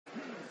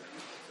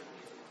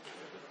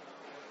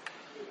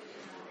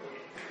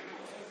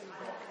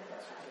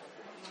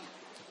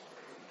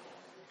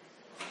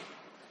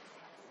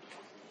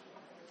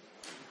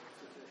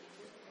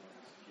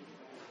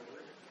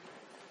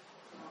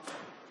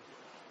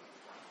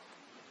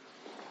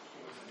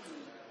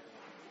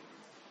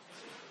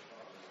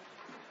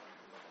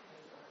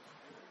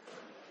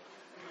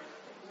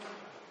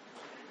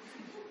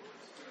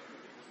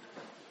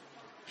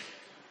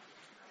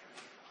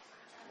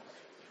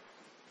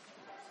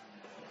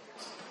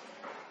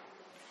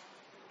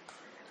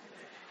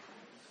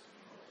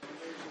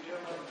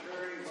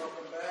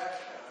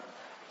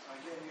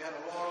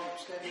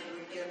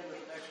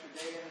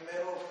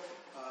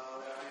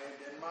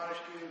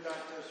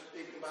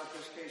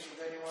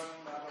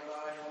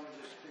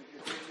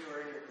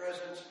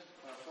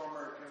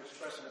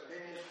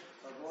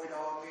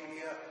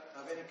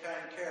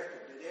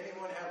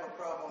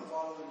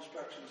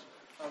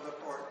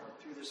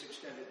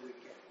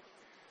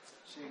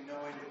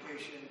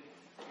indication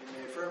in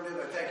the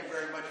affirmative. I thank you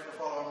very much for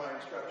following my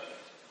instructions.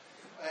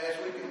 As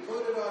we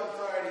concluded on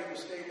Friday, the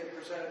state had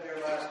presented their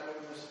last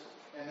witness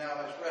and now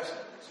has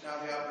rested. It's now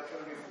the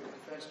opportunity for the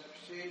defense to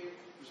proceed.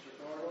 Mr.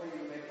 Thornley,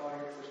 you may call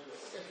your first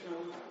witness. If no,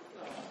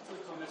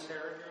 please call Ms.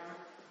 Herrick, Your Honor.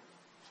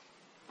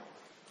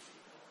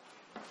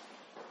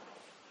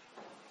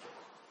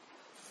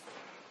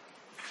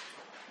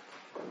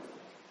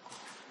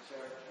 Ms.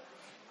 Herrick,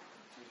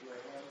 raise your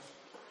right hand.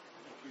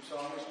 Do you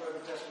solemnly swear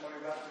the testimony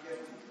you're about to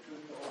give is the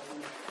truth, the whole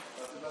truth,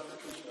 nothing but the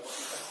truth, so help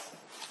you God?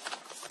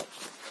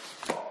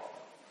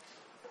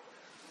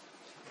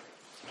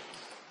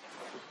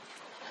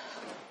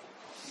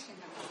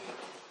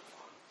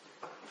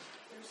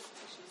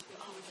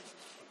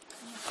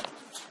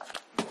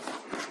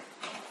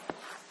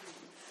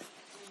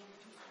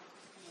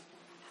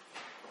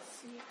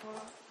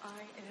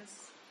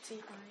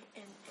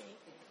 C-R-I-S-T-I-N-A.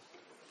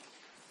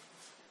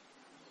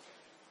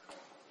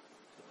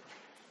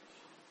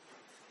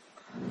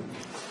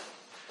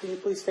 Can you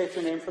please state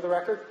your name for the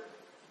record?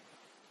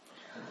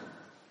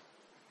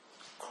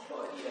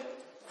 Claudia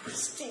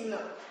Christina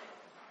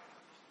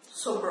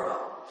Sobral.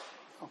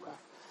 Okay.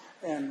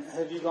 And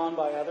have you gone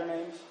by other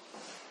names?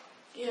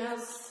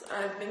 Yes,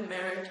 I've been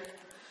married.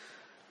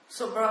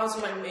 Sobral's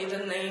my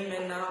maiden name,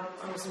 and I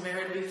was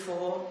married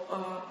before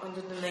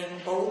under the name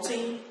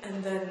Bolte,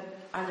 and then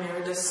I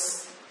married a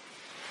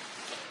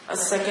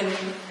second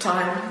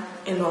time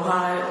in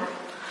Ohio.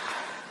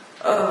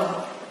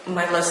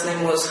 My last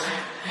name was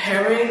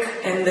Herrick,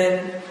 and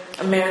then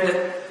I married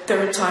a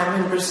third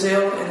time in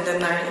Brazil, and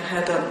then I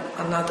had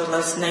another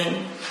last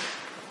name.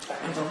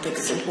 I don't think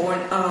it's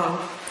important.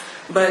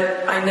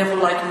 But I never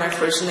liked my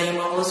first name. I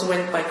always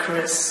went by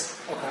Chris.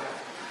 Okay.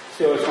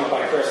 So you always went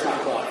by Chris,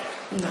 not Claudia?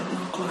 No,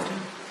 not Claudia.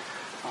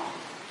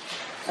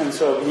 And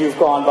so you've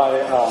gone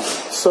by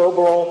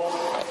Sobral,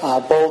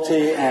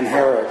 Bolte, and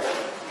Herrick.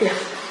 Yeah.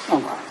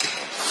 Okay.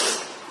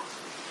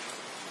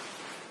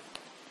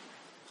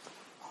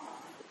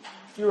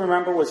 Do you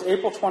remember, was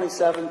April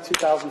 27,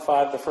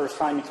 2005 the first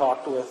time you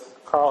talked with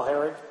Carl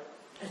Herrick?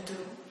 I do.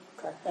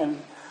 Okay.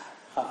 And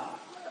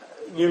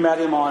you met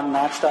him on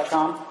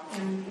Match.com?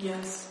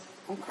 Yes.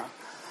 Okay.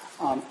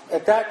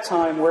 At that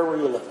time, where were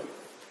you living?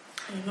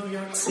 In New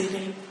York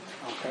City.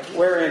 Okay.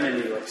 Where in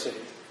New York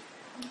City?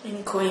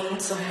 In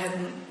Queens. I had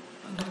an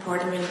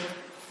apartment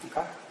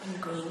Okay. in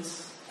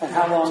Queens. And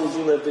how long had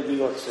you lived in New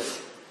York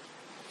City?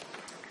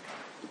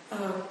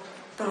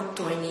 About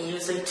 20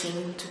 years,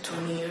 18 to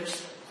 20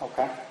 years.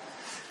 Okay.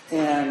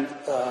 And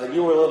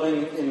you were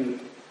living in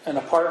an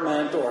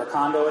apartment or a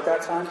condo at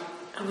that time?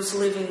 I was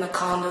living in a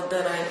condo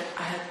that I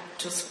had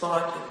just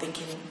bought, I think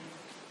in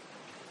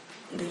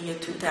the year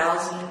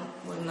 2000,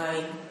 when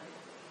I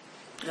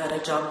got a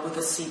job with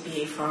a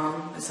CPA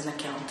firm as an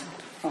accountant.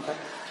 Okay.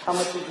 How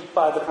much did you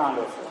buy the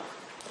condo for?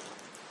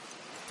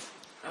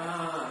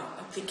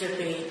 I think I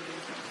paid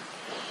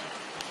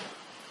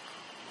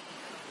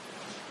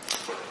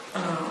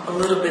a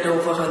little bit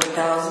over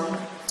 100,000.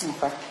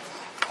 Okay.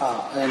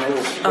 And it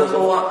was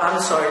I'm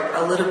sorry,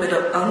 a little bit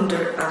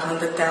under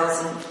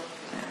 100,000.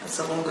 It's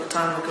a longer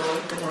time ago.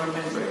 I don't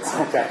remember it.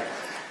 So. okay.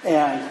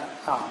 And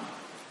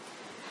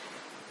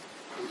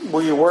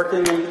were you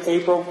working in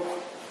April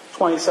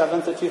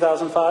 27th of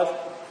 2005?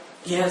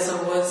 Yes,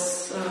 I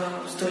was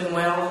doing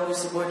well. I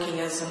was working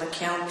as an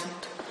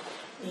accountant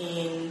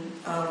in,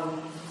 I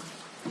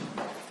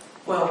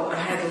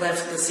had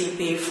left the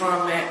CPA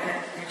firm.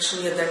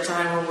 Actually, at that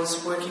time, I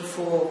was working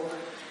for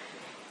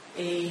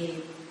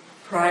a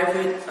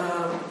private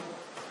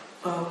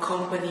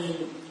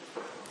company,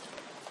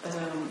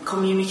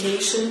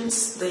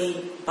 Communications. They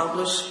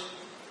publish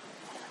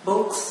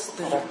books.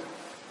 They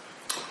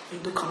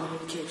do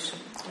communication.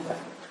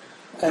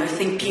 And I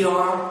think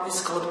PR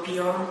is called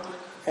PR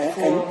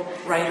for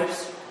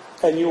writers.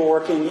 And you were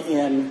working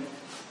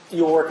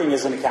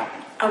as an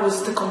accountant. I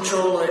was the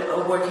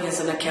controller working as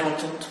an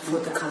accountant for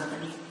the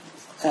company.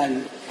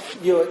 And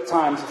you at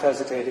times have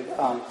hesitated.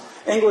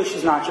 English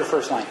is not your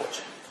first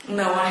language.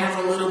 No, I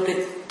have a little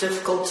bit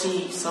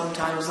difficulty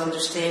sometimes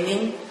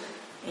understanding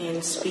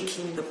and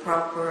speaking the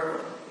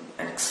proper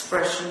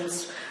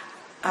expressions.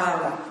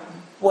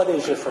 What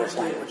is your first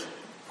language?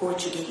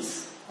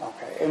 Portuguese.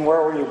 Okay. And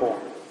where were you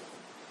born?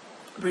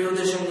 Rio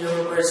de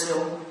Janeiro,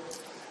 Brazil.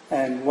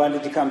 And when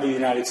did you come to the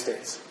United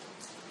States?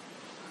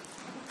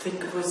 I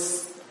think it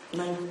was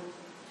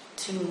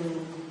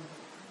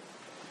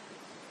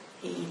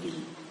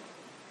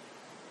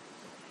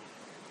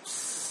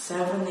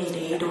 1987,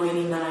 88, or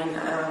 89.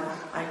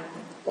 I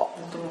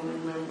don't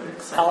remember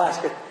exactly.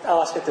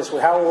 I'll ask it this way.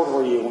 How old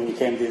were you when you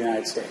came to the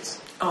United States?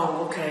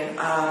 Oh, okay.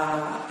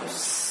 I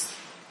was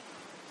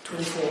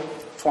 24.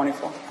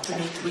 24? Okay.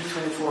 23,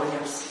 24,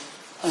 yes.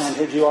 And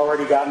had you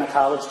already gotten a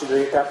college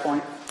degree at that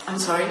point? I'm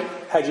sorry?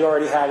 Had you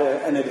already had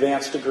an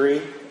advanced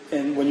degree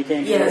when you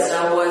came to the Yes,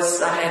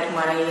 U.S.? I had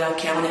my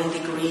accounting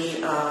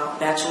degree,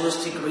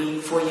 bachelor's degree,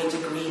 4-year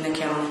degree in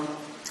accounting.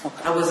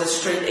 Okay. I was a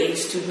straight A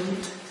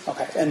student.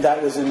 Okay, and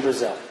that was in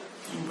Brazil?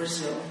 In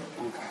Brazil.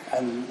 Okay,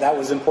 and that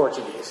was in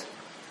Portuguese?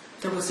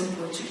 That was in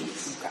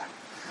Portuguese. Okay.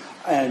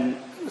 And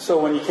so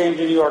when you came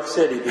to New York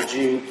City, did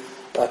you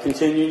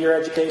continue your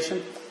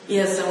education?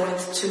 Yes, I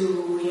went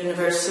to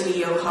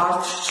University of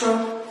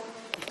Hofstra.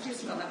 Could you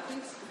spell that,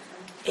 please?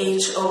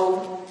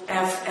 Hofstra,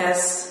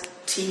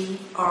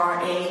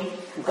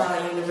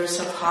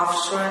 University of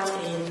Hofstra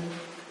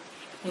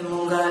in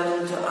Long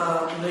Island,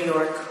 New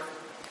York.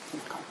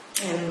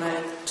 And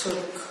I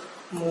took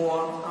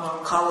more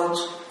college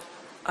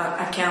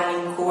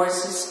accounting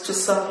courses to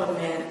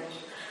supplement,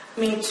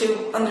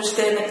 to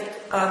understand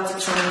the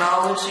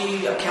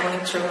terminology,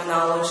 accounting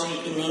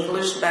terminology in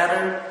English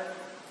better,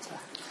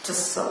 to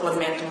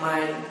supplement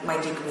my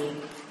degree.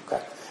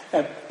 Okay.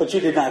 But you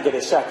did not get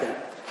a second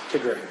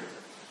degree?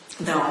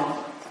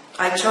 No.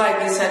 I tried.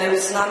 They said it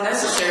was not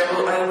necessary.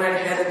 I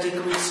already had a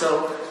degree,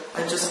 so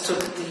I just took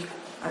the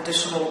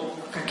additional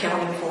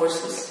accounting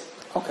courses.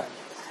 Okay.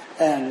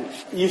 And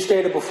you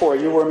stated before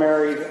you were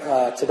married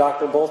to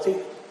Dr.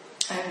 Bolte?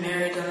 I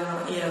married,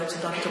 to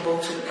Dr.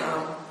 Bolte.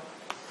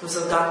 He was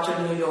a doctor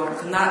in New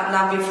York.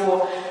 Not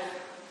before.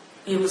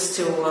 He was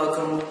still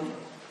going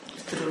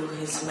through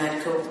his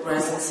medical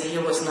residency. He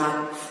was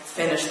not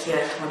finished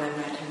yet when I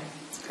met him.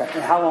 Okay.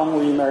 And how long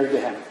were you married to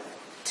him?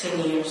 10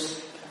 years.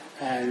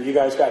 And you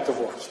guys got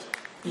divorced?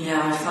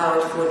 Yeah, I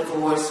filed for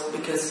divorce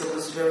because I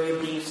was very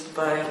abused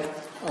by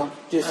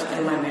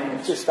in my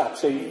marriage. Just stop.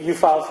 So you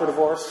filed for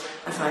divorce?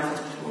 I filed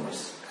for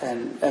divorce.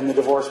 And the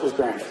divorce was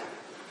granted?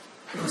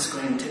 It was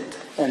granted.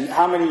 And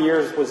how many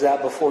years was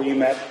that before you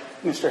met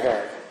Mr.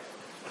 Herrick?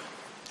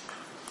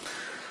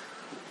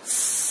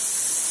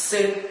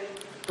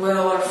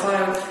 Well, I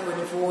filed for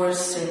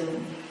divorce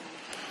in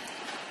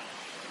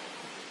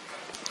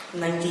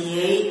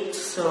 98,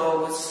 so I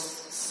was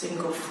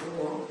single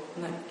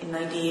in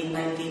 98,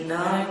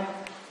 99.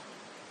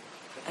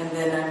 And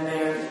then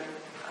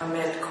I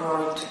met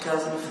Carl in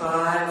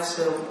 2005,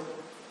 so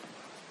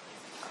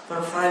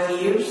about 5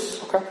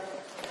 years. Okay.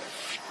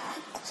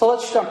 So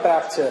let's jump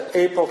back to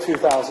April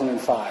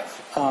 2005.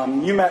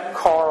 You met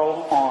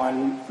Carl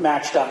on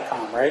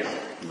Match.com, right?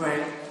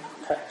 Right.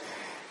 Okay.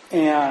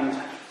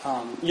 And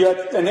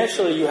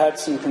initially you had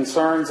some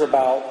concerns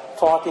about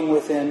talking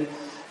with him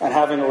and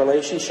having a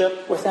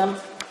relationship with him?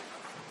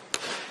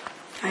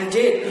 I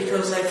did,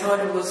 because I thought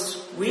it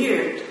was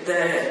weird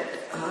that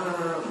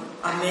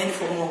a man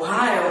from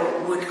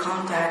Ohio would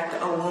contact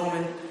a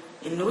woman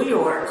in New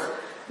York,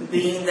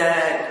 being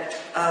that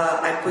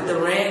I put the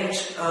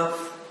range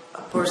of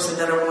a person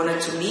that I wanted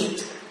to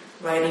meet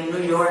right in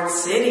New York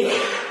City,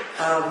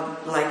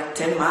 like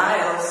 10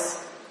 miles,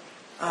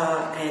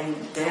 and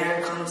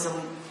there comes a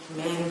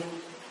man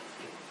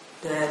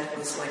that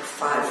was like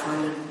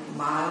 500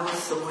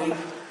 miles away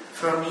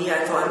from me.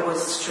 I thought it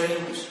was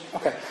strange.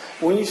 Okay.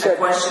 When you said, I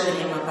questioned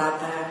him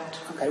about that.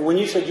 Okay. When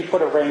you said you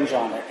put a range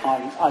on it,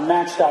 on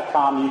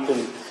Match.com you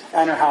can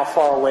enter how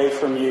far away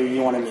from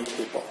you want to meet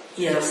people.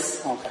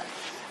 Yes. Okay.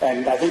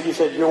 And I think you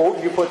said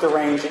you put the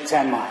range at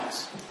 10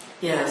 miles.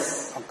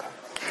 Yes. Okay.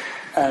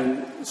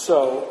 And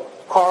so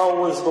Carl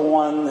was the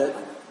one that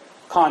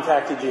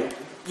contacted you?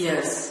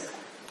 Yes.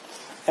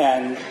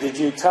 And did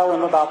you tell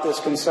him about this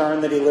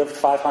concern that he lived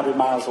 500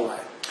 miles away?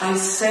 I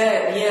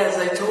said, yes,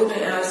 I told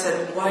him, I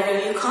said, why are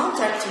you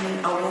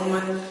contacting a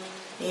woman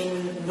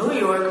in New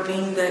York,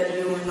 being that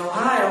you're in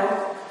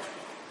Ohio?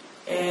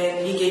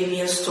 And he gave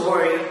me a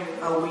story,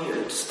 a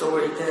weird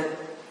story that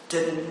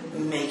didn't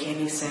make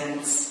any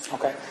sense.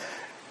 Okay.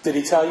 Did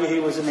he tell you he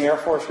was in the Air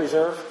Force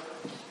Reserve?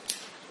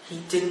 He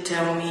did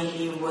tell me that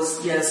he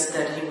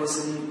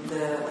was in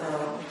the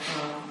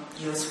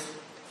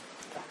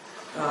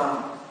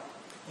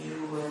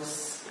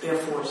U.S. Air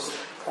Force.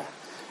 Okay.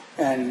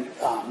 And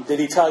did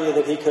he tell you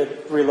that he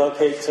could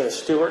relocate to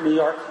Stewart, New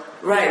York?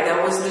 Right,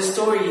 that was the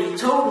story he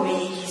told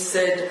me. He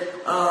said,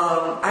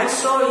 I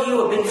saw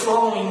you, I've been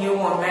following you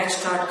on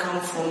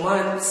Match.com for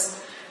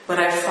months, but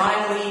I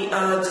finally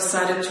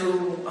decided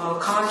to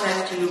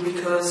contact you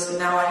because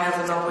now I have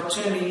an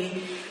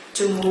opportunity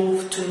to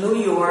move to New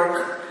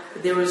York.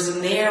 There was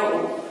a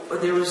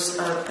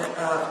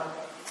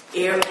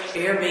air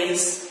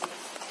base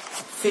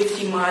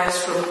 50 miles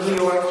from New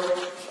York.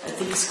 I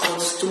think it's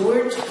called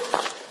Stewart.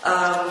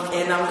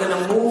 And I'm going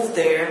to move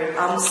there.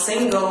 I'm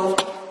single.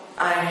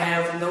 I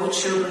have no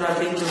children. I've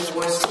been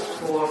divorced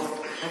for,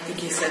 I think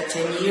he said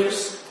 10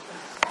 years.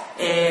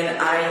 And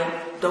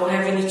I don't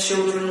have any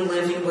children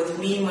living with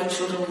me. My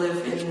children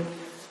live in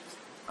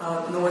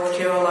North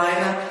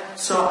Carolina.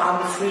 So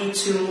I'm free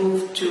to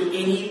move to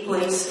any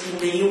place in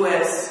the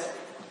U.S.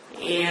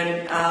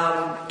 And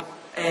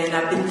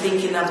I've been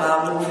thinking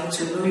about moving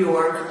to New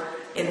York.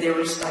 And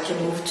I can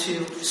move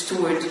to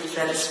Stewart,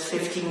 that is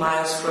 50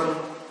 miles from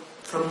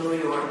New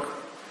York.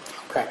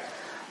 Okay.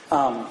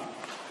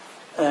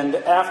 And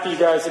after you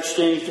guys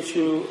exchanged a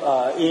few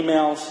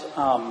emails,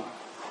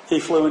 he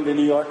flew into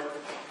New York?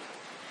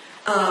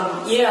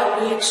 Yeah,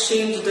 we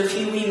exchanged a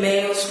few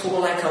emails for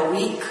like a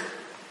week.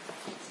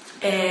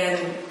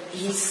 And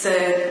he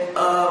said,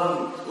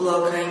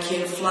 look, I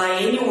can fly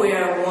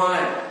anywhere I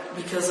want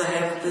because I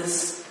have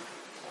this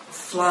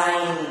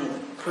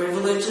flying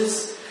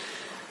privileges.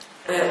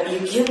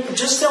 You can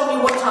just tell me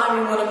what time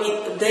you want to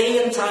meet, the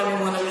day and time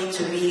you want me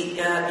to be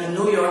in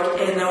New York,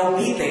 and I'll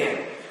be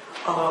there.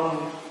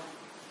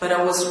 But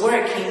I was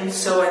working,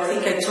 so I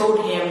think I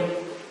told him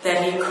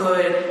that he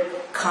could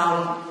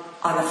come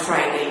on a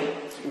Friday.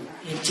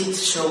 He did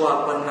show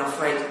up on a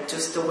Friday,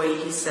 just the way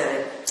he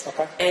said.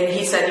 Okay. And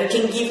he said, you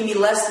can give me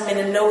last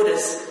minute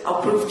notice.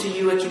 I'll prove to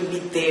you I can be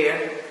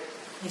there.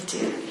 He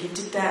did. He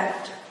did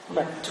that.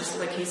 Okay. Just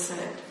like he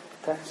said.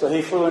 Okay. So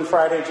he flew in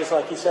Friday just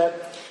like he said?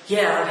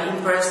 Yeah, he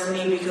impressed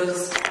me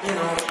because,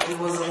 he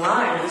wasn't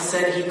lying. He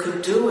said he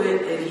could do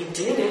it, and he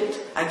did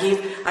it.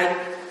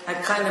 I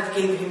kind of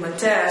gave him a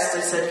test.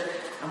 I said,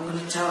 I'm going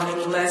to tell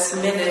him last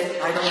minute.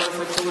 I don't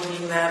know if I told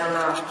him that on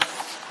a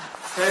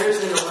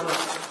Thursday or on a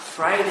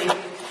Friday.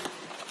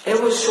 It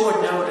was short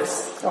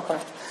notice. Okay.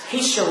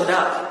 He showed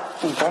up.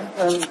 Okay.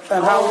 And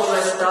All how?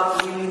 dressed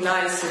up, really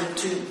nice, and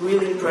to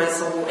really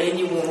impress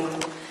any woman.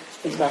 And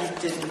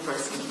Exactly. he did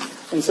impress me.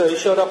 And so he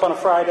showed up on a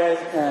Friday,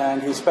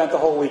 and he spent the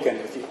whole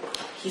weekend with you.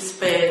 He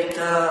spent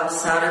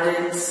Saturday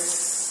and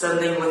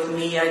Sunday with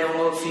me. I don't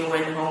know if he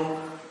went home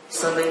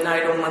Sunday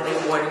night or Monday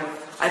morning.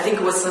 I think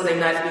it was Sunday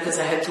night because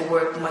I had to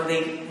work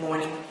Monday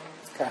morning.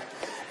 Okay.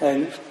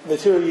 And the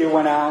two of you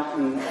went out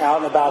and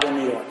about in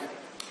New York.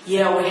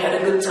 Yeah, we had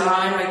a good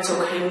time. I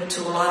took him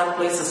to a lot of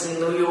places in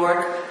New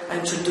York. I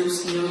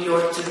introduced New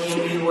York to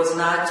him. He was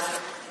not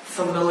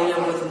familiar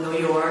with New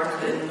York.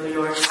 And New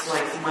York's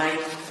like my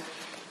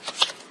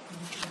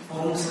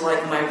home's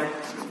like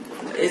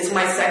it's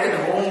my second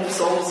home. It's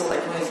almost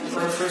like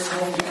my first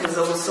home because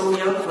I was so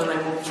young when I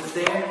moved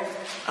there.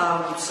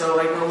 So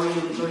I know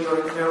New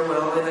York very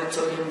well, and I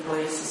took him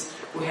places.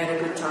 We had a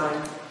good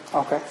time.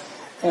 Okay.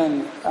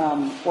 And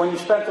when you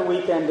spent the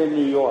weekend in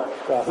New York,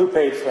 who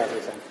paid for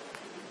everything?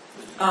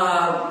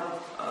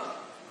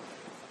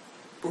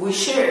 We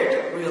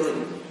shared, really.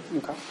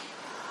 Okay.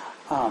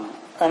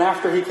 And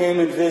after he came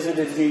and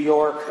visited New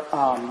York,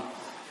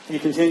 you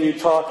continued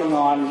talking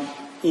on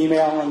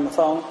email and the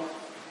phone?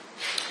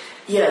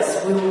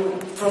 Yes,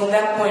 from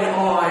that point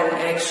on,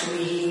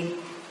 actually, he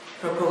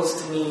proposed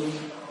to me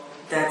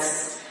that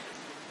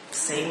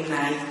same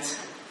night.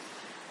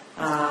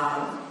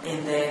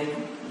 And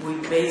then we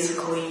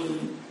basically,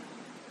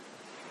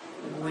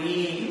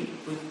 we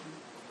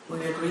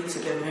agreed to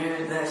get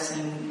married that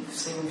same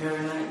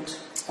very night.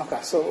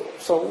 Okay, so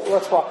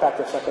let's walk back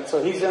for a second.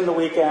 So he's in the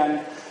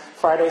weekend,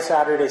 Friday,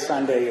 Saturday,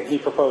 Sunday, and he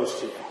proposed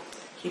to you.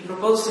 He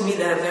proposed to me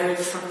that very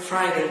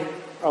Friday.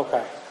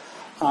 Okay.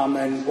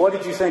 And what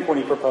did you think when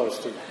he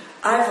proposed to you?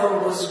 I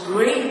thought it was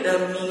great.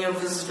 I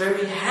was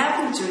very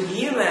happy to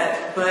hear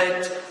that.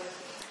 But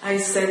I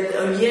said,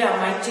 oh yeah,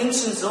 my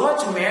intentions are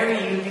to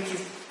marry you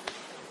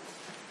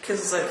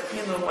because I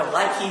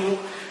like you,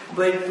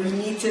 but we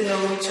need to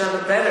know each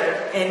other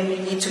better, and you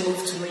need to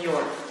move to New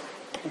York.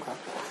 Okay.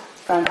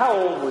 And how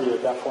old were you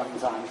at that point in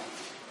time?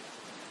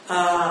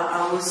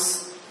 I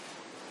was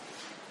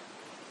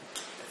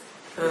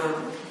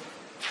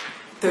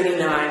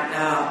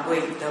 39.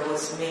 Wait, that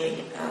was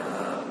me.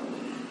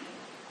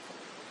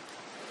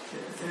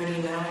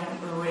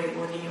 39. Wait,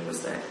 what year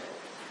was that?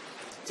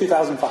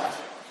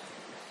 2005.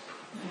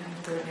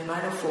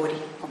 39 or 40.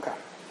 Okay.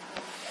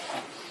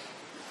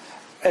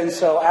 And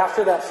so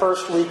after that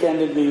first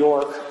weekend in New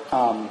York,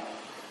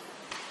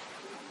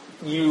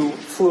 you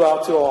flew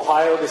out to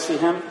Ohio to see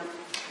him?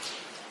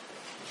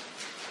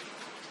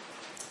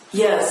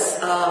 Yes.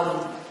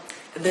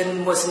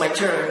 Then was my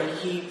turn.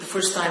 The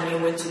first time he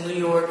went to New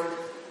York.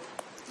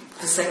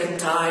 The second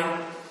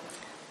time,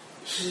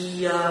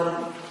 he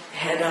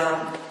had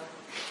a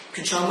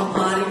pajama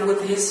party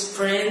with his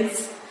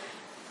friends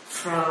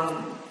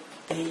from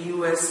the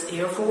U.S.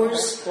 Air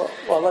Force.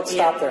 Well, let's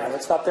stop there.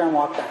 Let's stop there and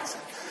walk back.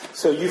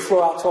 So you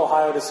flew out to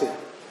Ohio to see him?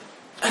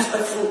 I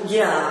flew,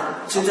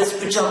 to this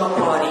pajama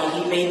party.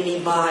 He made me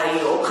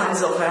buy all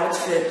kinds of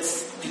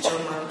outfits,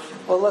 pajama.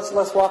 Well, let's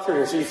walk through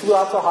here. So you flew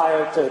out to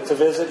Ohio to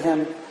visit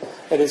him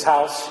at his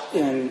house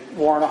in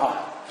Warren,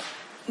 Ohio?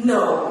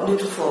 No,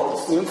 Newton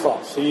Falls. Newton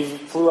Falls. So you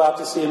flew out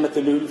to see him at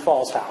the Newton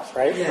Falls house,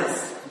 right?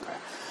 Yes. Okay.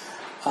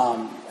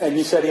 And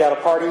you said he had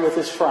a party with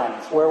his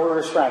friends. Where were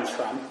his friends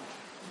from?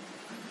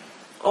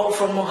 All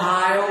from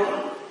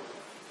Ohio.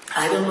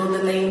 I don't know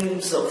the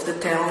names of the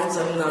towns.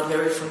 I'm not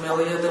very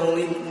familiar. The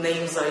only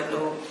names I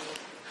know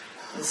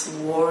is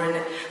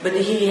Warren. But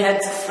he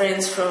had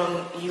friends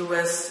from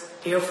U.S.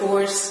 Air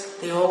Force.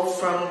 They all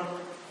from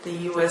the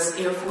U.S.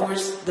 Air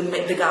Force, the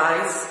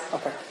guys.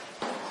 Okay.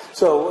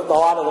 So a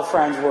lot of the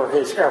friends were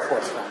his Air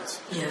Force friends.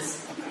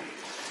 Yes. Okay.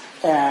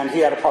 And he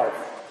had a party.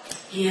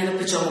 He had a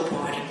pajama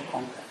party.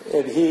 Okay.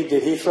 And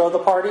did he throw the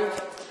party?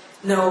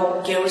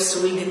 No, Gary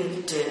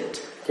Swigan did.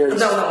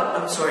 No,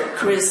 I'm sorry,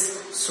 Chris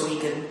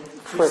Swigan.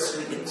 Chris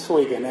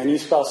Swigan. And you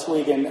spell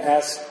Swigan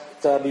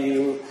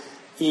S-W-E-A-G-E-N?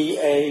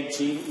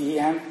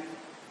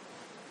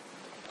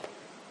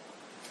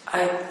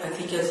 I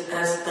think it's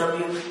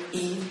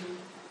S-W-E-G-A-N.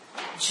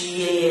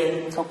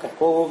 Okay,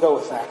 well, we'll go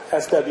with that.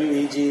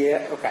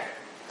 S-W-E-G-A-N. Okay.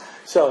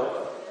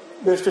 So,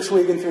 Mr.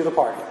 Swigan threw the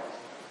party.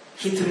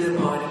 He threw the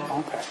party.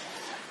 Okay.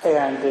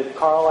 And did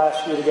Carl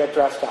ask you to get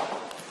dressed up?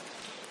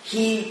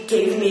 he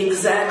gave me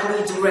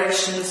exactly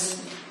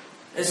directions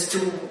as to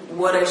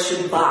what I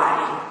should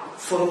buy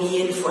for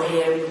me and for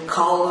him,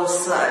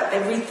 colors,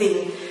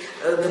 everything,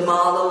 the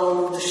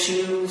model, the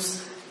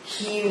shoes.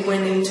 He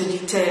went into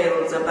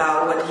details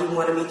about what he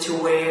wanted me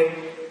to wear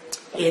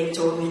and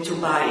told me to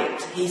buy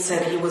it. He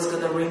said he was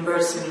going to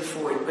reimburse me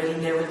for it, but he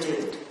never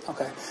did.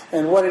 Okay.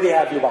 And what did he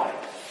have you buy?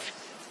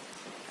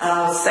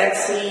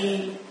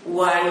 Sexy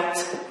white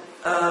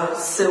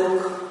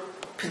silk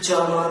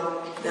pajama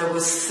that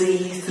was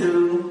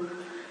see-through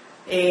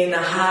and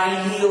a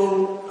high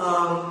heel,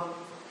 I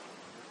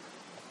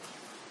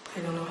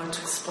don't know how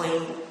to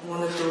explain,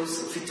 one of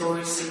those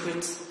Victoria's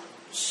Secret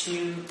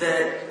shoe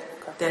that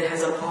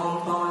has a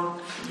pom-pom.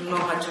 I don't know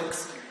how to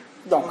explain.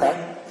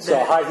 Okay. So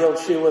a high-heeled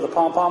shoe with a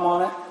pom-pom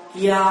on it?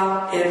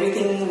 Yeah,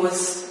 everything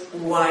was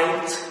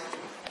white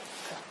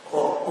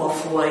or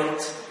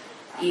off-white,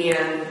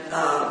 and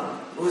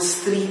it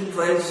was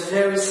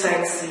very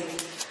sexy.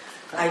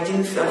 I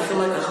feel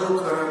like a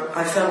hooker.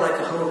 I felt like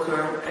a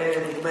hooker,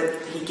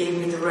 but he gave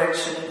me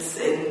directions,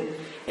 and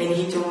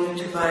he told me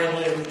to buy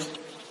him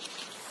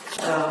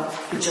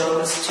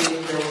pajamas too.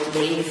 They were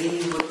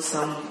navy with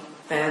some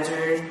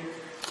pattern,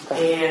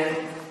 and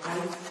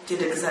I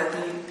did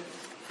exactly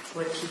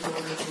what he told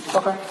me to do.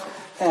 Okay.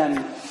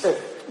 And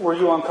were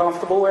you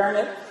uncomfortable wearing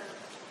it?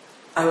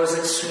 I was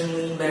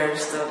extremely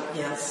embarrassed,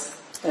 yes.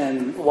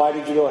 And why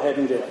did you go ahead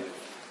and do it?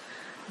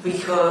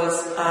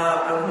 Because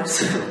I wanted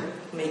to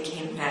make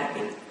him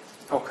happy.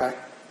 Okay.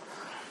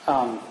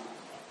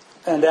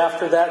 And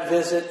after that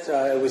visit,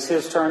 it was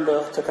his turn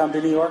to come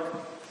to New York?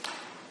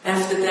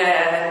 After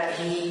that,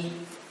 he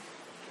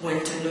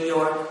went to New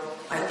York.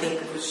 I think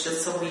it was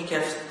just a week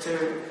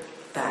after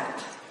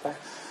that. Okay.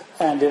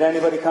 And did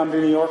anybody come to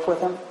New York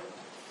with him?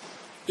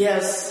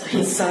 Yes,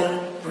 his son,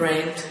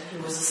 Brent, he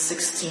was a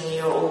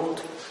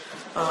 16-year-old.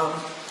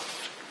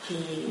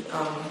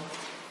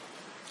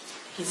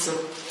 He's a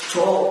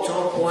tall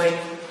boy. I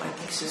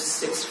think he's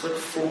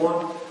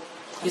 6'4".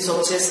 He's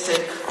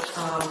autistic.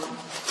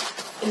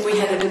 And we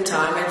had a good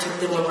time. I took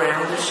them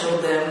around and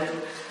showed them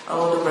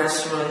all the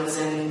restaurants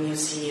and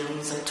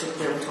museums. I took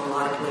them to a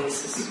lot of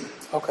places.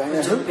 Okay.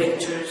 I took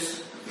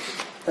pictures.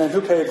 And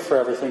who paid for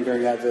everything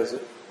during that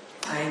visit?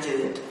 I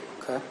did.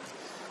 Okay.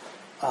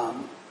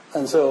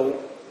 And so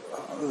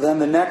then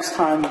the next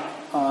time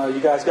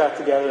you guys got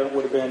together, it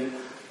would have been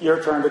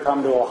your turn to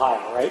come to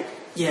Ohio, right?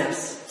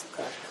 Yes.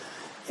 Okay.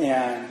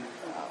 And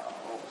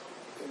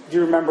do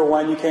you remember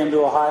when you came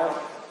to Ohio?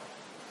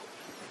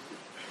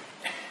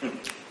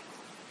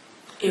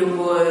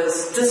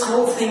 This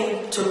whole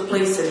thing took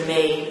place in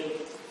May.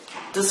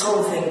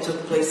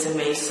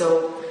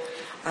 So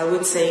I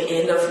would say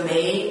end of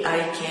May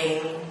I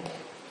came.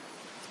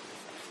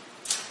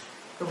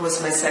 It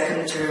was my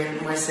second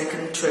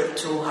trip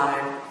to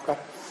Ohio. Okay.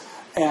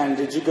 And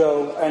did you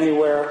go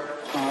anywhere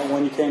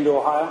when you came to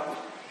Ohio?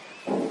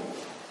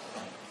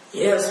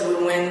 Yes, we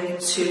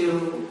went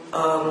to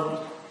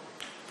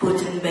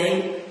Put-in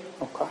Bay.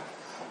 Okay.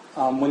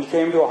 When you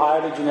came to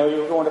Ohio, did you know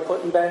you were going to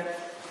Put-in Bay?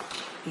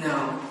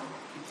 No.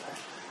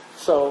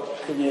 So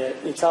can you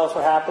tell us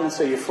what happened?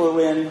 So you flew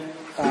in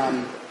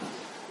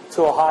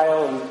to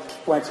Ohio and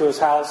went to his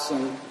house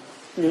in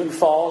Newton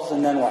Falls,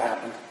 and then what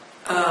happened?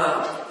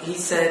 He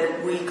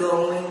said we're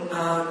going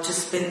to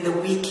spend the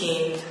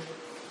weekend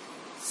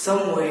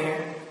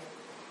somewhere,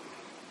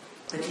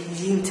 but he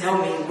didn't tell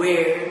me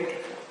where.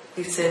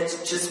 He said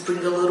just bring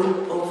a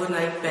little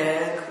overnight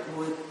bag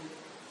with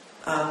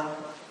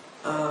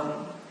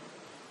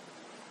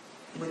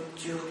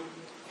you.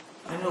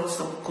 I know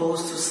some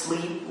clothes to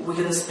sleep. We're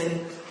gonna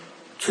spend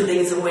 2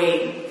 days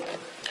away.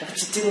 But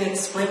he didn't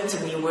explain to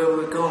me where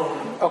we're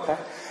going. Okay.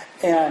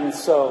 And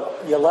so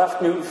you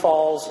left Newton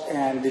Falls,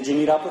 and did you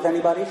meet up with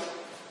anybody?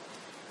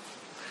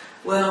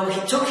 Well,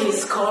 he took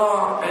his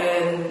car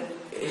and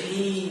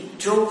he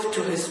drove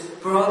to his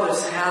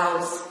brother's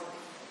house,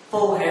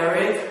 Paul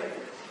Herrick.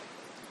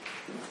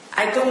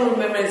 I don't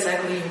remember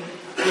exactly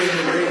where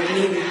he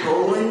lived, maybe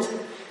Poland.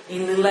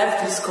 And he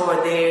left his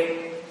car there,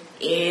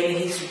 and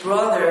his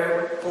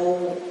brother,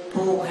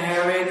 Paul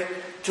Herrick,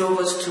 drove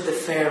us to the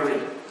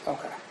ferry.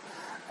 Okay.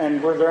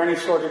 And were there any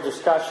sort of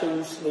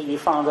discussions that you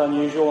found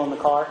unusual in the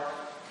car?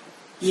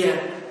 Yeah,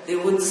 they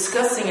were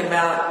discussing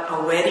about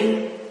a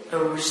wedding, a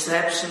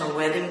reception, a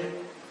wedding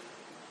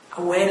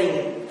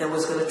that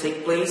was going to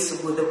take place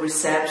with a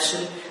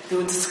reception. They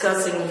were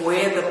discussing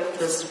where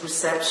this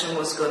reception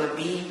was going to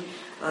be,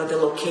 the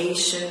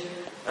location.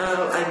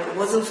 I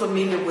wasn't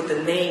familiar with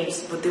the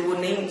names, but they were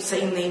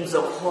saying names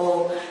of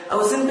hall. I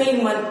wasn't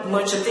paying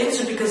much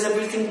attention because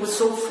everything was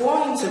so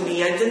foreign to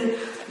me. I didn't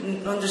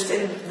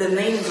understand the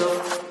names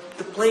of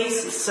the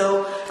places,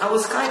 so I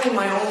was kind of in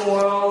my own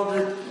world.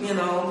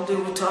 They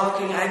were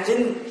talking. I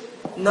didn't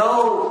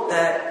know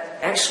that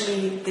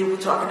actually they were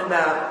talking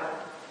about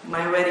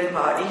my wedding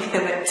party,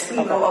 and I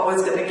didn't know I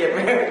was going to get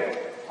married.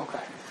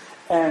 Okay.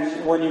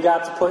 And when you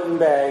got to Put-in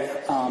Bay,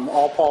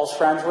 all Paul's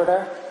friends were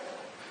there?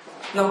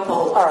 No,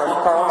 Paul.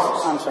 All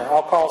Carl's. I'm sorry.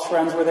 All Carl's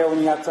friends were there when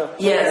you got to?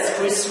 Yes,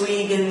 Chris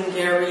Regan,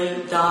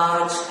 Gary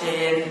Dodge,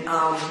 and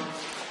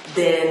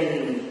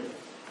than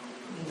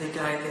the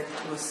guy that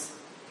was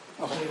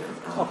Okay. here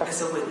Okay.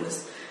 as a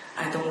witness.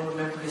 I don't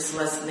remember his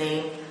last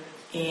name,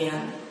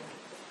 and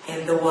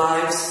the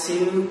wives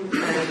too,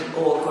 and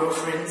all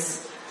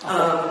girlfriends.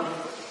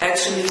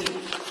 Actually,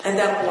 at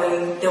that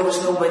point, there was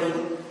nobody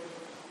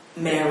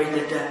married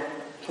at that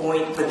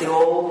point, but they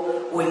all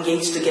were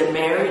engaged to get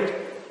married.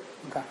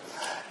 Okay.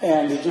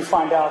 And did you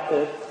find out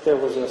that there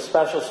was a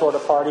special sort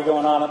of party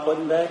going on at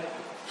Put-in Bay?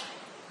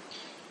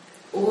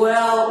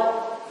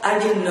 Well, I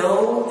didn't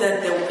know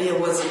that there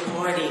was a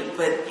party,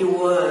 but it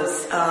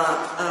was.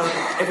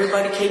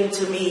 Everybody came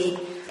to me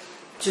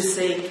to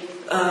say,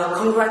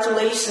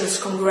 congratulations,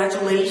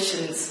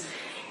 congratulations.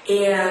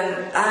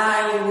 And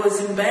I was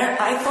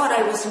embarrassed. I thought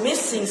I was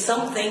missing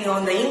something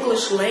on the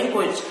English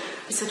language.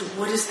 I said,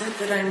 what is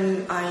that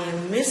I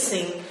am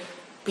missing?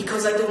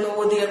 Because I don't know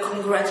what they are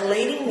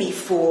congratulating me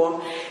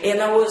for. And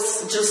I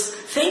was just,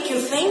 thank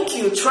you,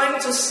 trying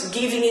to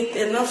giving it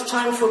enough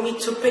time for me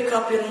to pick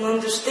up and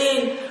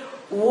understand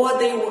what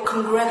they were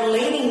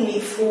congratulating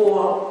me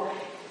for.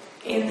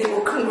 And they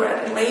were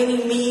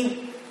congratulating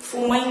me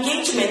for my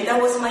engagement.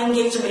 That was my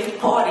engagement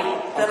party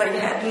that I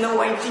had no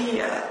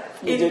idea.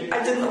 I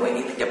didn't know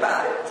anything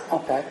about it.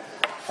 Okay.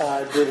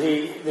 Did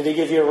he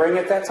give you a ring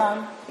at that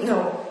time?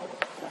 No.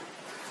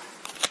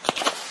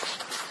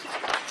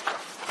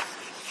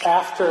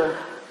 After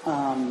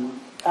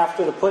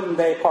the Put-in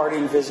Bay party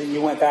and visit,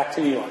 you went back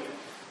to New York.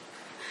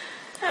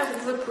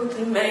 After the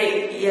Put-in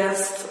Bay,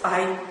 yes,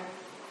 I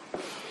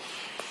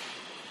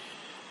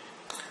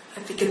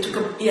think I took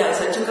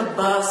a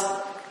bus,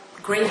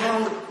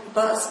 Greyhound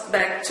bus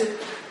back to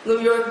New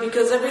York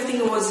because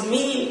everything was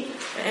me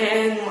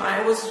and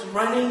I was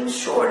running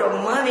short of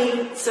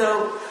money,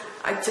 so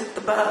I took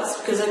the bus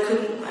because I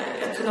couldn't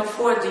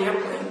afford the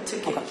airplane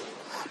ticket. Okay.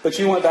 But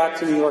you went back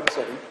to New York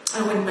City.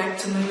 I went back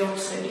to New York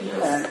City,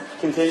 yes. And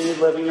continued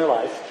living your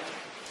life.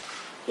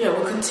 Yeah,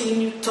 we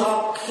continued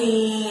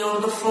talking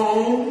on the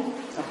phone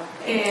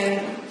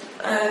and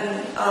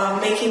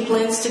making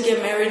plans to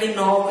get married in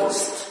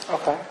August.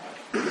 Okay.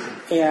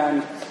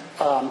 And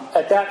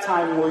at that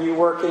time, were you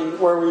working?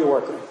 Where were you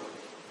working?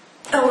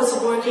 I was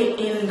working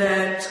in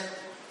that,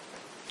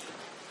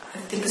 I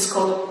think it's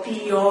called a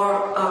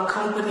PR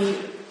company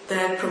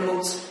that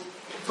promotes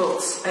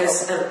books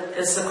as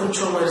a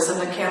controller, as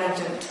an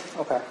accountant.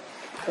 Okay.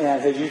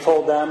 And had you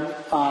told them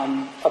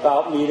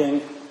about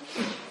meeting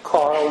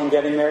Carl and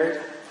getting married?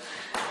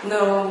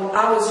 No,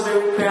 I was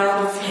very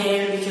proud of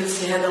him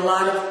because he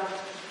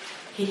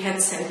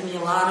had sent me a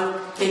lot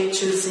of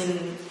pictures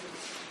in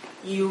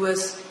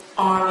U.S.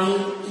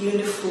 Army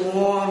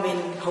uniform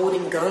and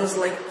holding guns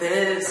like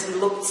this. He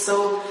looked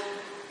so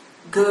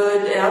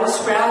good. I was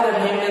proud of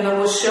him, and I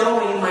was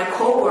showing my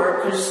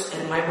coworkers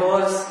and my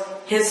boss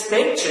his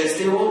pictures.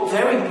 They were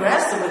very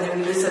impressed with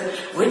him. They said,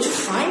 "Where'd you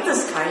find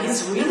this guy?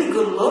 He's really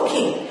good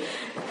looking."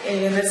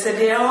 And I said,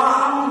 "Yeah,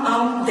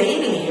 I'm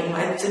dating him."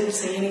 I didn't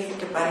say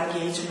anything about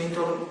engagement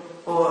or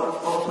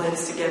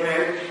plans to get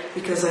married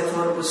because I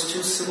thought it was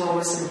too soon. I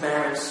was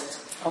embarrassed.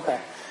 Okay.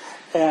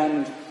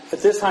 And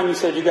at this time, you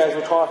said you guys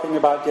were talking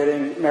about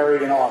getting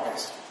married in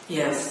August.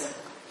 Yes.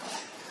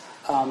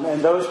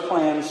 And those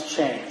plans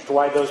changed.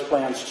 Why those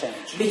plans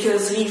changed?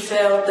 Because he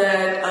felt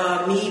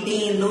that me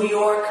being in New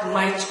York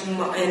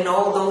and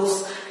all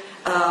those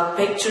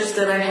pictures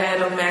that I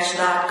had on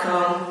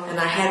Match.com, and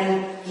I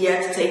hadn't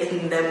yet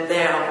taken them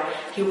down,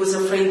 he was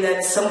afraid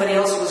that somebody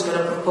else was going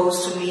to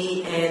propose to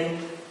me and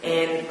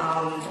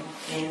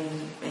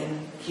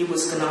he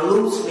was going to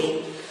lose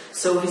me.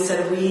 So he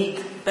said we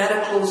better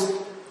close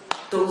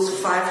those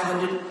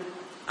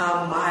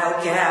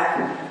 500-mile gap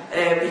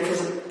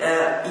because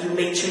you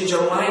may change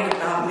your mind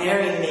about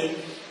marrying me.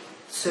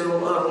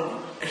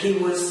 So he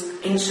was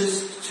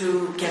anxious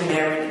to get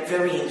married,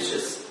 very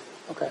anxious.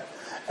 Okay.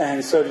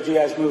 And so did you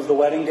guys move the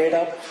wedding date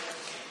up?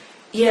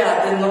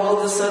 Yeah, then all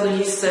of a sudden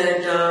he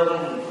said,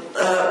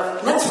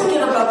 let's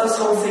forget about this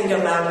whole thing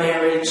about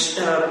marriage,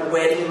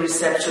 wedding,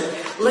 reception.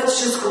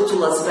 Let's just go to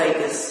Las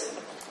Vegas.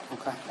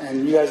 Okay.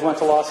 And you guys went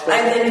to Las Vegas?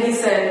 And then he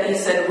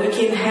said, we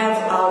can have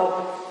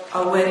our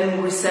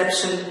wedding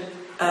reception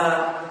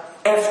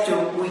after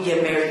we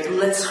get married.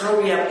 Let's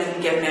hurry up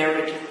and get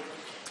married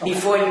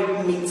before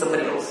you meet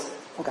somebody else.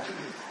 Okay.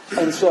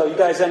 And so you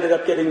guys ended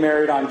up getting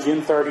married on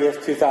June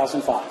 30th,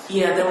 2005.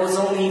 Yeah, that was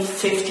only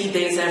 50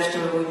 days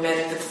after we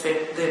met the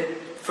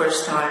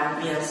first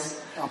time, yes.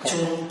 Okay.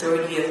 June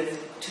 30th,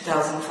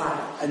 2005.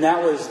 And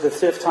that was the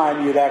fifth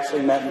time you'd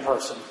actually met in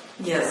person?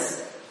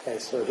 Yes. Okay,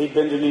 so he'd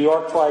been to New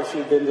York twice,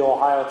 you'd been to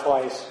Ohio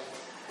twice,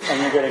 and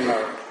you're getting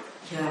married.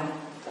 Yeah.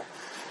 Okay.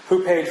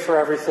 Who paid for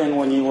everything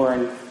when you were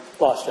in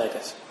Las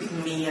Vegas?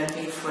 Me, I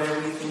paid for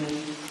everything.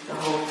 The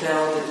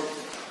hotel,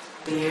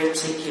 the air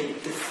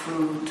ticket, the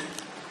food.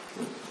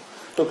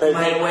 Who paid?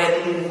 My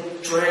wedding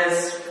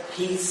dress,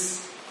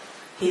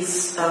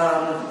 I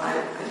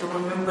don't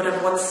remember, but I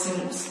bought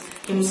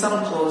him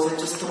some clothes. I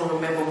just don't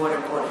remember what I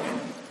bought him.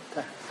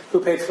 Okay. Who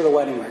paid for the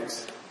wedding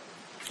rings?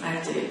 I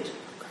did.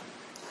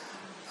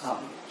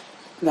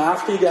 Now,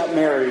 after you got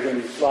married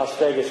in Las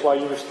Vegas, while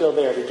you were still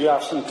there, did you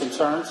have some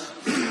concerns?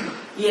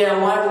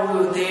 Yeah, while we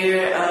were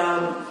there,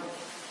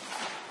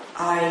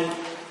 I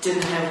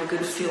didn't have a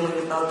good feeling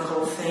about the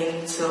whole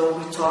thing, so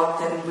we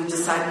talked and we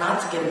decided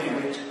not to get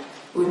married.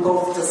 We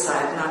both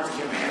decided not to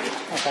get married.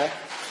 Okay.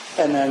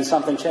 And then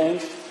something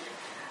changed?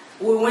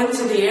 We went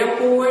to the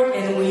airport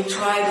and we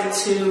tried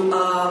to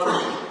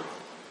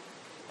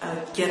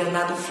get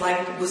another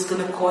flight. It was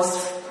going to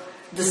cost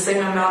the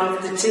same amount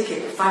of the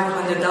ticket,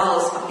 $500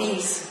 a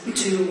piece,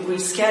 to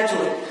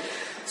reschedule it.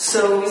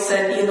 So we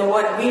said, you know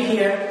what, we're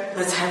here,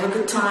 let's have a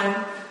good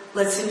time,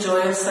 let's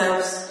enjoy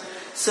ourselves.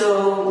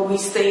 So we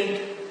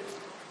stayed,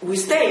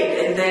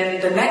 and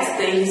then the next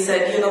day he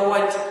said, you know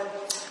what,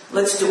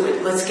 let's do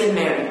it, let's get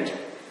married.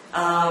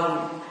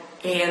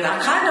 And I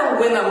kind of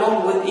went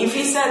along with, if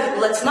he said,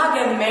 let's not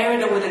get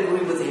married, I would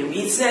agree with him.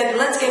 He said,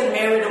 let's get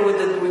married, I would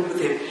agree with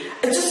him.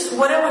 It's just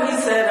whatever he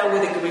said, I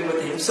would agree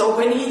with him. So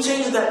when he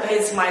changed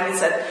his mind, he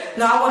said,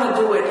 no, I want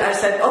to do it. I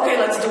said, okay,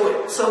 let's do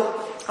it. So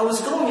I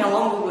was going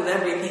along with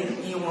everything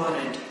he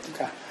wanted.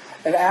 Okay.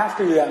 And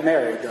after you got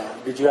married, though,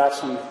 did you have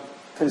some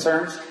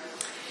concerns?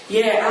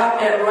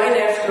 Yeah, right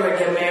after I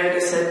got married, I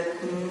said,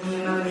 I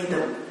made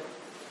a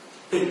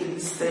big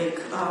mistake.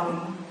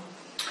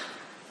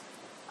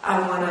 I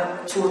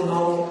wanted to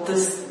annul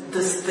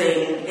this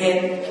thing.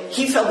 And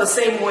he felt the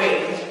same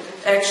way.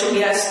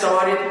 Actually, I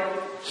started,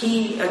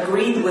 he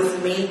agreed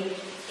with me,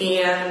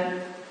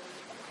 and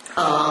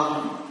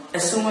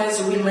as soon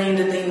as we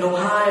landed in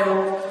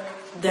Ohio,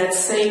 that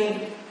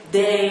same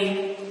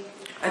day,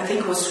 I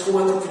think it was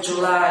 4th of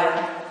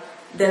July,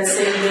 that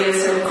same day I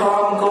said,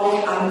 Carl,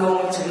 I'm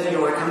going to New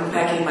York, I'm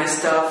packing my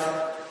stuff.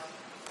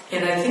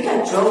 And I think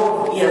I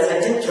drove, yes, I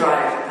did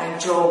drive. I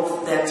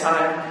drove that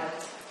time.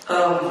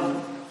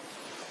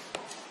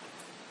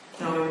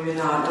 No, maybe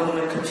not, don't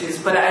get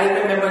confused. But I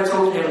remember I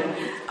told him,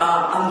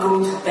 I'm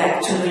going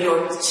back to New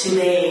York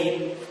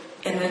today.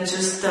 And then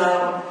just,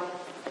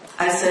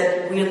 I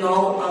said, we're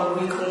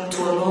going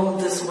to annul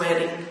this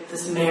wedding,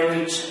 this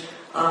marriage.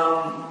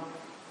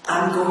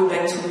 I'm going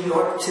back to New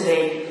York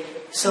today.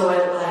 So I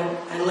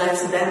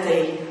left that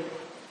day.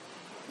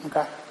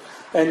 Okay.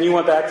 And you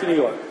went back to New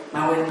York?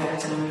 I went back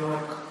to New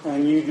York.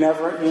 And you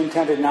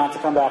intended not to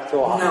come back to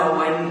Ohio? No,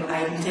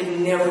 I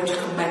intended never to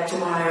come back to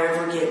Ohio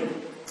ever again.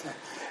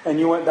 And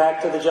you went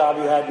back to the job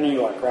you had in New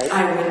York, right?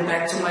 I went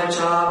back to my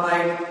job.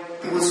 I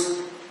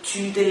was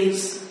 2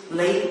 days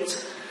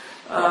late.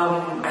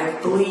 I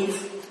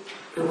believe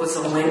it was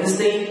a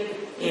Wednesday,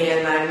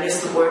 and I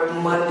missed work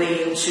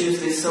Monday and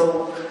Tuesday.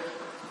 So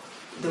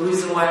the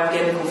reason why I'm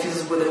getting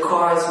confused with the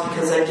car is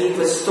because I gave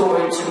a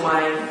story to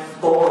my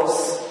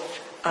boss,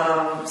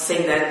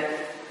 saying that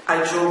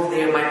I drove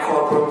there, my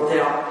car broke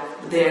down.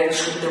 There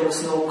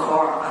was no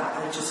car.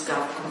 I just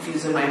got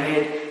confused in my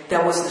head.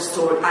 That was the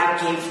story I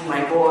gave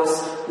my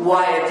boss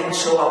why I didn't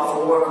show up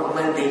for work on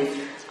Monday.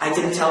 I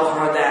didn't tell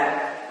her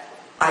that.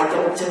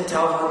 Didn't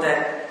tell her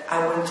that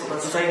I went to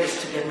Las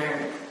Vegas to get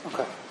married.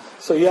 Okay.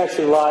 So you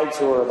actually lied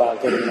to her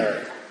about getting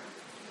married?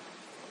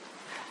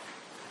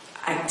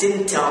 I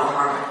didn't tell her.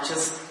 I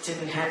just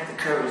didn't have the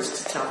courage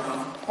to tell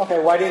her. Okay,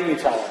 why didn't you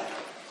tell her?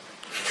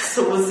 Because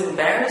I was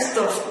embarrassed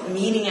of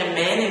meeting a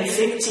man in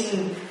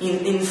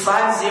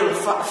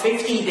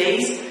 50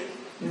 days,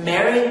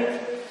 married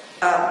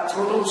a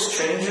total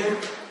stranger.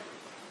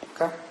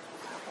 Okay.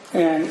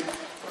 And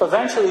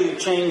eventually you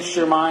changed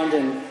your mind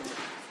and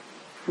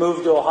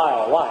moved to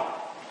Ohio. Why?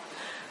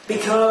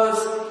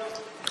 Because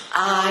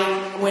I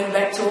went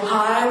back to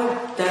Ohio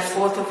that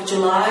 4th of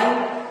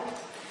July,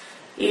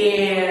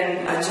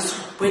 and I just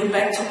went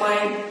back to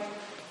my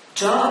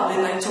job,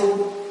 and I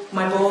told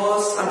my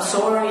boss, I'm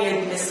sorry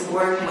I missed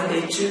work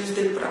Monday,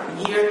 Tuesday, but I'm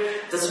here.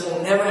 This will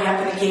never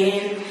happen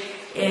again.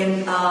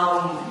 And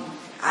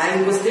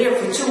I was there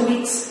for 2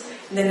 weeks.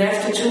 And then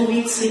after 2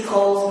 weeks, he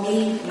calls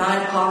me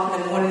 9 o'clock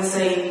in the morning and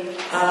say,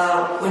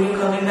 when are you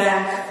coming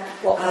back?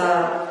 Well,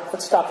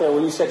 let's stop there.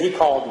 When you said he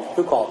called you,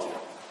 who called you?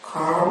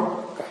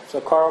 Carl. Okay. So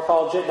Carl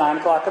called you at 9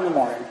 o'clock in the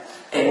morning.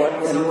 And what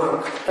was at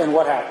work. And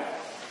what happened?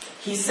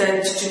 He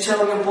said, did you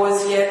tell your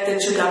boys yet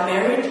that you got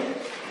married?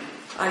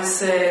 I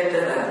said,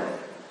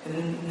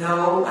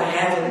 no, I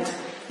haven't.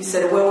 He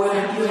said, well,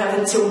 you have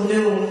until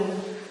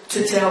noon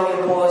to tell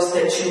your boys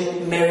that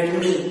you married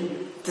me,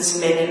 this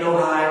man in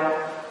Ohio.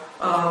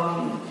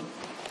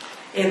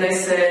 And I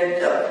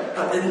said,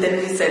 and then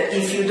he said,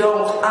 if you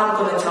don't, I'm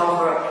going to tell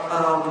her.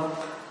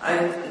 I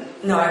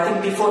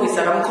think before he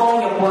said, I'm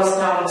calling your boss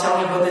now and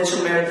telling her that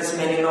you married this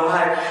man in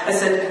Ohio. I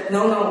said,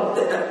 no,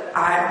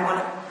 I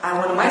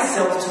want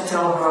myself to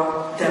tell her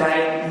that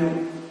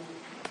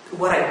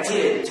what I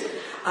did.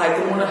 I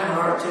don't want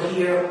her to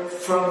hear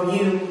from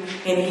you.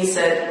 And he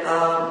said,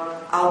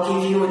 I'll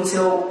give you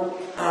until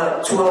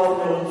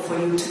 12 noon for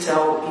you to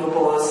tell your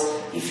boss.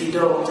 If you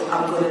don't,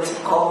 I'm going to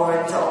call her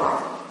and tell her.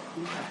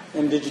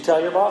 And did you tell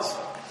your boss?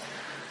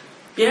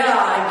 Yeah,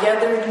 I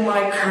gathered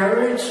my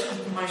courage,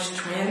 my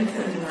strength,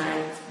 and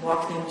I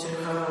walked into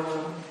her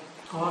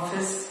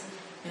office,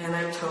 and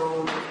I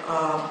told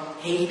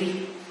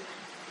Haiti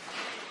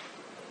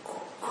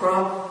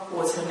Krupp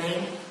was her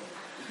name.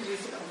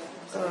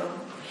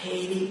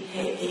 Haiti,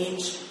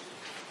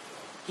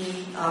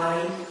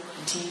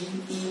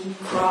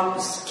 Krupp,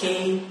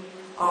 K-R-U-P-P.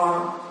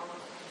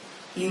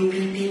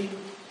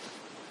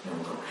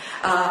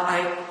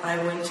 I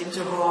went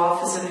into her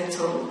office and I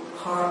told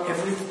her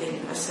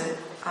everything. I said,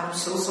 I'm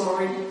so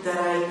sorry that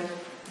I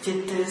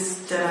did this,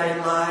 that I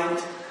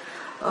lied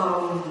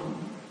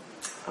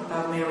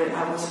about Mary.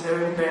 I was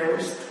very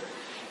embarrassed.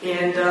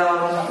 And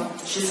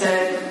she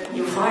said,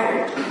 you're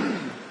fired.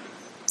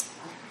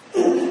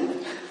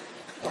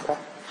 Okay.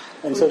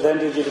 And so then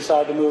did you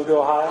decide to move to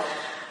Ohio?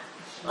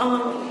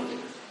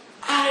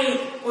 I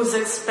was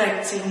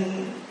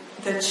expecting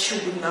that she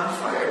would not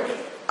fire me.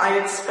 I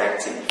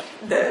expected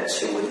that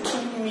she would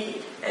keep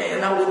me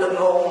and I would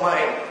annul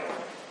my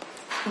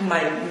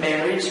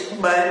marriage,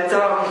 but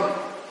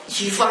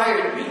she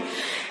fired me.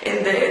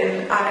 And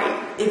then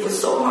it was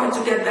so hard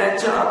to get that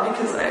job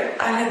because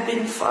I had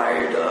been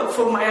fired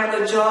from my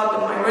other job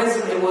and my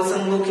resume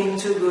wasn't looking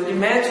too good.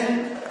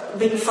 Imagine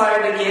being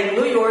fired again.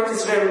 New York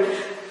is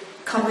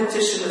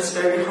competition is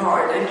very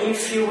hard, and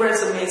if your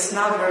resume is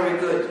not very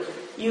good,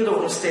 you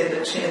don't stand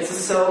a chance.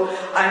 So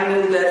I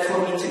knew that for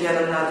me to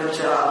get another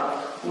job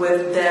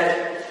with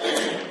that,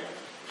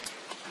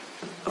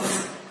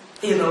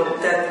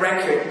 that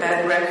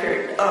bad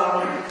record,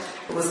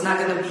 it was not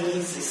going to be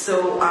easy.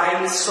 So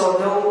I saw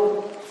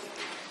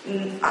I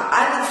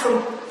lived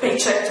from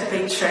paycheck to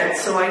paycheck,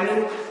 so I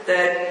knew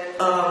that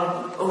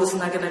it was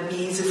not going to be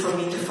easy for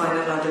me to find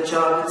another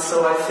job. And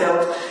so I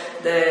felt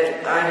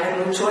that I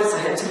had no choice. I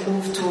had to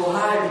move to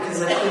Ohio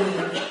because I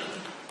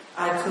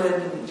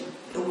couldn't,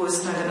 it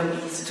was not going to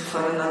be easy to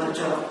find another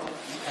job.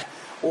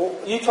 Well,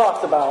 you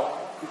talked about...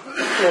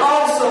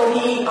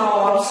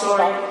 I'm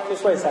sorry.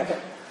 Just wait a second.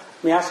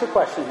 Let me ask you a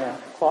question here,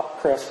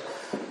 Chris.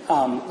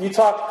 You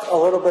talked a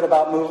little bit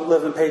about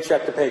living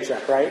paycheck to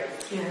paycheck, right?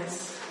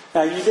 Yes.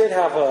 Now, you did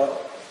have a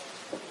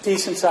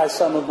decent-sized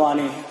sum of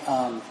money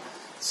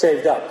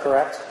saved up,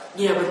 correct?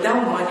 Yeah, but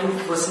that money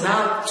was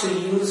not to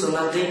use on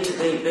a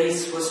day-to-day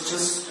basis. It was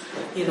just,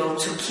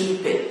 to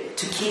keep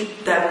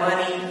that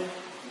money.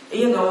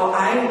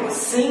 I was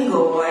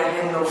single. I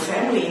had no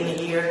family in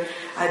here.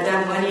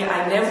 That money,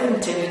 I never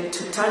intended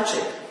to touch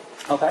it.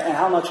 Okay, and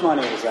how much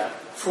money was that?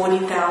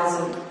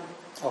 $40,000.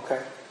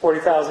 Okay,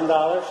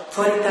 $40,000?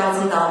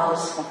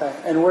 $40,000. Okay,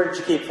 and where did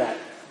you keep that?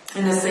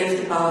 In a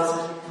safe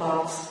deposit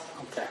box.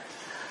 Okay,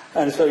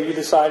 and so you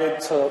decided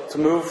to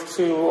move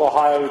to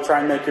Ohio to try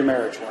and make your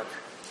marriage work.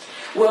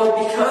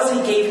 Well, because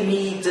he gave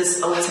me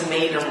this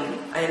ultimatum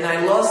and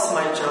I lost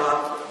my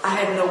job, I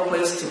had no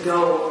place to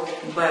go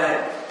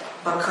but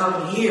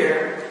come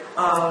here.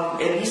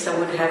 At least I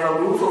would have a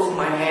roof over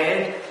my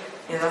head,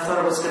 and I thought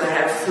I was going to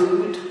have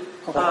food.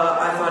 Okay.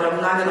 I thought I'm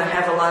not going to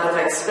have a lot of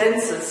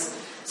expenses,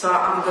 so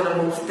I'm going to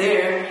move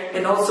there.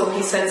 And also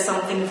he said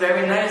something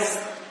very nice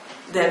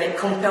that it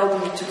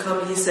compelled me to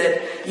come. He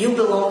said, you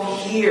belong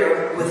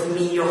here with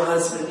me, your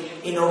husband,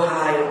 in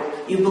Ohio.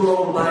 You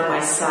belong by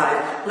my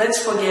side.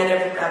 Let's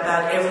forget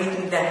about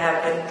everything that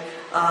happened.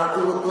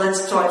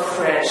 Let's start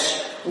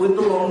fresh. We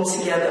belong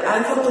together.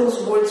 I thought those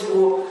words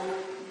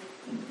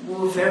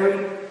were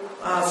very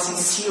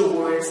sincere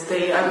words.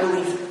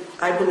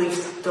 I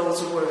believe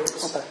those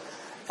words. Okay.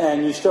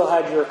 And you still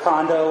had your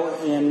condo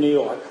in New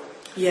York?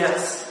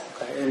 Yes.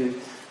 Okay. And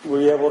were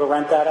you able to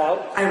rent that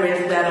out? I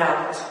rented that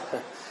out.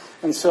 Okay.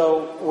 And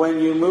so when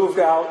you moved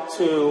out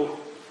to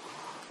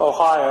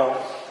Ohio,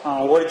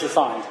 what did you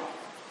find?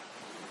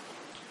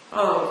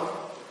 Oh,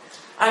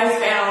 I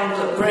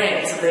found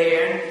Brent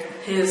there.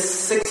 His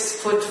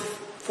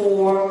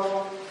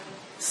 6'4",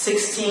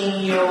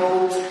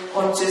 16-year-old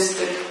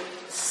autistic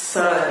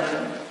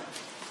son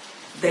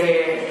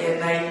there,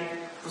 and I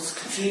was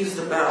confused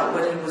about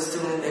what he was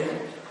doing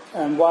there.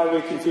 And why were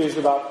you confused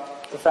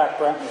about the fact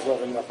Brent was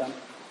living with him?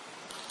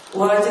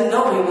 Well, I didn't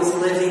know he was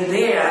living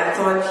there. I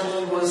thought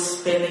he was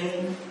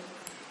spending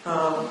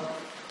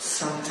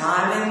some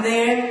time in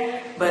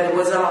there, but it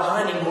was our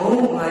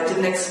honeymoon. I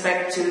didn't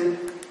expect to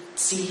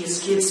see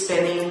his kids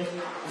spending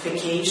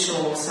vacation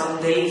or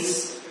some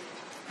days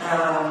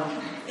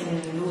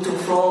in Newton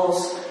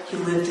Falls. He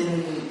lived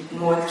in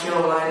North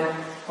Carolina.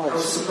 I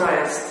was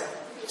surprised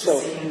to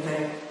see him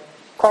there.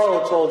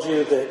 Carlo told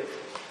you that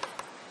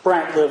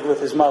Brent lived with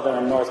his mother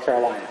in North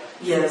Carolina.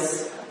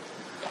 Yes.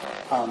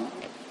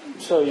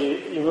 So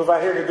you move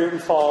out here to Newton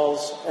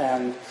Falls,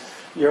 and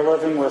you're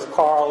living with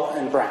Carl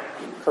and Brent,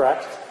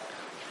 correct?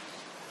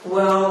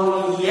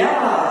 Well,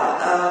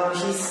 yeah.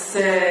 He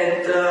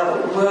said,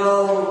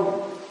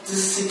 the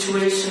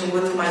situation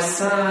with my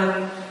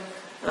son,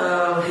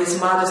 his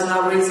mother's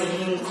not raising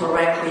him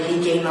correctly.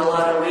 He gained a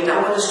lot of weight.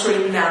 I want to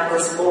straighten out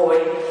this boy,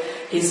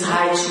 his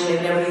hygiene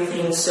and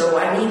everything. So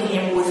I need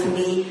him with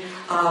me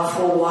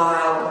for a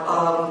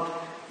while.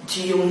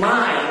 Do you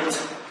mind?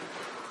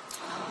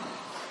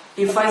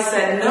 If I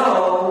said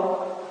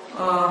no,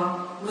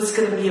 it was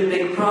going to be a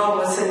big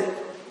problem. I said,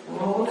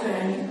 well,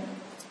 okay.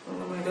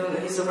 What am I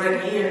doing? He's already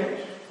here.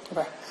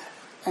 Okay.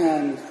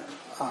 And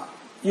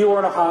you were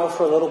in Ohio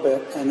for a little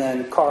bit, and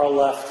then Carl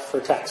left for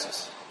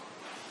Texas.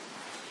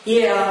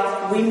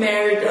 Yeah, we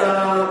married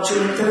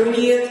June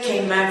 30th,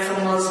 came back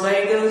from Las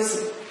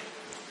Vegas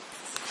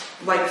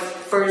like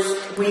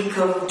first week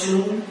of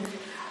June.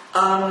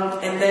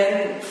 And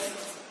then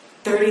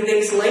 30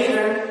 days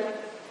later,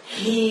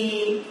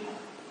 he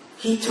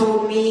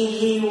told me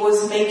he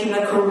was making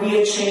a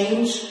career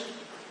change.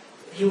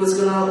 He was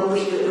gonna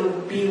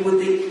be with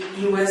the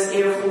U.S.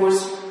 Air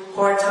Force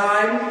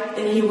part-time,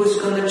 and he was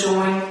gonna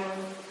join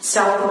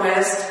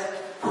Southwest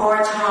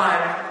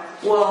part-time.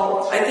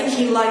 Well, I think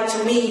he lied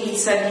to me. He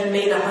said he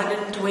made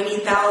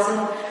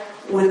 $120,000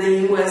 with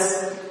the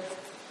U.S.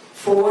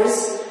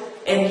 Force,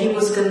 and he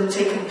was going to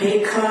take a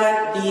pay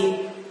cut,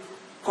 be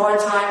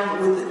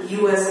part-time with the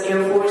U.S.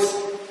 Air Force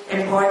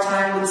and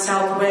part-time with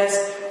Southwest.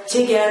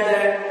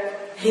 Together,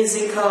 his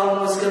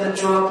income was going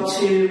to drop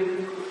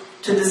to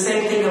the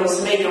same thing I was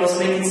making. I was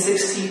making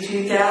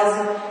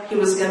 $62,000. He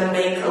was going to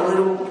make a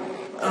little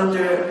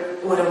under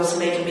what I was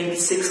making, maybe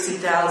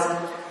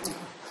 $60,000.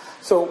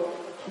 So.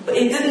 But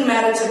it didn't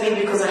matter to me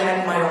because I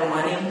had my own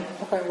money.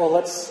 Okay, well,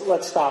 let's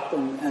stop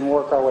and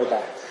work our way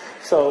back.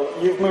 So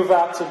you've moved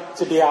out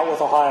to be out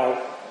with Ohio.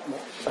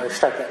 Sorry,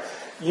 start that.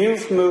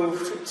 You've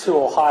moved to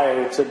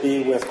Ohio to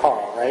be with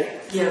Carl, right?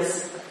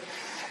 Yes.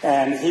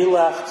 And he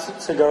left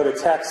to go to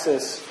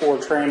Texas for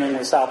training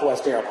with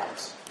Southwest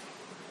Airlines.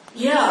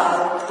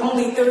 Yeah,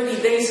 only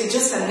 30 days. He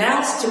just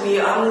announced to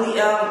me,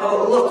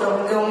 look,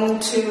 I'm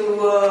going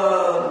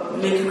to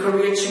make a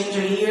career change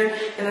here,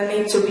 and I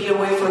need to be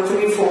away for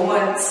 3-4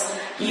 months.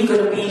 You're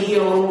going to be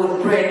here along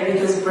with Brent,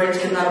 because Brent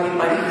cannot be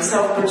by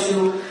himself, but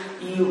you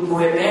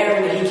were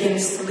married, and he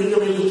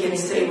can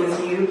stay with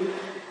you.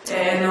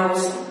 And I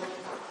was,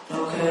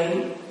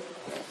 okay.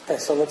 Okay,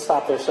 so let's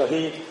stop there. So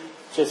he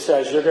just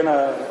says, you're going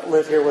to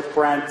live here with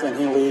Brent, and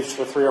he leaves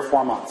for 3 or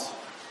 4 months.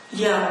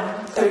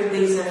 Yeah, 30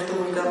 days after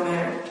we got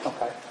married.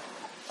 Okay.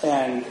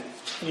 And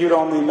you'd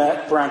only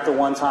met Brent the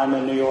one time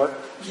in New York?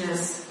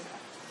 Yes.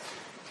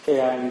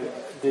 And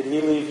did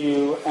he leave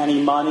you any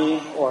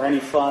money or any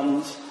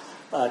funds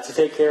to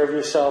take care of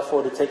yourself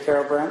or to take care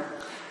of Brent?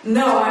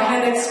 No, I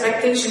had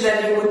expectation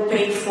that he would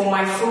pay for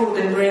my food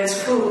and Brent's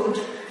food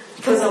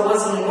because I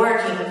wasn't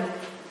working.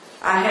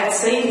 I had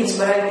savings,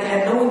 but I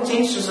had no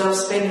intentions of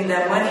spending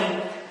that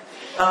money.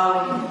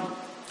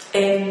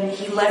 And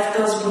he left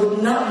us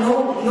with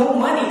no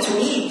money to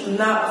eat,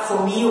 not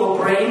for me or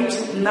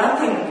Brent,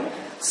 nothing.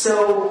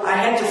 So I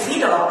had to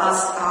feed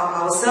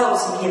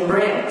ourselves, me and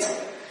Brent.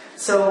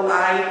 So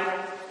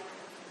I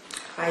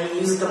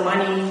used the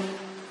money,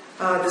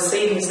 the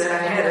savings that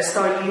I had. I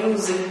started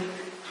using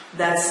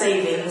that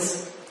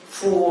savings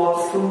for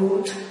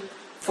food,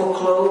 for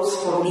clothes,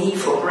 for me,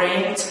 for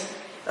Brent.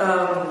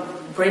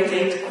 Brent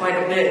ate quite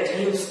a bit.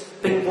 He was a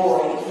big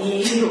boy.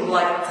 He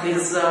liked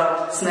his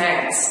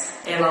snacks.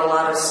 And a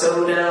lot of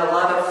soda, a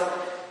lot of,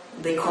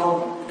 they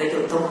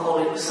don't call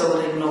it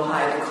soda in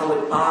Ohio, they call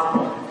it pop,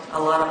 a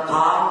lot of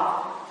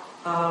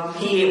pop.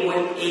 He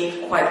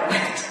ate quite a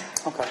bit.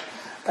 Okay.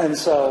 And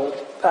so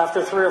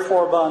after 3 or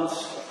 4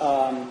 months,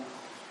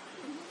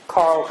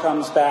 Carl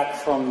comes back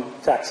from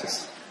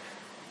Texas.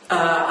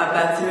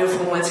 About 3 or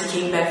 4 months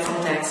he came back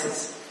from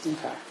Texas.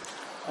 Okay.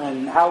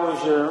 And how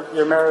was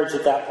your marriage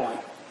at that point?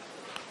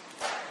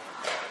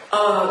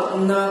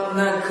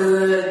 Not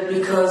good,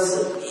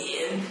 because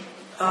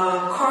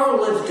Carl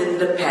lived in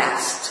the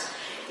past,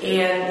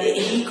 and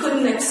he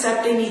couldn't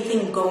accept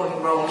anything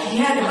going wrong. He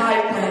had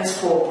high plans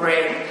for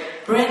Brent.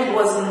 Brent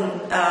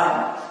wasn't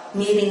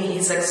meeting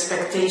his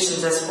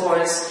expectations as far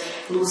as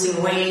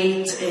losing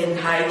weight and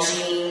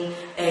hygiene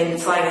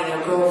and finding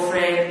a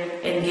girlfriend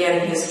and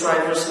getting his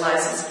driver's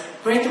license.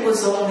 Brent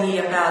was only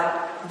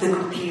about the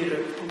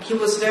computer. He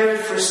was very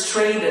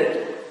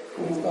frustrated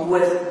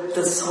with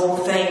this whole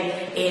thing,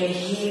 and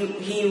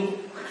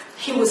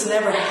he was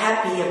never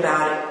happy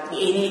about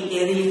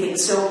anything.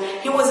 So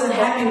he wasn't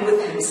happy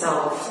with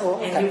himself,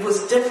 and it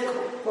was difficult.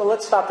 Well,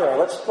 let's stop there.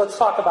 Let's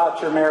talk about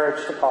your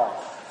marriage to Carl.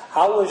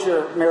 How was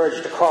your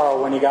marriage to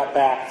Carl when you got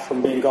back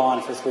from being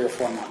gone for 3 or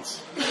 4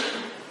 months?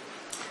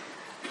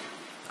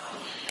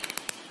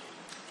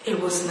 It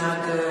was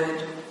not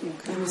good.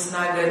 It was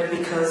not good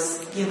because,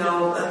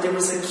 there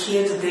was a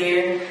kid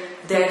there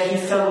that he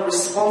felt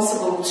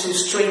responsible to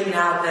straighten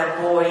out that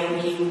boy,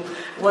 and he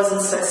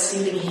wasn't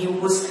succeeding. He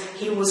was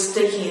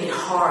taking it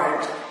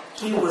hard.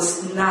 He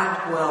was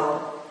not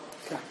well.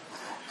 Okay.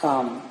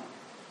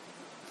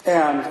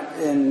 And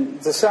in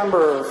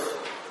December of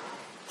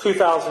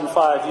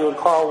 2005, you and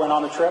Carl went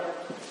on a trip?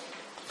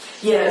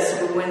 Yes,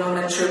 we went on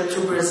a trip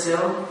to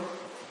Brazil.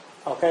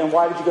 Okay, and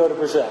why did you go to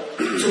Brazil?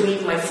 To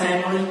meet my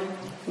family.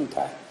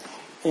 Okay.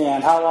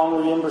 And how long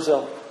were you in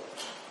Brazil?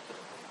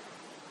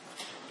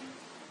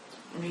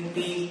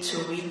 Maybe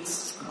 2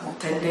 weeks,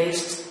 10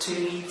 days,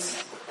 2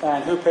 weeks.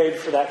 And who paid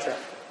for that trip?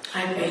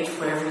 I paid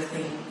for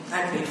everything.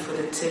 I paid for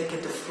the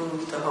ticket, the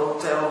food, the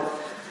hotel,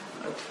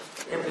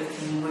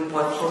 everything. We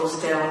bought clothes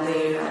down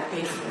there. I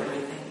paid for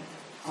everything.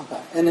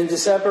 Okay. And in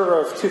December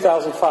of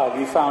 2005,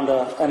 you found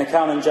an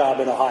accounting job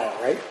in Ohio,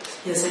 right?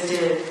 Yes, I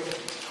did.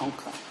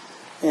 Okay.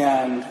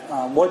 And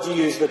what did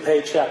you use the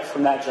paycheck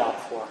from that job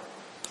for?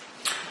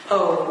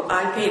 Oh,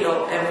 I paid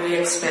every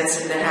expense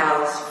in the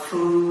house,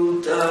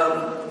 food,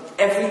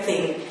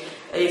 everything.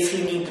 If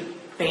you need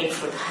paint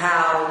for the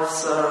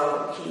house.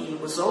 He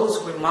was always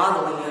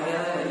remodeling.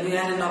 He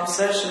had an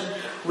obsession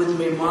with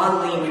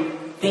remodeling,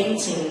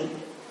 painting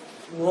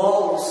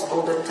walls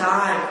all the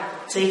time,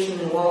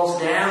 taking walls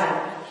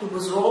down. He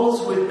was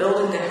always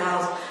rebuilding the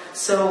house.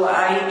 So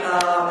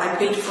I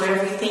paid for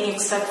everything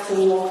except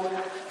for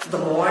the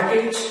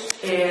mortgage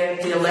and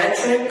the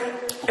electric.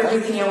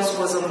 Everything else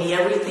was on me.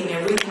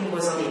 Everything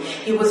was on me.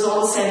 He was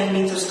always sending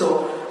me to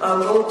store.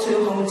 Go to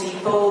Home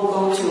Depot,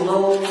 go to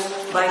Lowe's,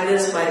 buy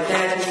this, buy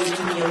that. He would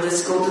give me a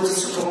list. Go to the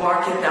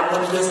supermarket. I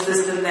want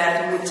this, and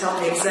that. He would tell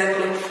me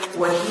exactly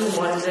what he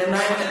wanted,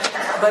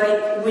 but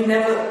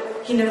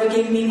he never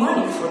gave me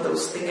money for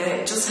those things.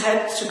 I just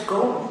had to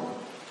go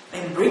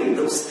and bring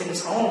those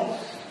things home,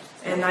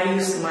 and I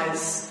used my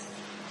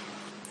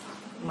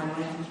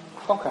money.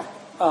 Okay.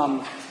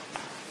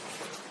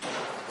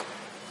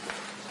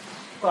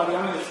 Bobby,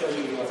 I'm going to show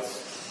you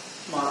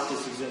what's marked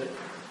as Exhibit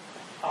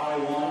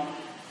I-1.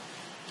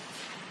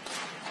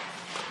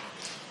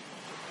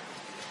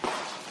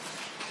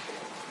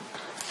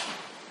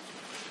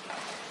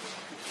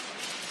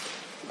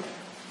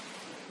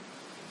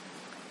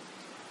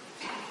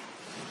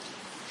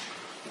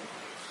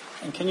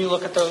 And can you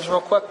look at those real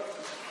quick?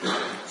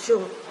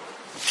 Sure.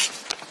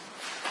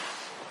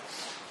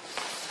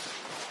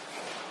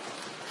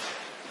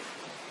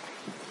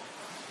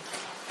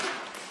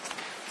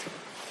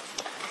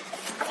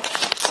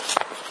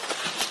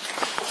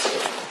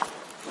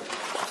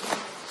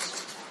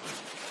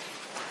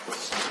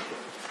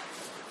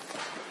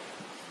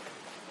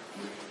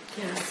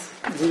 Yes.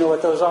 Do you know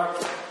what those are?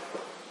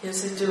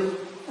 Yes, I do.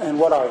 And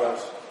what are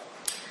those?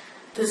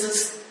 This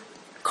is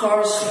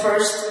Carl's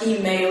first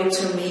email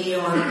to me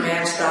on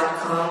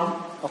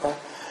Match.com. Okay.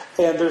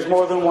 And there's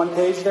more than one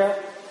page there?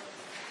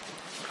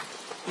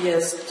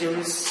 Yes, there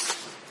is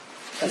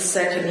a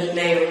second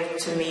email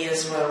to me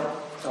as well.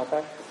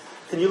 Okay.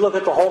 Can you look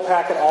at the whole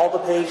packet, all the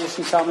pages,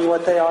 and tell me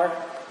what they are?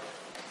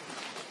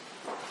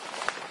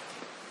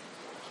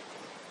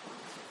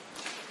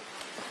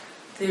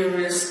 There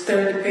is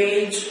third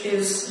page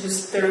is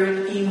his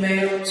third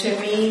email to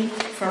me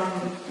from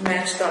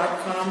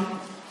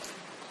Match.com.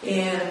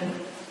 And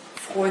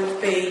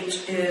fourth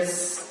page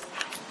is,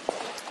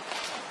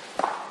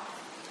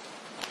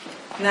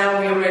 now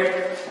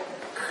we're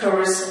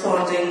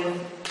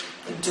corresponding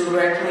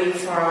directly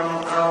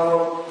from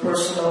our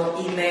personal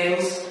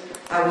emails.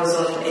 I was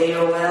on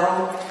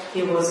AOL,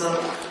 he was on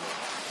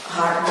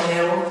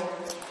Hotmail.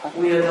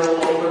 We are no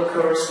longer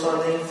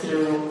corresponding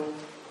through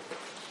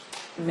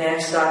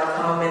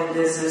Match.com, and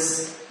this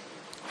is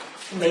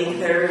May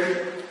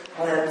 3rd.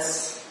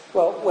 That's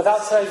Well,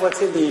 without saying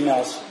what's in the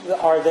emails,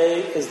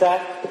 is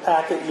that the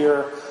packet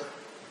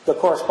the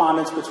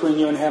correspondence between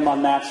you and him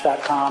on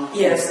Match.com?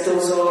 yes,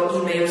 those are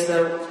emails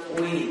that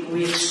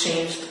we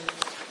exchanged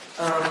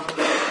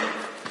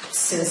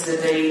since the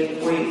day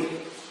we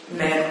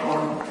met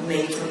on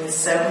May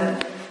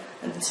 27th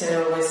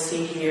until, let's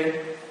see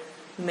here,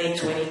 May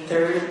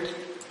 23rd.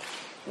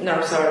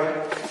 No, sorry.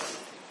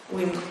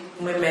 We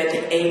met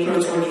in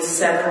April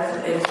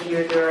 27th, and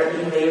here there are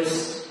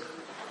emails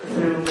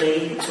through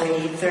May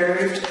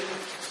 23rd,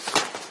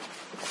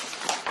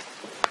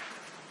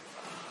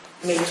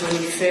 May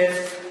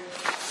 25th,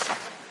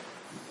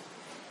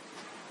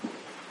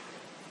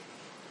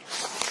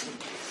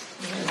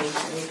 May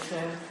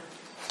 25th.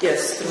 Yes,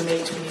 through May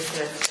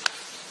 25th.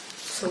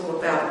 So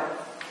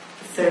about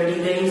 30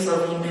 days of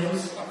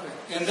emails.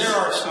 Okay. And there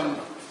are some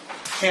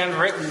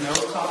handwritten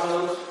notes on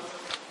those?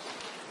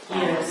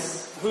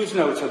 Yes, Whose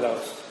notes are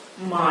those?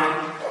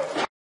 mine.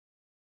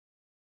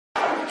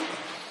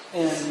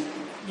 And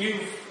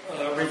you've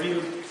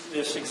reviewed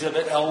this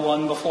Exhibit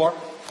L1 before?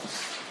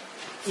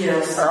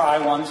 Yes. Or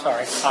I-1,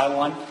 sorry.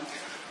 I-1?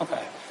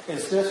 Okay.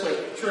 Is this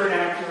a true and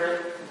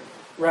accurate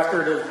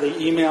record of the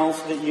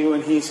emails that you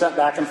and he sent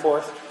back and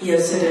forth?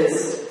 Yes, it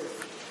is.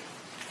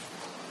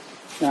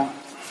 Now,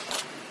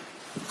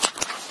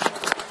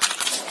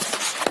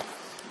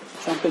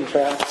 jumping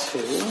back to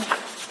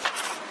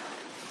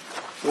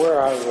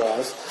where I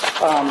was.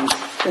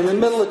 In the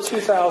middle of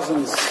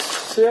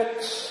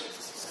 2006,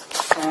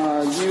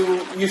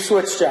 you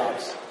switched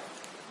jobs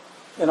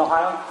in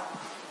Ohio?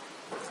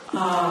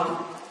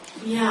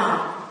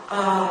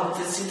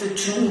 This is either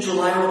June,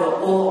 July,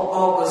 or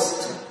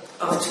August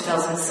of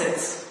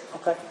 2006.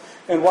 Okay.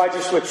 And why'd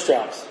you switch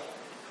jobs?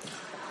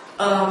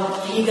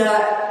 He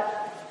got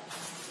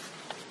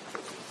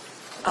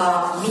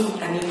me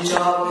a new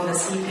job in a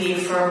CPA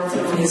firm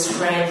through his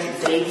friend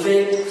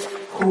David,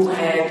 who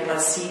had a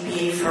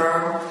CPA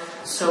firm.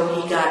 So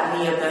he got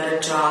me a better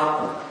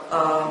job,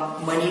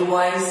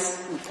 money-wise.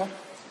 Okay.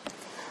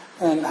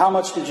 And how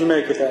much did you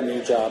make at that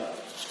new job?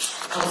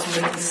 I was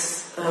making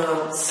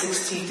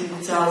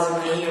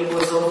 $62,000 a year. It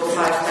was over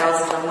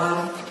 $5,000 a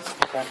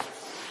month. Okay.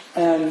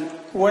 And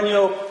when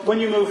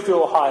you moved to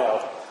Ohio,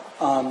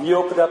 you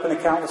opened up an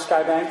account with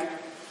Skybank?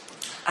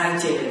 I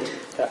did.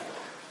 Okay.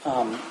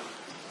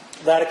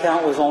 That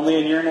account was only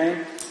in your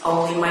name?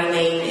 Only my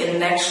name,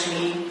 and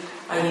actually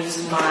I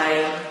used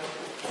my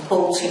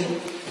Bolton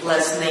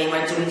last name.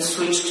 I didn't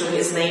switch to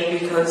his name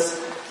because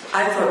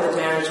I thought the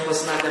marriage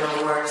was not going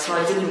to work, so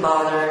I didn't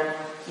bother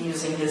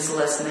using his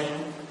last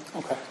name.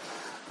 Okay.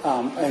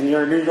 And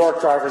your New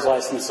York driver's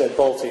license said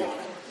Bolte on it.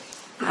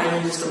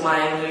 I used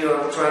my New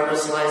York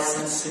driver's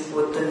license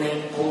with the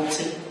name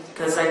Bolte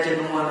because I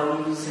didn't want to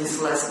lose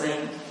his last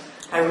name.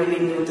 I really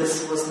knew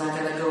this was not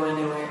going to go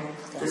anywhere,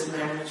 this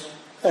marriage.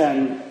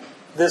 And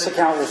this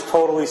account was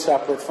totally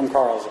separate from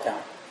Carl's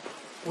account.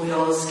 We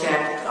always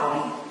kept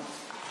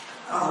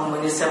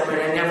when it's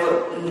separate. I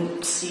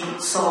never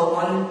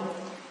saw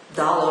 $1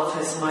 of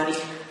his money.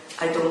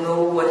 I don't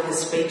know what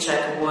his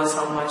paycheck was,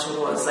 how much it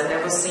was. I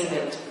never seen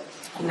it.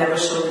 He never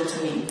showed it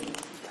to me.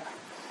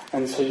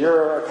 And so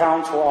your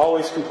accounts were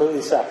always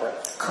completely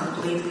separate.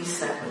 Completely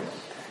separate.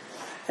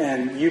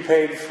 And you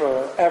paid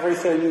for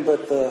everything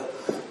but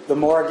the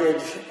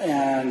mortgage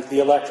and the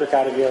electric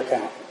out of your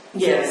account.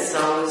 Yes,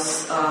 I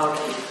was,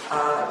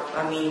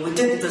 we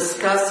didn't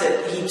discuss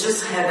it. He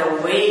just had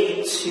a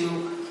way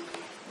to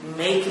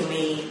make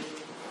me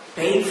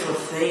pay for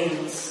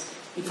things.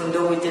 Even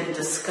though we didn't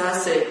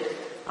discuss it,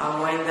 I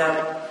wound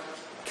up,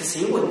 because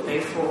he wouldn't pay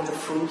for the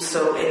food,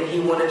 and he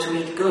wanted to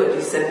eat good.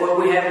 He said, what are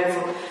we having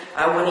for,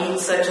 I want to eat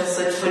such and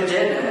such for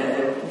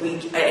dinner.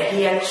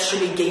 He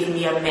actually gave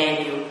me a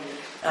menu.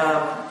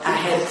 I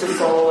had to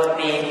follow a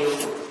menu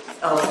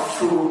of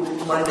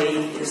food.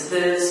 Monday is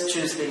this,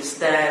 Tuesday is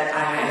that.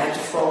 I had to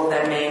follow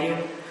that menu.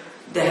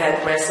 They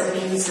had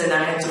recipes and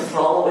I had to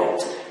follow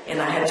it. And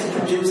I had to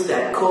produce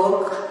that.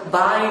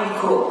 Buy and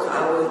cook.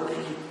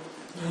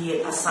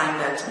 He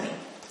assigned that to me.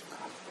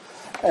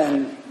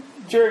 And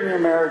during your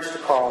marriage to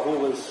Carl, he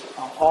was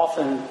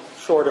often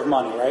short of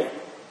money, right?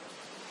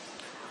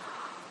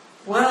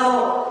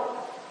 Well,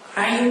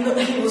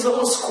 he was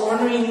almost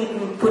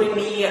putting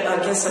me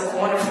against a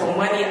corner for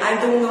money. I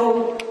don't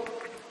know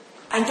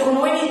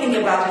anything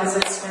about his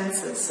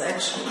expenses,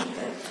 actually,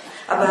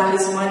 about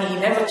his money. He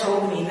never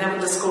told me, he never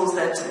disclosed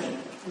that to me.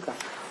 Okay.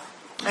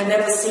 I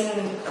never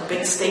seen a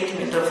big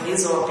statement of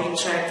his or a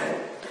paycheck.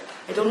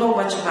 I don't know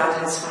much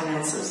about his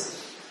finances.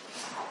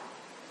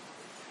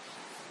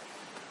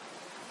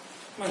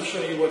 I'm going to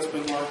show you what's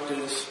been marked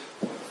as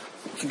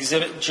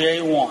Exhibit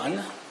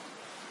J1.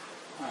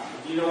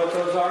 Do you know what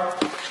those are?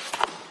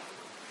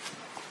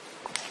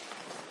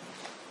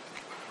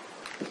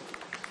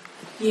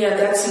 Yeah,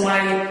 that's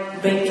my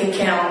bank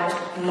account.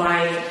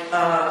 My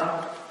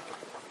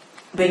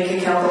bank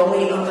account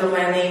only under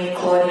my name,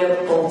 Claudia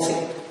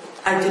Bolte.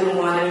 I didn't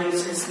want to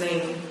use his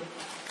name.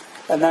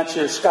 And that's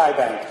your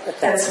Skybank account?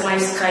 That's my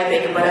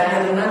Skybank, but I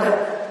have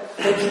another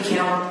bank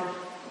account,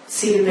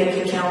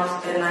 Citibank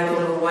account, and I don't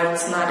know why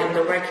it's not in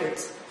the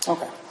records.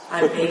 Okay.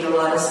 I paid a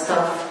lot of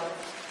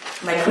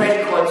stuff. My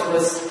credit card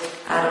was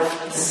out of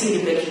the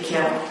Citibank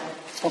account.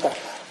 Okay.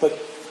 But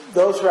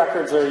those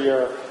records are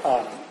your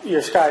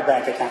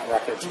Skybank account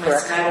records, My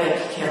correct?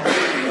 Skybank account.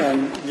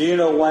 And do you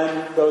know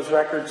when those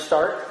records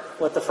start?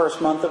 What the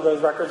first month of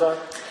those records are?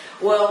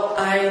 Well,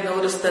 I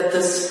noticed that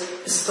this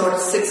started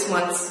 6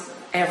 months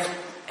after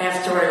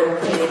I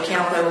opened the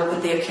account. I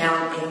opened the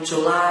account in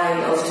July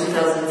of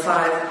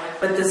 2005,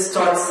 but this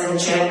starts in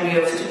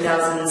January of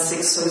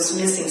 2006, so it's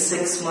missing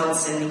 6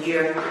 months in a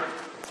year.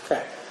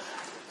 Okay.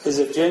 Is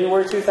it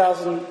January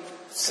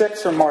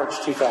 2006 or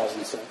March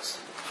 2006?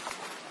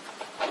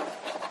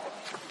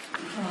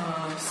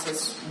 This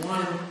is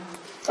one.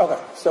 Okay.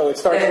 So it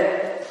starts...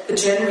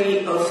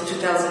 January of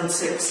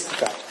 2006.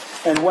 Okay.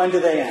 And when do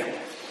they end?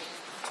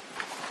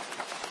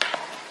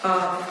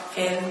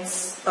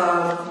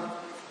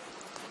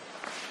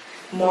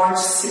 March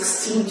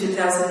 16,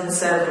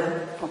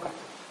 2007. Okay.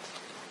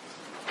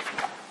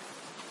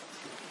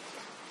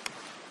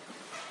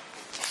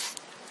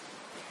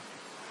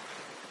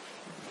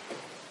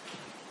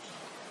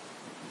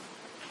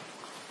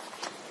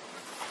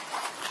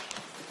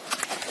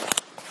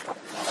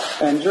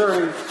 And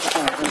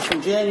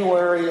from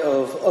January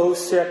of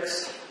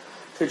 06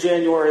 to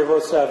January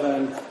of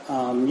 07,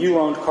 you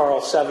loaned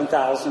Carl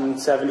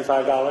 $7,075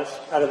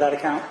 out of that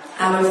account?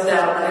 Out of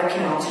that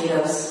account,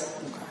 yes.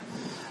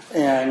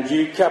 And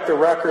you kept a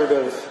record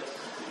of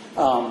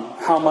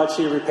how much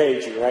he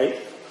repaid you, right?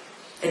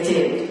 I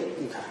did.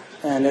 Okay.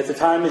 And at the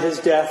time of his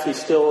death, he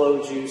still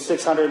owed you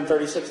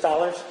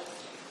 $636?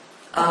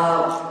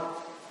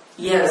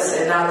 Yes,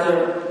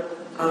 another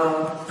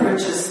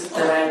purchase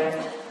that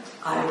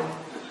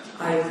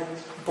I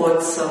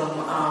bought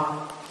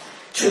some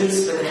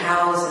trees for the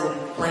house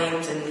and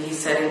plant, and he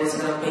said he was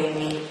going to pay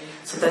me.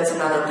 So that's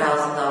another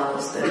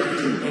 $1,000 that he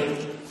didn't pay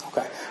me.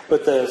 Okay.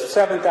 But the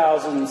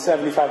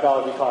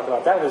 $7,075 you talked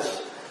about, that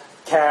was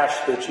cash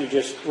that you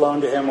just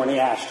loaned to him when he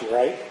asked you,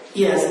 right?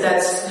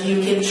 Yes,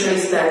 you can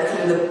trace that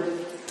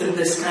through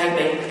the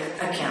Skybank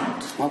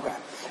account. Okay.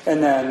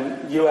 And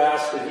then you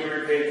asked and he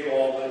repaid you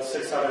all the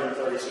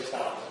 $636.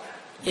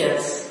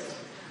 Yes.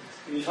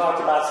 And you talked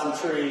about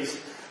some trees.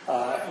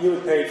 You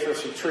had paid for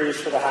some trees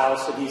for the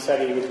house, and he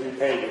said he would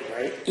repay you,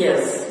 right?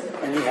 Yes.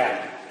 And he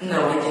hadn't.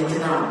 No, I did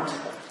not.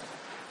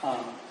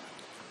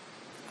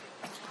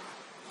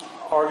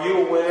 Are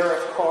you aware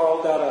if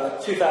Carl got a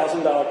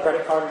 $2,000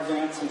 credit card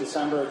advance in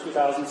December of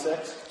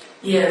 2006?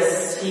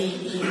 Yes,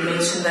 he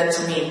mentioned that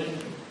to me.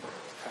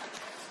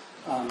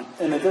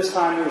 And at this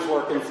time, he was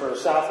working for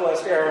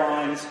Southwest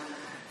Airlines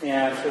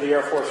and for the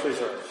Air Force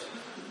Reserves.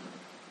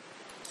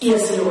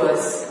 Yes, he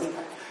was.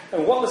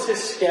 And what was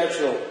his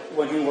schedule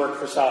when he worked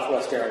for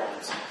Southwest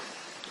Airlines?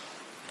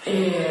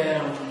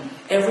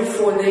 Every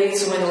 4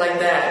 days went like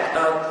that.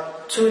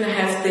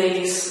 2.5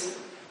 days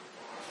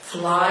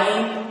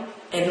flying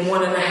and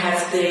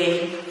 1.5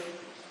 day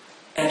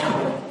at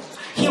home.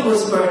 He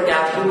was burned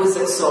out. He was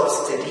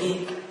exhausted.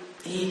 He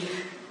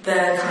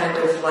that kind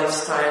of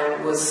lifestyle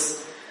was.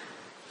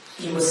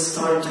 He was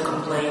starting to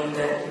complain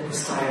that he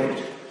was tired.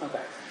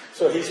 Okay.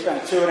 So he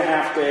spent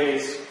 2.5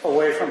 days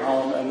away from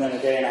home and then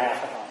a day and a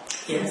half at home.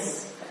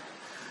 Yes.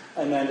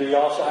 And then did he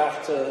also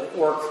have to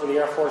work for the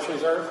Air Force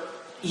Reserve?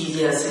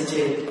 Yes, he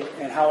did.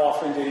 And how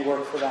often did he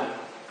work for them?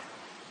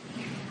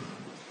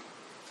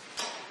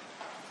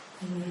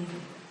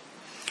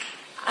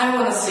 I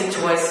want to say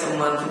twice a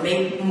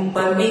month,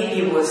 but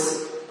maybe it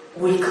was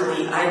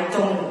weekly. I'm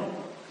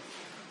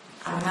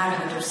not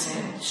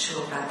 100%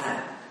 sure about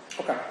that.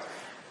 Okay.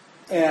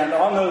 And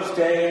on that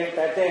day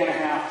and a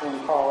half when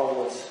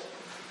Carl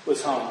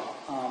was home,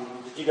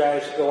 did you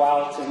guys go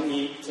out and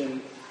eat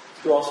and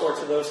do all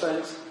sorts of those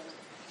things?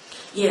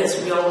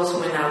 Yes, we always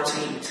went out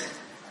to eat.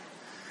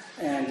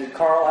 And did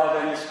Carl have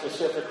any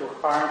specific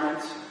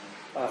requirements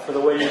for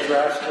the way you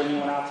dressed when you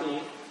went out to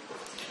eat?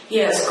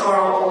 Yes,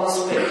 Carl always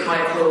picked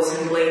my clothes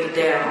and laid it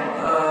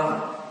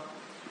down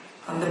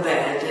on the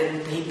bed,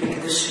 and he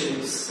picked the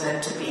shoes.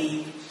 Had to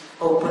be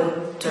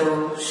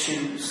open-toe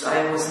shoes.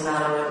 I was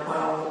not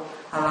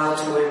allowed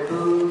to wear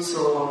boots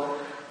or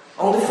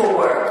only for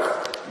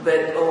work,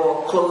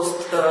 or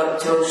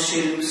closed-toe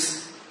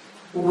shoes.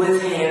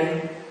 With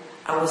him,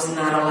 I was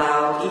not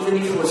allowed, even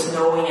if it was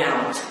snowing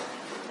out.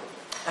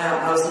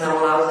 I was not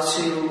allowed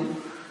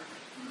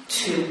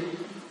to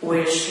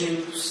wear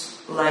shoes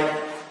like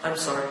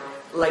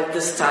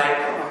this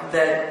type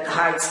that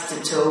hides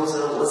the toes.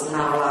 I was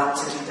not allowed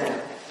to do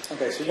that.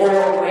 Okay, so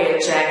or wear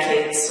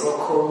jackets or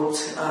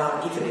coats,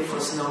 even if it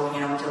was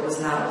snowing out. I was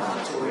not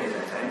allowed to wear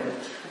that kind of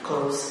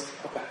clothes.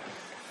 Okay.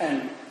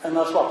 And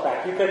let's walk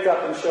back. You picked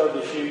up and showed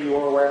the shoe you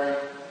were wearing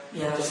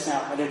just Yes.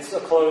 now, and it's a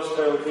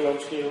closed-toed heel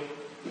shoe.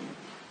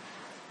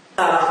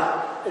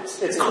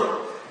 It's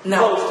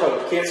No.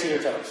 closed-toed. You can't see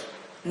your toes.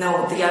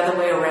 No, the other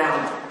way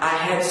around. I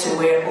had to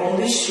wear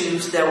only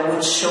shoes that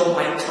would show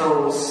my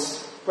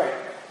toes. Right.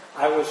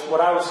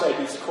 What I was saying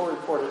is the court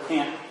reporter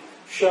can't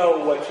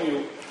show what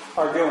you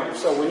are doing.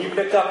 So when you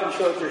picked up and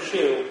showed your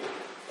shoe,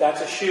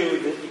 that's a shoe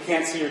that you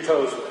can't see your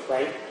toes with,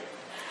 right?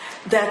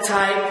 That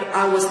type,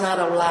 I was not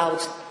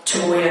allowed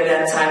to wear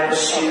that type of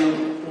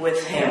shoe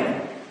with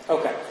him.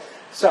 Okay.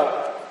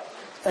 So,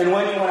 and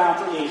when you went out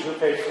to eat, who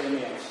paid for the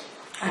meals?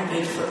 I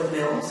paid for the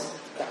meals.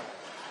 Okay.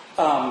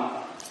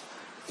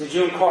 Did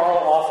you and Carl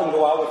often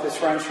go out with his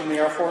friends from the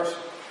Air Force?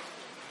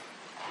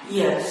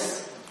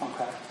 Yes.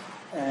 Okay.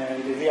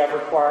 And did he have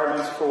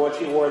requirements for what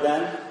you wore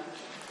then?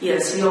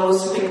 Yes, he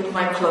always picked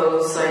my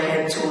clothes. I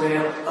had to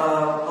wear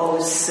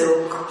always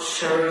silk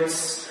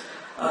shirts.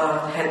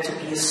 Had to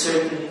be a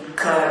certain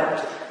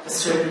cut, a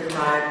certain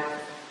type.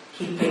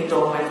 He picked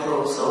all my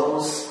clothes.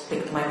 Always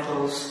picked my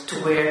clothes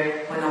to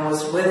wear when I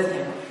was with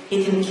him.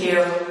 He didn't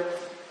care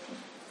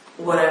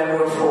what I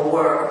wore for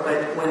work,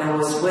 but when I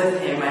was with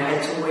him, I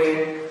had to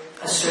wear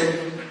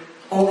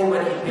only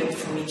what he picked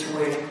for me to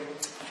wear.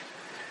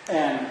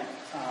 And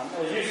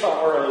as you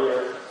saw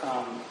earlier,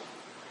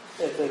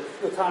 at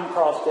the time of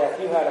Carl's death,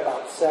 you had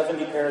about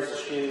 70 pairs of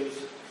shoes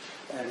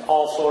and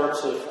all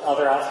sorts of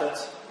other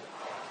outfits.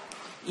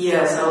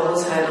 Yes, I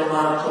always had a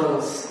lot of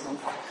clothes.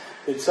 Okay.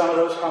 Did some of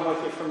those come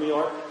with you from New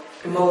York?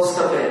 Most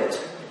of it.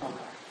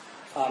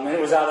 Okay. And it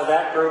was out of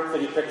that group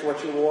that you picked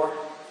what you wore?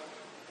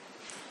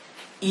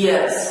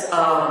 Yes,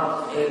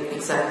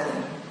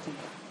 exactly.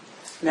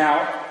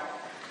 Now,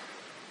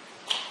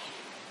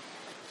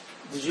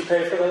 did you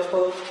pay for those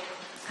clothes?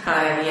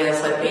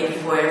 Yes, I paid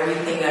for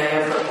everything I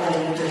ever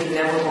owned. He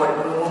never bought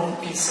me one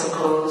piece of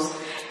clothes.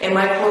 And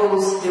my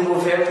clothes, they were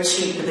very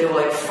cheap. They were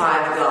like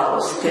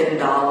 $5,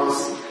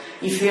 $10.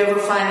 If you ever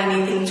find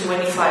anything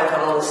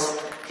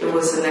 $25, it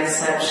was an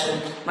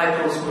exception. My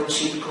clothes were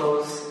cheap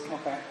clothes.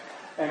 Okay.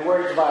 And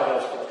where did you buy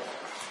those clothes?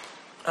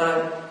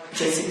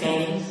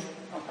 JCPenney.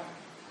 Okay.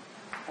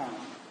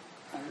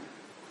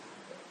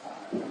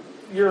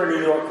 You're a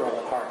New York girl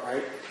at heart,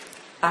 right?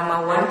 I'm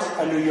a what?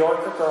 A New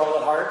Yorker girl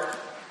at heart?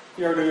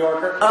 You're a New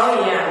Yorker?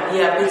 Oh,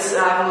 yeah. Because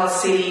I'm a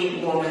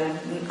city woman.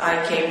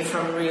 I came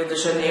from Rio de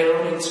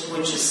Janeiro,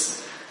 which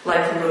is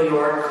like New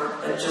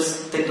York.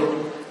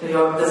 New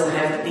York doesn't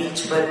have the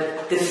beach,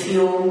 but the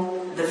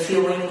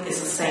feeling is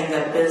the same.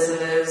 That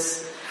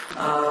business, a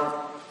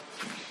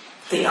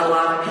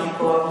lot of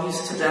people are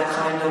used to that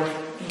kind of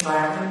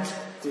environment.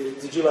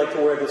 Did you like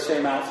to wear the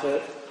same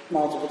outfit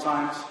multiple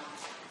times?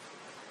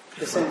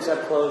 The same set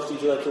of clothes?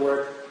 Did you like to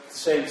wear the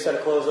same set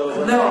of clothes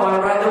over? No,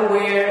 I'd rather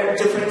wear a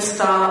different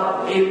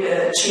style,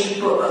 cheap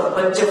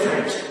but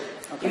different.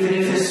 Okay. Even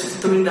if it's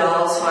 $3,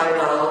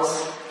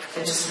 $5, I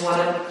just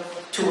wanted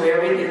to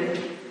wear it.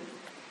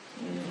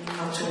 And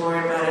have to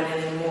worry about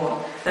it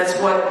anymore. That's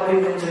what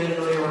we've been doing in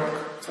New York.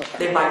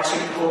 Okay. They buy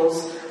cheap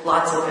clothes,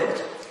 lots of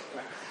it.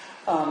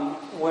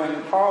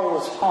 When Carl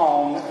was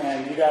home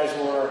and you guys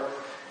were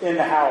in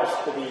the house,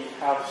 did he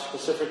have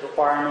specific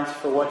requirements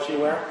for what you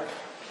wear?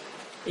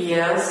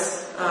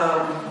 Yes.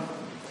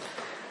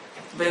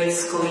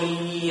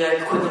 Basically, I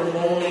could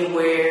only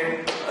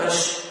wear a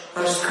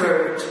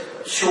skirt,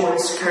 short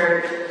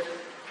skirt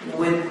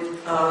with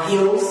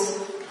heels.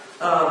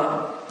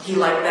 He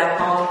liked that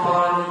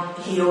pom-pom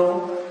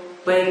heel,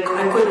 but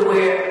I could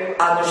wear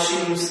other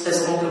shoes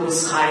as long as it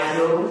was high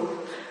heel,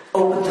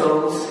 open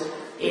toes,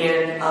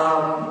 and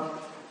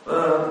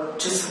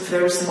just a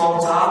very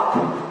small top.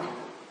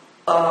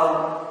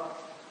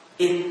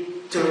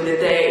 During the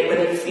day, but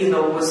if it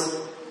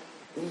was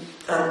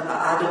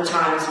other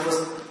times it was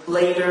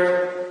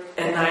later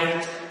at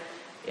night,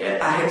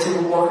 I had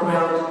to walk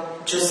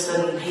around just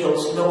in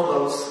heels, no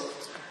clothes,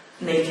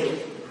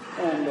 naked.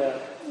 And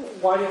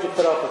why did you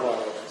put up with all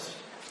of this?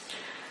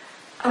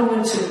 I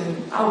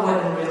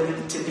wanted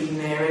really to be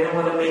married. I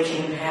want to make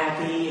him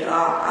happy.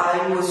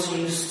 I was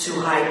used to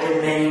high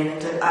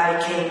demand. I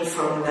came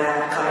from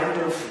that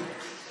kind of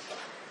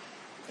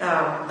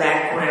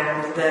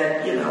background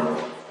that,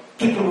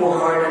 people were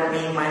hard on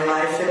me in my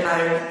life,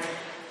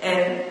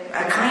 and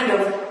I kind of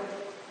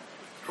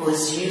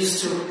was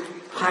used to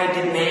high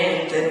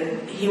demand,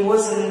 and he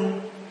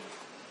wasn't.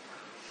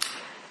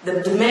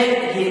 The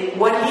demand,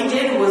 what he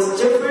did was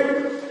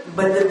different,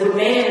 but the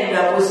demand,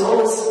 I was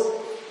always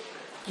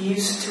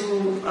used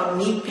to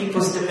meet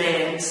people's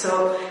demands.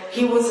 So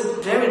he was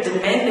a very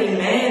demanding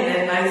man,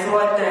 and I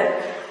thought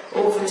that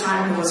over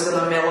time he was going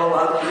to mellow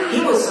out.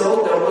 He was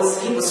older,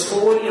 he was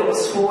 40, I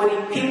was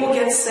 40. People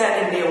get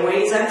set in their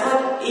ways. I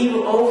thought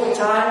even over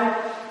time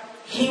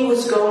he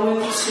was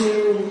going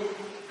to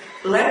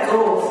let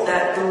go of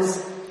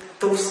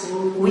those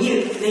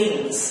weird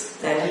things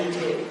that he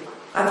did.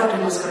 I thought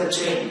he was going to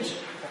change.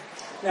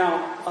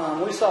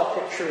 Now, we saw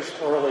pictures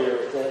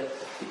earlier that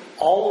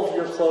all of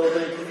your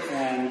clothing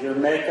and your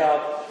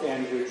makeup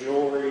and your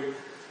jewelry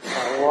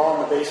were all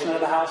in the basement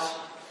of the house.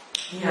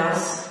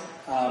 Yes.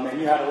 And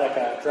you had like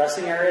a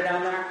dressing area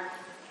down there?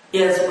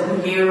 Yes, with a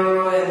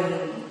mirror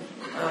and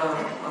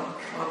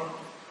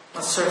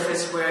a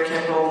surface where I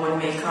kept all my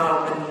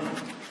makeup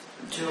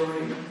and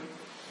jewelry.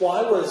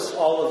 Why was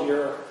all of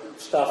your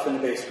stuff in the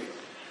basement?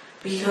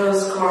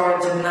 Because Carl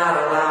did not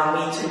allow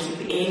me to keep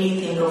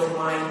anything of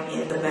mine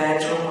in the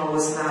bedroom. I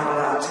was not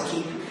allowed to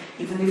keep,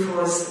 even if it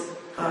was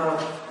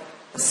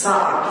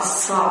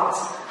socks,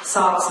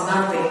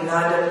 nothing,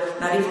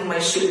 not even my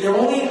shoe. The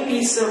only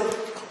piece of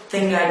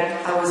thing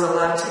I was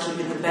allowed to keep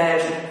in the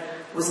bedroom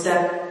was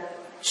that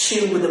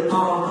shoe with the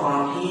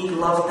pom-pom. He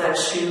loved that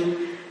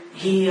shoe.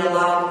 He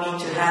allowed me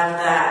to have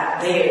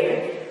that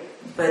there,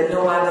 but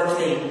no other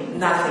thing,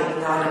 nothing,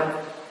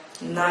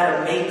 not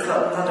a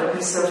makeup, not a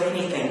piece of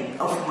anything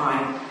of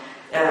mine.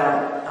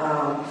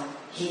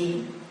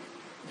 He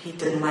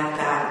didn't like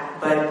that,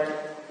 but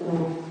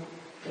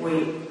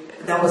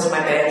that was my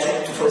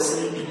bedroom for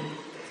sleeping.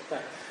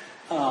 Okay.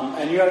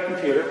 And you had a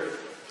computer.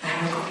 I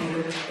have a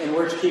computer. And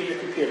where'd you keep your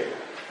computer?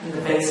 In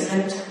the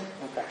basement.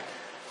 Okay.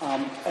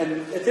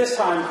 And at this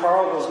time,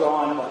 Carl was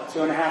gone,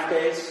 2.5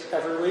 days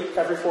every week,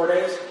 every 4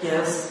 days?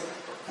 Yes.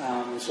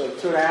 So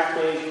 2.5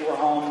 days you were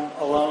home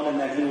alone, and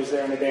then he was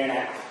there in a day and a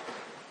half?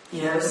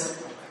 Yes.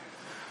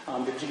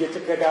 Did you get to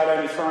pick out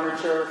any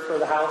furniture for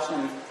the house,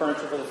 any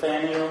furniture for the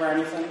family room or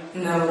anything?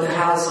 No, the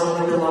house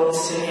only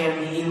belongs to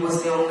him. He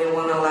was the only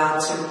one allowed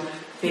to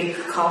pick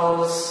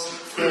colors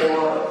for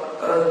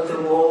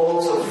the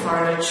walls or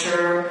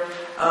furniture.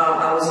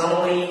 I was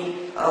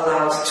only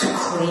allowed to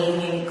clean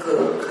and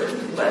cook,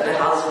 but the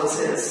house was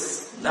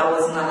his. I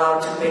wasn't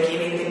allowed to pick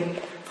anything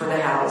for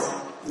the house.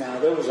 Now,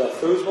 there was a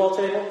foosball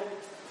table?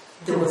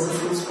 There was a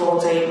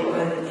foosball table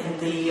in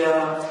the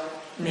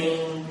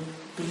main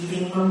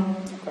living room.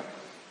 Okay.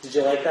 Did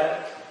you like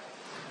that?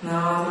 No,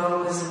 I thought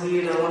it was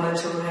weird. I wanted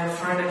to have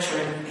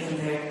furniture in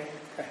there.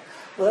 Okay.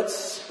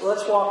 Let's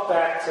walk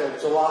back to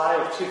July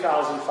of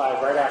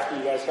 2005, right after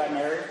you guys got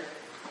married.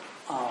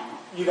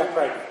 You got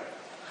pregnant.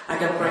 I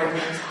got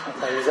pregnant.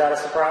 Okay, was that a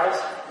surprise?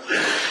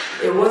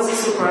 It was a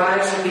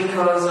surprise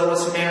because I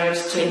was married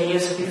 10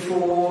 years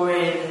before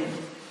and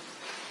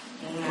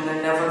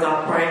I never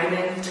got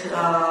pregnant.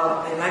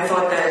 And I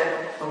thought that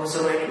I was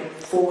already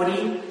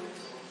 40.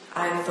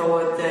 I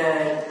thought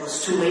that it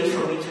was too late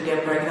for me to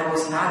get pregnant. I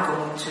was not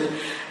going to.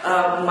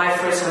 My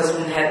first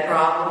husband had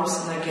problems,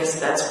 and I guess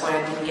that's why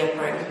I didn't get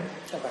pregnant.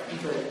 Okay.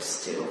 But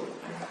still.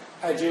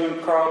 Had you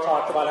and Carl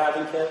talked about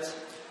having kids?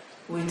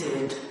 We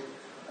did.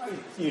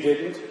 You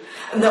didn't?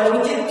 No,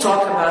 we didn't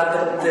talk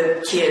about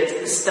the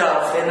kid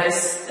stuff. And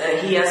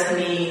he asked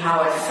me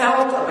how I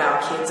felt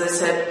about kids. I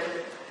said,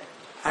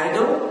 I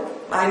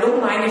don't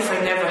mind if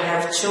I never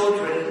have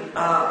children.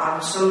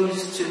 I'm so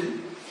used to.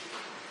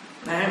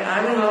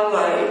 I don't know.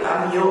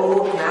 I'm your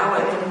old now. I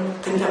don't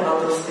think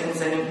about those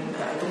things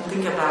anymore. I don't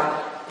think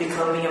about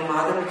becoming a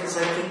mother because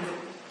I think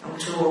I'm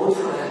too old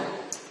for that.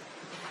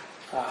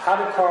 How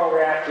did Carl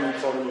react when you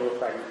told him you were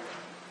pregnant?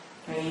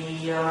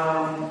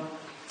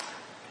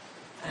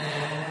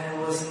 It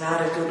was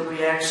not a good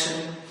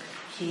reaction.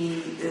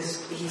 He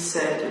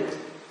said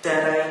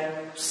that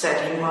I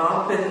set him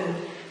up, and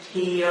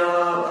he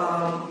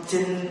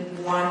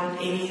didn't want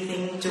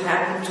anything to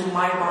happen to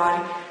my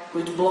body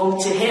which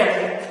belonged to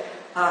him.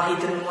 He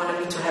didn't want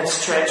me to have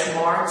stretch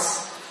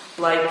marks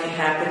like it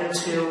happened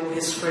to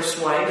his first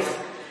wife,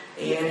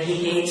 and he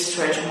hates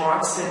stretch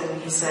marks,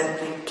 and he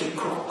said it could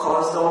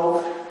cause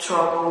all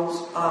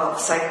troubles,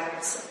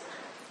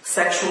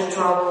 sexual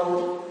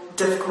trouble,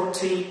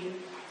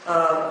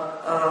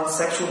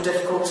 sexual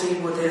difficulty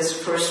with his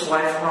first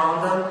wife,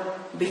 Rhonda,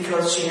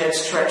 because she had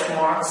stretch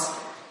marks,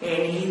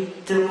 and he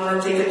didn't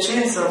want to take a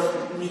chance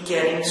of me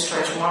getting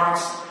stretch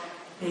marks.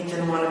 He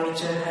didn't want me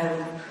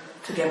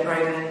to get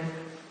pregnant,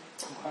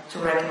 to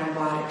wreck my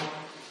body.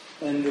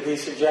 And did he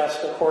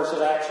suggest a course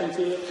of action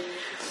to you?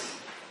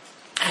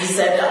 He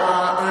said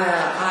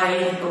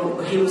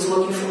he was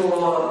looking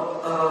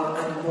for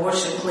an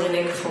abortion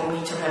clinic for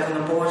me to have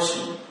an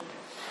abortion.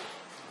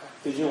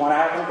 Did you want to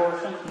have an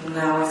abortion?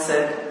 No, I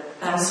said,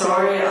 I'm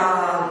sorry,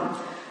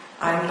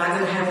 I'm not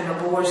going to have an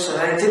abortion.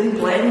 I didn't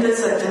plan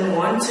this, I didn't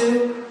want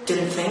to,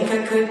 didn't think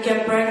I could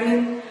get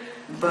pregnant,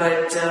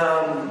 but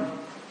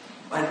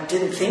I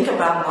didn't think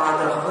about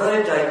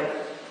motherhood.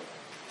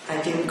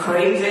 I didn't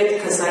crave it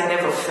because I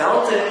never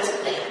felt it.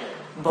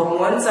 But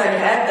once I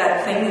had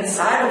that thing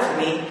inside of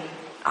me,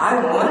 I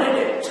wanted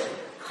it.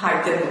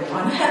 I didn't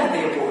want to have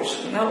the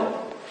abortion,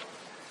 no.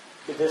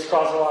 Did this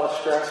cause a lot of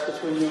stress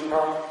between you and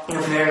Carl?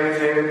 Very,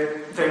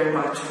 very, very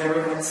much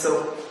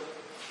so.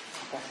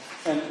 Okay.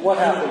 And what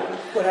happened?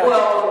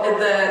 Well,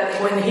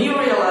 when he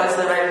realized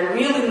that I'm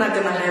really not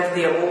going to have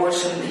the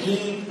abortion,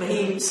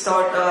 he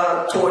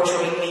started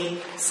torturing me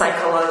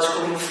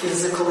psychologically,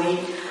 physically,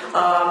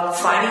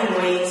 finding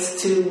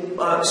ways to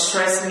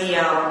stress me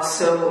out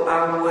so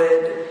I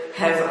would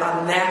have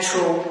a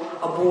natural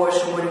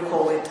abortion, what do you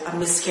call it, a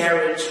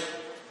miscarriage.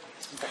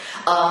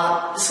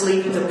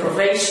 Sleep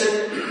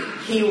deprivation.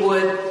 He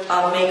would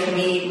make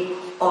me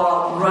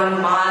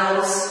run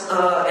miles,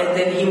 and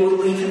then he would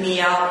leave me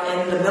out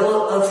in the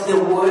middle of the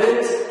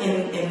woods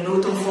in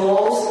Newton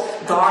Falls,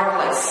 dark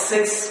like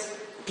 6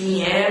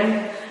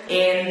 p.m.,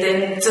 and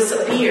then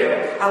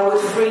disappear. I would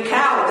freak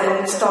out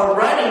and start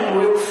running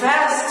real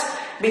fast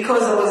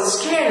because I was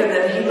scared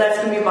that he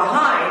left me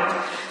behind.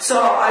 So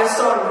I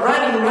started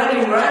running.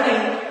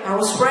 I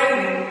was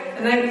pregnant,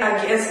 and then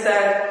I guess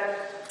that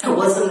it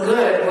wasn't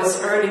good. It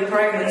was early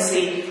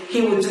pregnancy.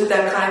 He would do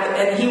that kind of,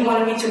 and he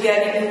wanted me to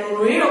get in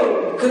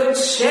real good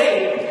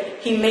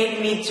shape. He made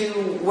me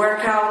do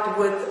work out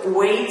with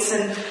weights,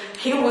 and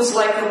he was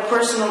like a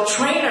personal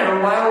trainer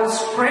while I was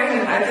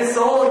pregnant. I guess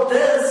all of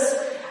this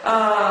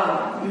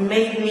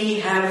made me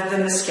have the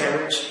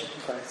miscarriage.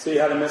 Okay, so you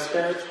had a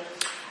miscarriage?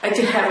 I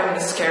did have a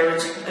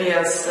miscarriage,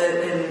 yes,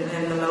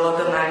 in the middle of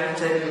the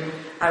night, and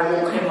I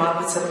woke him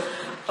up and said,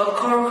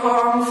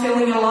 Carl, I'm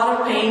feeling a lot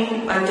of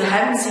pain. I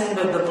haven't seen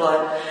the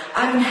blood.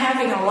 I'm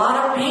having a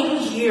lot of pain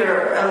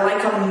here,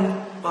 like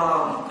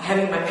I'm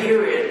having my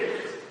period.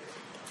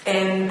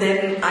 And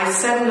then I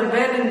sat in the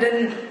bed, and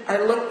then I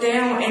looked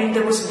down, and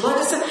there was blood.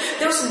 I said,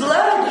 there's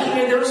blood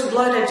here, there was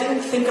blood. I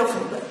didn't think of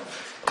it.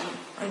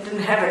 I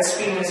didn't have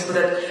experience with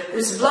it.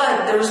 There's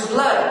blood. It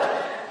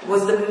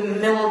was the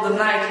middle of the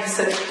night. He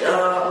said,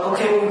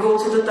 okay, we'll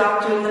go to the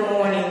doctor in the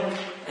morning.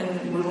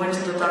 And we went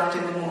to the doctor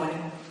in the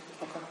morning.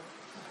 Okay.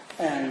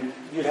 And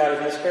you had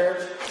a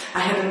miscarriage?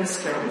 I had a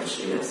miscarriage,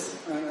 yes.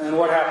 And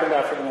what happened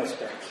after the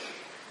miscarriage?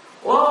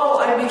 Well,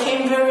 I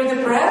became very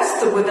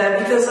depressed with that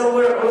because I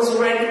was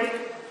already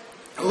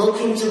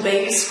looking to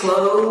baby's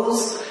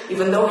clothes,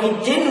 even though he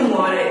didn't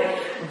want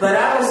it. But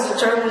I was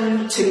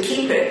determined to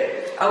keep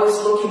it. I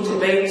was looking to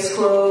baby's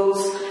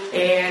clothes,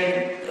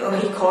 and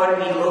he caught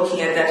me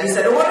looking at that. He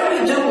said, what are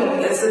you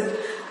doing? I said,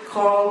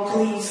 Carl,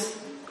 please,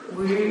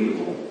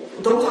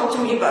 don't talk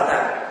to me about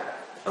that.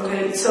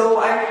 Okay, so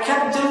I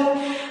kept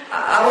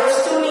I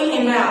was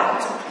tuning him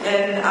out,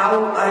 and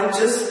I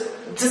just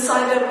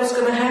decided I was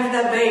going to have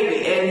that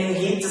baby, and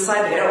he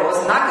decided I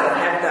was not going to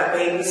have that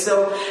baby.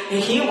 So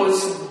he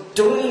was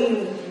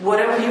doing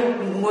whatever he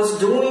was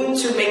doing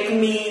to make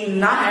me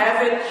not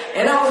have it,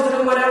 and I was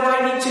doing whatever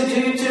I need to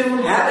do to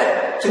have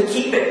it, to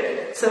keep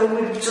it. So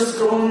we were just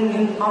going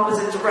in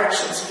opposite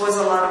directions. There was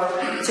a lot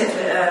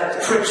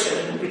of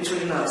friction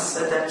between us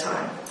at that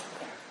time.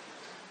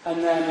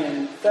 And then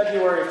in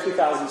February of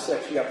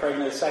 2006, you got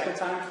pregnant a second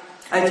time?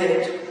 I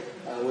did.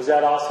 Was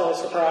that also a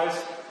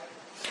surprise?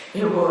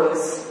 It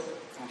was.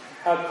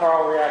 How did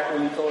Carl react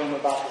when you told him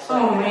about this?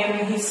 Oh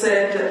man, he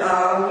said,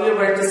 we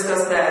already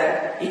discussed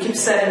that. You keep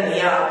setting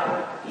me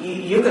up.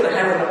 You're going to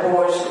have an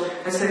abortion.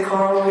 I said,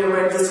 Carl, we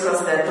already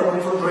discussed that. Don't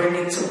even bring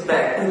it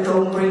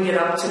don't bring it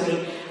up to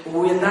me.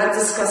 We're not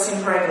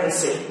discussing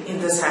pregnancy in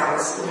this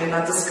house. We're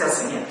not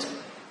discussing it.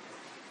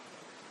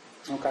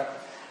 Okay.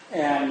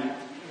 And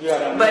you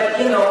had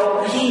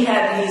But, he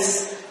had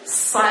these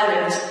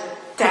silent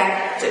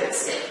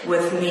tactics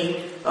with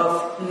me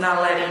of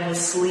not letting me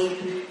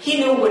sleep. He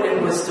knew what he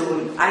was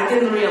doing. I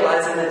didn't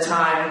realize at the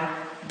time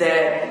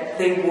that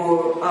they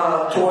were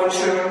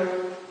torture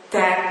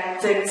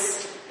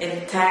tactics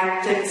and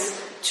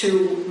tactics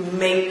to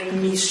make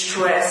me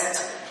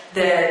stressed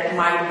that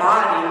my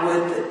body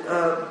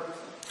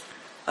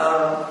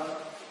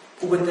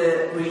would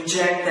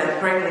reject that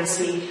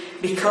pregnancy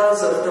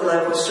because of the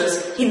level of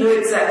stress. He knew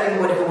exactly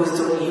what he was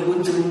doing. He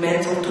would do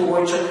mental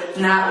torture,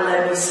 not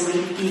let me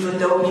sleep, even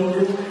though he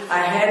knew I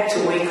had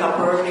to wake up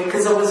early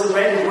because I was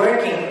already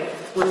working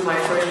with my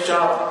first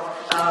job.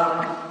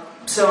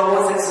 So I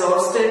was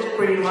exhausted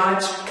pretty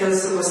much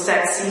because it was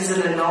tax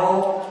season and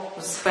all. It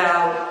was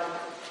about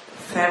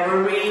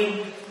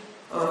February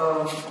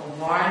or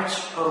March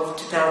of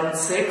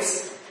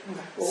 2006.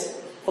 Well,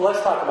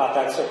 let's talk about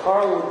that. So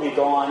Carl would be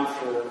gone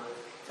for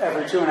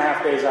every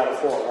 2.5 days out of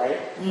 4, right?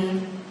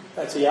 Mm-hmm.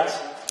 That's a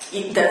yes?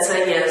 That's a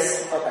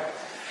yes. Okay.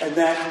 And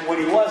then when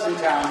he was in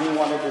town, he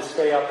wanted to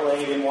stay up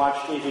late and watch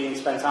TV and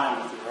spend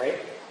time with you, right?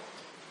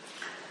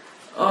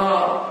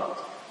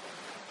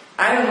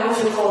 I don't know if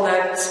you call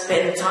that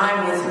spend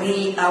time with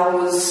me. I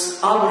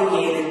was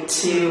obligated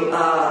to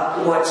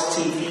watch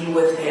TV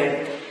with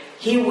him.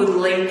 He would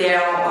lay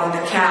down on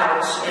the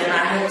couch and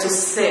I had to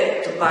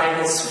sit by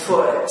his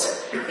foot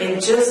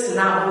and just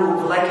not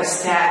move like a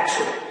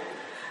statue.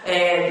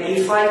 And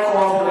if I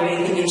called or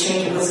anything and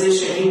changed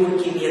position, he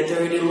would give me a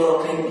dirty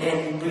look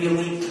and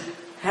really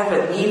have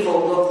an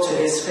evil look to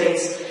his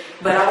face.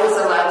 But I was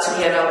allowed to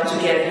get up to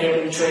get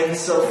him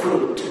drinks or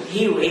food.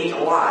 He ate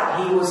a lot.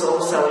 He was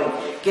always telling me,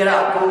 get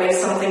up, go make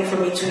something for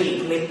me to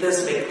eat, make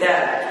this, make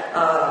that.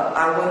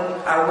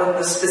 I want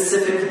a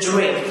specific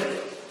drink.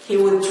 He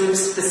would drink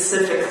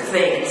specific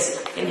things,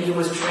 and he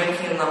was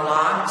drinking a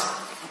lot.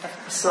 I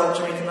started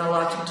drinking a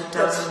lot in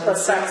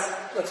 2006.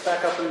 Let's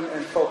back up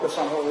and focus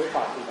on what we were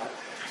talking about.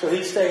 So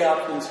he'd stay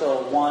up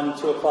until 1,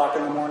 2 o'clock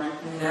in the morning?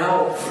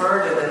 No,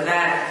 further than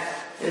that.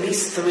 At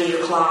least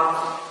 3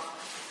 o'clock.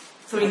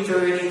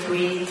 3:30,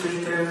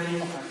 3:30. Okay.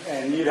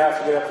 And you'd have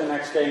to get up the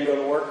next day and go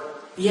to work?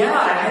 Yeah,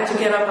 I had to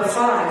get up at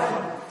 5.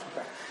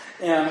 Okay.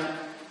 And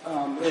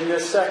in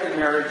this second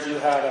marriage, you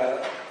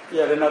had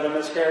another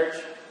miscarriage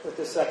with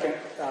the second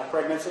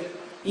pregnancy?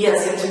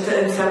 Yes, in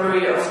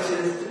February of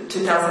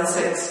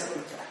 2006.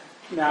 Okay.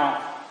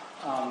 Now,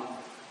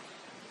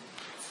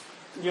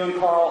 you and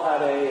Carl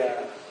had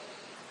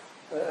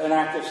an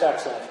active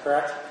sex life,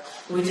 correct?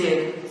 We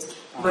did,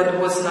 but it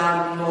was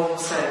not normal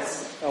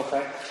sex.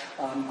 Okay.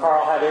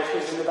 Carl had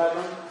issues in the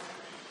bedroom?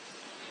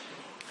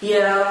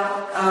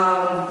 Yeah,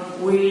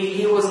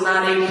 he was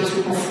not able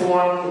to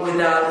perform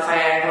without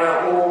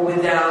Viagra or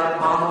without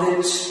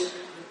bondage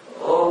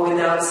or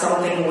without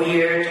something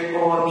weird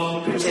or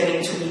me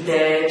pretending to be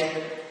dead.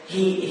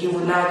 He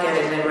would not get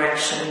an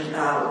erection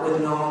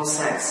with normal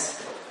sex.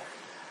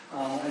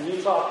 And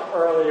you talked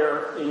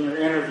earlier in your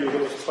interview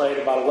that was played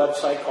about a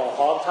website called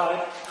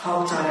Hogtied.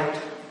 Hogtied.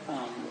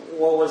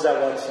 What was that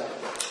website?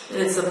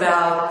 It's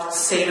about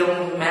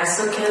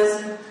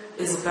sadomasochism.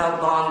 It's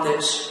about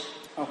bondage.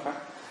 Okay.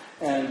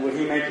 And would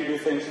he make you do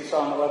things he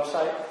saw on the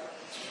website?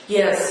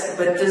 Yes,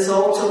 but this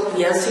also,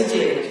 yes he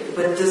did.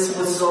 But this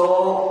was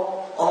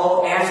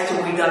all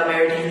after we got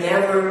married. He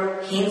never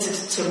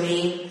hinted to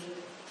me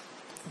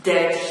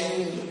that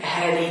he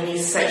had any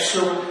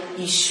sexual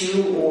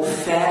issue or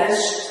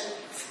fetish.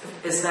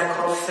 Is that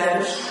called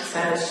fetish?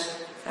 Fetish.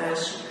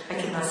 I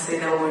cannot say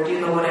that word. Do you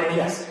know what I mean?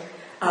 Yes.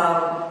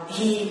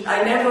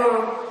 I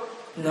never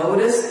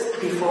noticed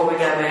before we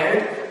got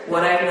married.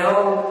 What I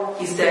know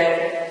is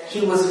that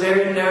he was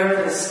very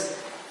nervous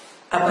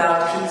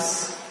about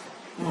his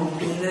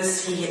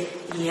penis. He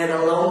had a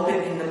lump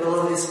in the middle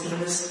of his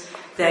penis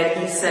that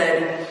he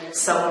said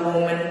some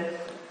woman,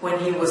 when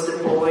he was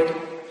deployed,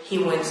 he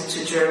went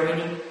to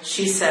Germany.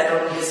 She sat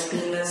on his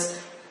penis.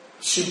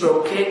 She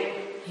broke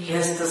it. He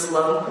has this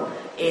lump,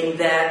 and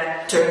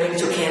that turned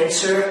into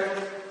cancer.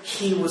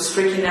 He was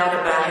freaking out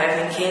about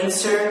having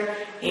cancer,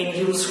 and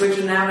he was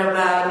freaking out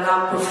about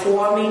not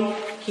performing.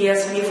 He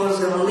asked me if I was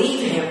going to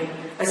leave him.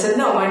 I said,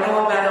 no, I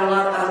know that a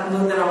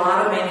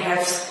lot of men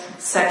have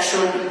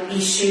sexual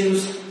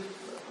issues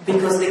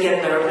because they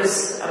get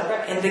nervous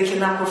and they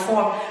cannot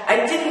perform.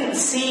 I didn't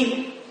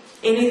see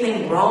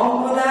anything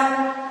wrong with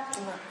that.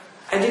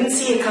 I didn't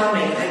see it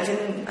coming. I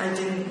didn't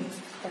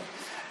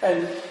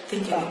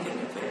think anything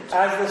of it.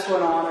 As this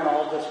went on and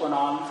all this went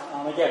on,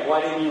 again,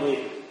 why didn't you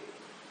leave?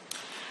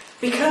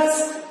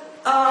 Because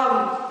I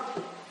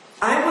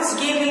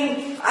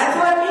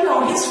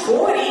thought, he's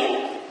 40.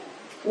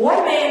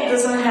 What man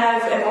doesn't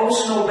have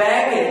emotional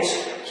baggage?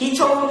 He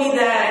told me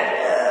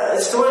that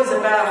stories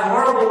about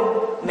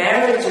horrible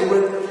marriage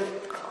with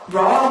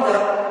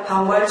Rhonda,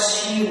 how much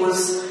she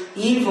was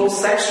evil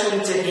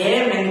sexually to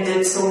him and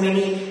did so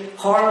many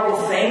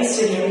horrible things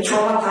to him,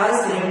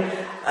 traumatized him.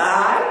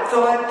 I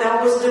thought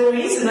that was the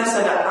reason. I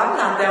said, I'm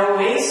not that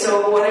way,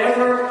 so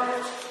whatever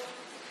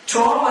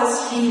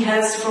traumas he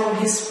has from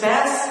his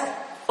past,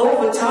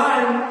 over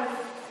time,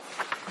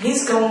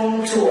 I'm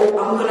going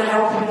to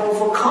help him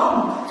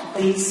overcome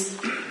these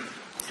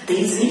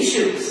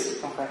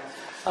issues. Okay.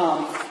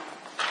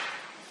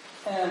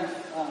 And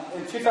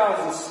in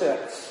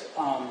 2006,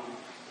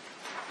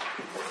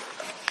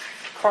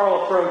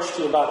 Carl approached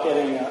you about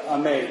getting a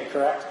maid,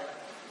 correct?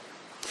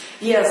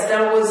 Yes,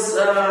 that was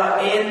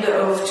end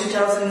of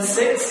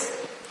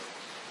 2006.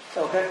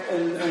 Okay.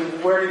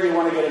 And where did you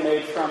want to get it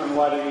made from, and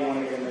why did you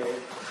want to get it made?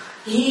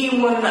 He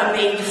wanted a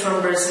maid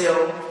from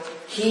Brazil.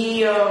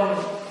 He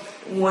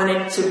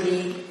wanted to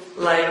be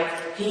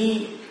like,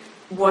 he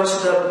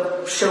watched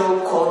a show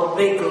called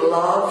Big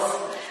Love,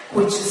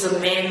 which is a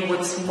man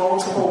with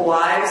multiple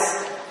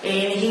wives,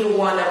 and he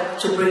wanted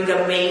to bring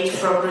a maid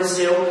from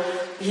Brazil.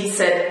 He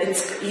said,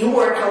 you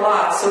work a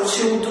lot, so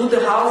she'll do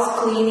the house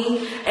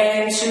cleaning,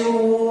 and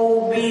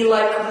she'll be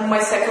like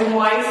my second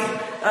wife,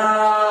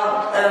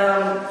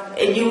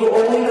 and you're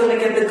only going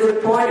to get the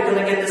good part, you're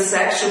going to get the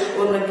sex, she's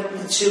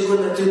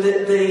going to do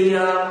the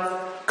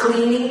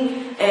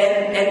cleaning,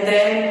 and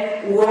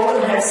then we're all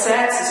going to have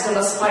sex. It's going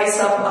to spice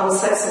up our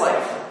sex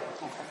life.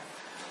 Okay.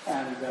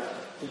 And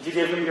did you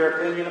give him your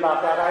opinion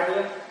about that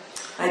idea?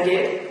 I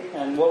did.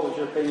 And what was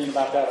your opinion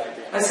about that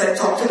idea? I said,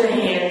 talk to the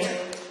hand.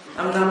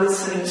 I'm not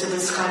listening to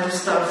this kind of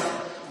stuff.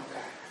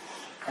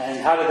 Okay. And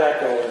how did that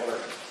go over?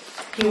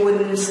 He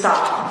wouldn't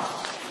stop.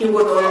 He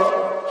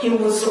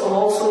was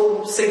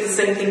also say the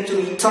same thing to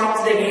me. Talk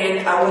to the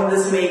hand. I want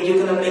this made. You're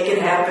going to make it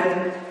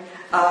happen.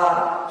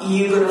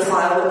 You're going to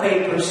file the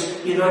papers.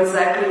 You know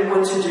exactly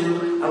what to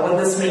do. I want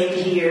this made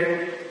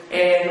here.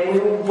 And we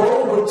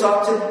both would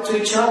talk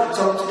to each other,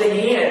 talk to the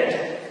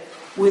hand.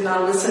 We're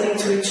not listening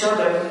to each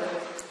other.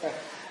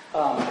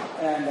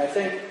 And I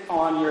think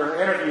on your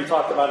interview you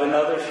talked about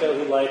another show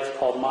he liked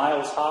called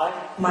Miles High.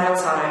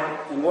 Miles High.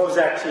 And what was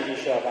that TV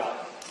show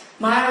about?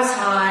 Miles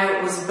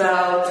High was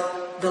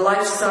about the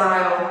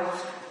lifestyle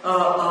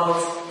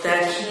of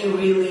that he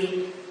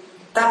really,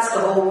 that's the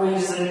whole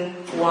reason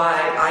why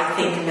I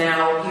think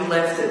now he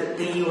left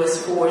the U.S.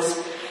 Force.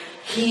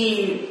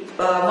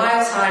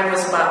 Miles High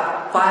was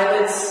about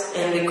pilots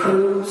and the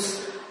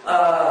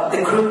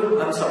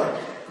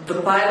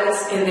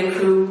pilots and the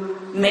crew,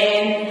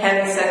 men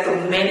having sex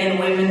with men and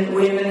women,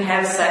 women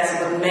have sex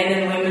with men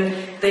and women,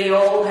 they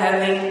all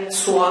having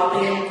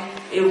swapping.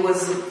 It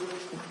was,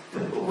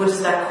 what is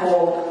that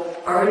called?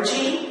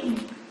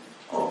 RG?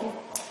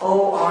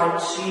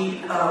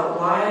 O-R-G-Y?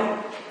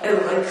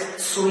 Like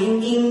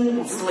swinging,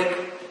 it's like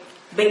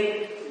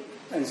big.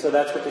 And so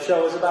that's what the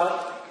show was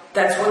about?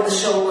 That's what the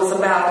show was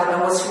about, and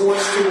I was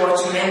forced to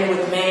watch men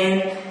with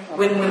men,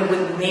 women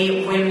with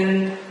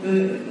women.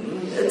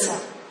 It's a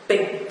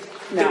big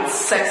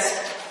sex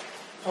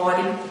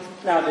party.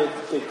 Now,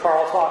 did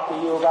Carl talk to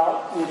you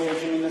about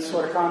engaging in this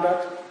sort of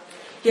conduct?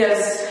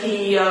 Yes,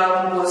 he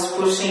was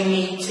pushing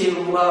me to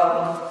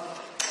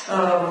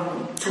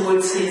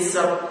towards his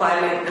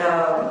pilot.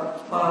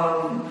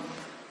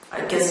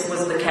 I guess it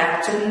was the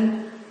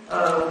captain.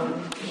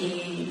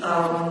 He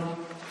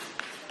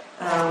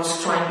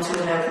was trying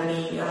to have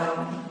me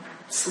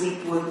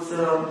sleep with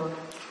a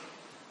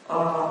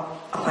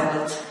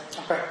pilot.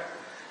 Okay.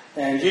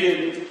 And you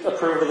didn't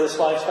approve of this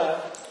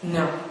lifestyle?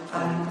 No,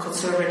 I'm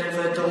conservative.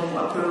 I don't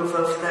approve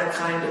of that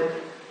kind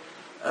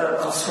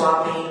of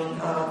swapping,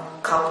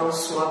 couple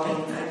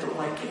swapping. I don't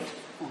like it.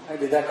 Okay.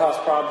 Did that cause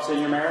problems in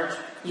your marriage?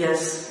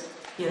 Yes.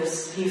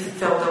 He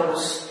felt I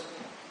was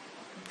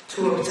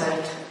too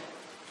uptight.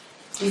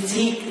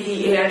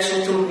 He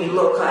actually told me,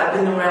 look, I've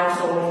been around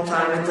for a long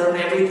time and done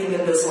everything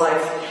in this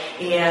life,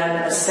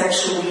 and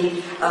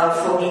sexually,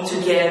 for me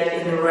to get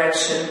an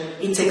erection,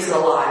 it takes a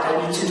lot.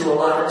 I need to do a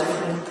lot of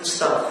different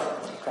stuff.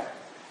 Okay.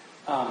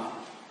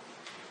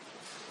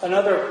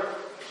 Another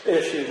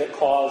issue that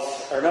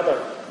caused, or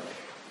another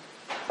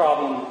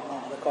problem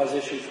that caused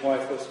issues with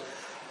wife was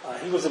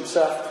he was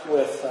obsessed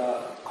with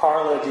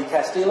Carla Di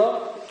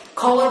Castillo.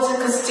 Carla Di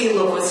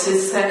Castillo was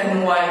his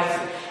second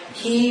wife.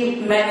 He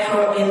met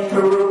her in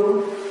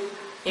Peru,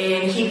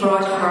 and he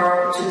brought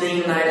her to the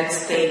United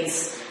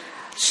States.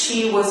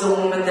 She was a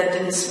woman that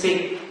didn't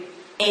speak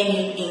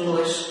any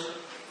English,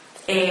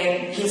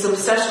 and his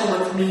obsession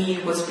with me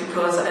was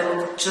because I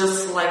looked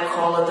just like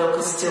Carla Del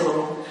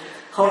Castillo.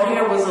 Her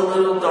hair was a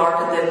little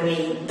darker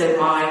than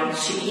mine.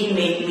 He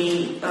made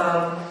me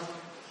dye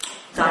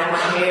my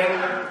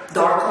hair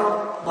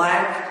darker,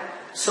 black,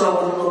 so I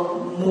would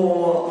look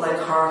more like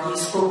her. He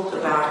spoke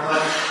about her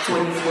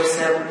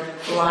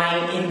 24/7,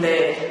 lying in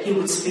bed. He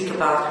would speak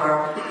about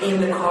her.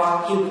 In the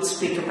car, he would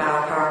speak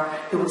about her.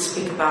 He would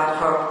speak about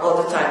her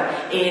all the time.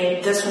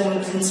 And this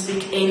woman didn't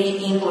speak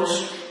any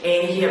English,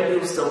 and he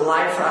abused the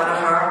life out of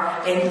her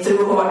and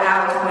threw her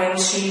out when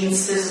she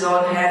insisted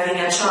on having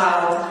a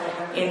child,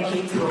 and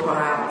he threw her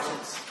out.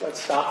 Let's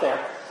stop there.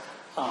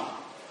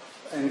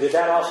 And did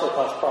that also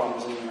cause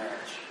problems in your marriage?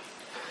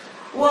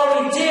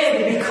 Well, it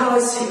did,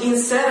 because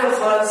instead of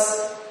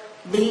us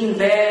being in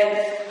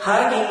bed,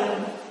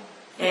 hugging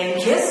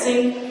and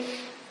kissing,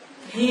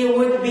 I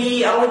would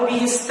be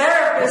his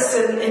therapist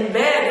in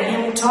bed,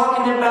 and him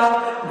talking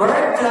about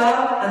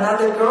Bertha,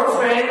 another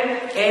girlfriend,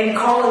 and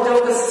Carla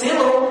Del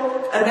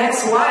Castillo, an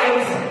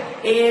ex-wife,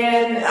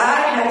 and I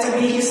had to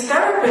be his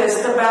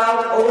therapist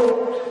about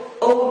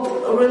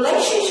old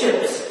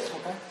relationships.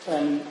 Okay.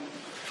 And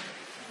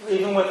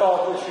even with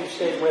all this, you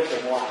stayed with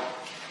him. Why?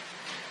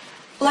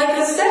 Like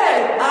I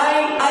said,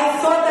 I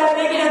thought that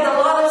man had a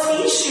lot of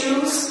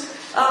issues,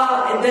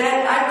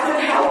 that I could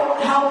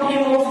help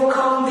him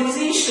overcome these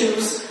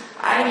issues.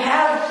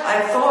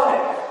 I thought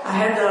I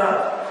had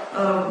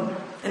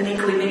an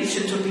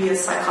inclination to be a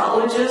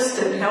psychologist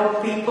and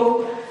help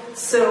people,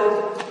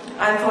 so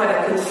I thought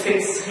I could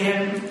fix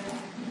him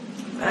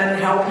and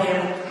help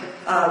him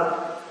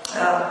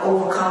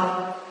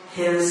overcome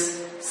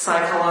his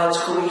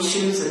psychological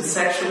issues and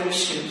sexual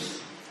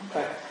issues.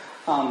 Okay.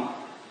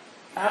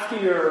 After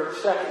your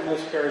second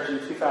miscarriage in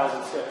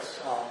 2006,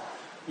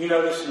 you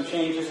noticed some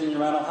changes in your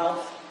mental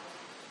health?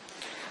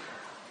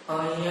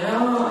 Yeah,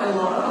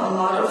 a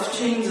lot of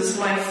changes.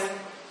 My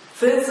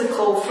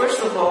physical,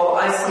 first of all,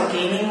 I started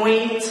gaining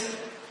weight.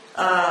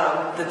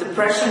 The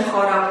depression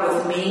caught up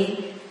with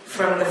me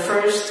from the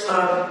first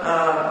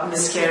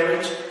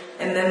miscarriage,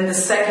 and then the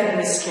second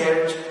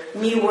miscarriage.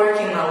 Me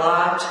working a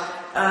lot,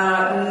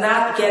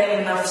 not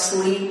getting enough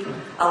sleep,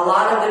 a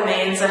lot of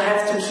demands. I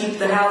have to keep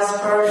the house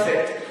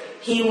perfect.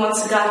 He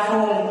once got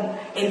home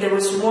and there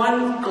was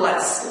one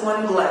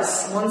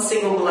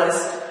single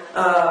glass,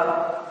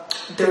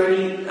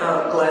 dirty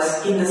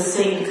glass in the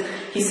sink.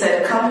 He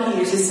said, "Come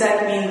here." He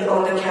sat me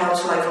on the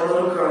couch like a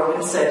little girl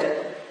and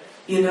said,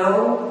 "You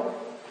know,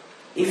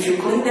 if you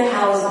clean the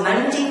house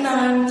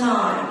 99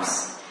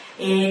 times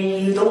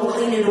and you don't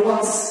clean it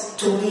once,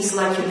 to me it's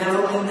like you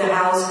never cleaned the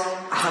house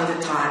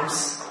 100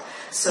 times.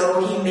 So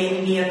he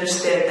made me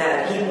understand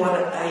that he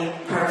wanted a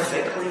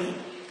perfectly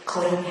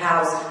clean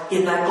house.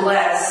 In a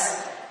glass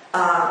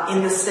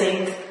in the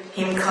sink,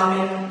 him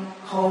coming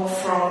home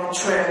from a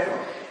trip,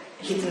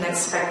 he didn't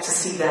expect to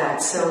see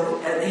that. So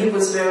he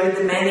was very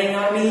demanding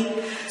on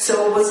me.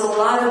 So it was a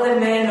lot of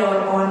demand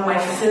on my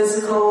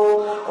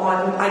physical,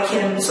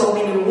 so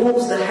many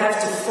rules that I have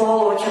to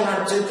follow. I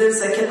cannot do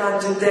this, I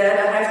cannot do that.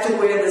 I have to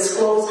wear this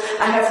clothes,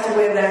 I have to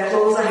wear that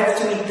clothes. I have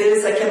to eat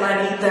this, I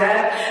cannot eat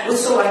that.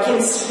 So I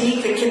can't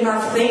speak, I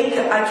cannot think,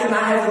 I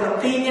cannot have an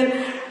opinion.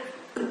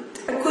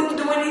 I couldn't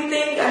do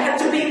anything. I had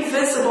to be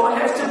invisible. I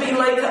have to be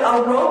like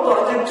a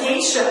robot, a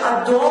geisha,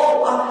 a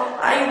doll.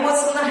 I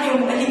wasn't a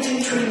human. He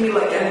didn't treat me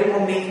like a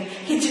human being.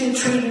 He didn't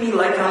treat me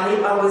like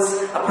I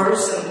was a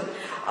person.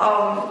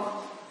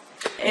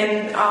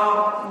 Then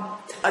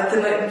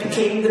I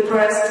became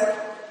depressed.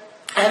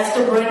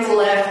 After Brent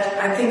left,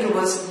 I think it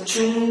was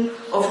June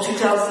of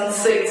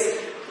 2006,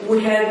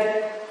 we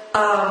had,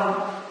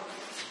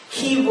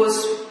 he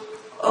was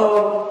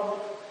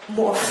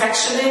more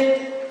affectionate,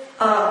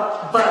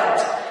 but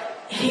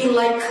he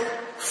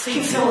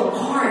fell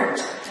apart.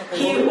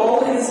 Okay,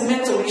 all his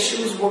mental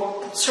issues were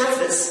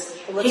surfaced.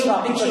 Let's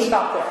stop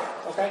there,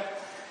 okay?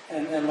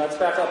 And let's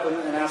back up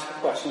and ask a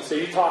question. So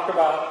you talked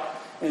about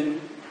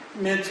in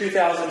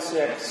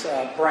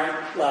mid-2006,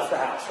 Brent left the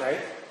house, right?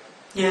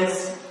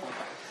 Yes.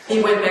 He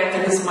went back to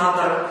his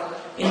mother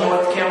in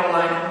North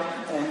Carolina.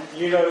 And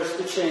you noticed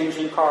the change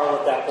in Carl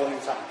at that point in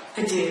time?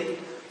 I did.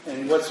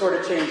 And what sort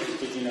of changes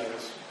did you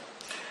notice?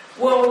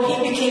 Well,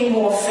 he became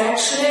more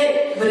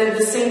affectionate, but at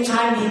the same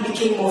time he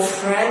became more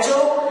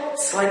fragile.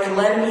 It's like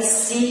let me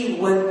see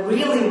what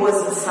really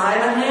was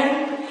inside of him.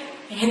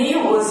 And he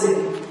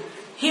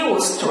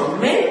was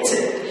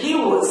tormented. He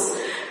was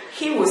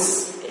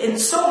in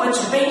so much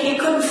pain. He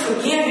couldn't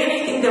forgive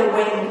anything that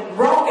went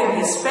wrong in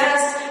his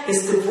past.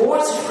 His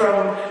divorce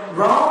from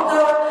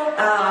Rhonda,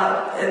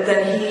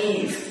 that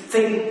he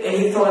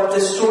thought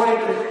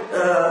destroyed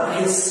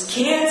his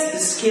kids.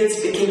 His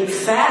kids became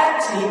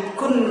fat. He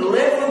couldn't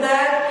live with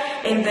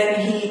that. And then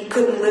he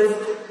couldn't live.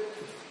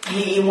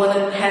 He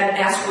had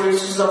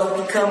aspirations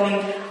of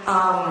becoming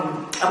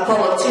a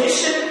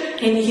politician.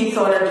 And he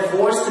thought a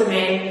divorced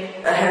man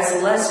has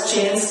less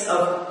chance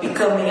of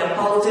becoming a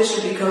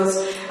politician because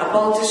a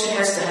politician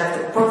has to have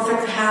the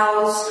perfect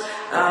house,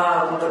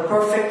 the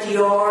perfect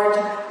yard,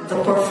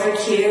 the perfect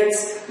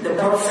kids, the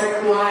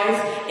perfect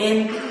wife,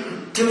 and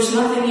there's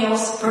nothing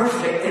else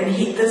perfect. And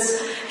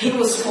he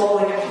was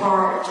falling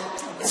apart.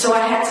 So I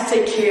had to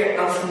take care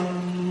of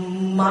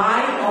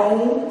my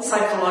own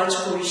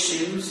psychological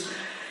issues,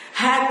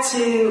 had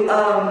to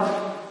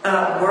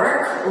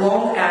work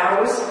long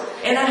hours,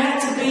 and I had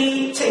to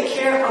take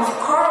care of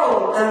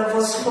Carl that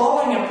was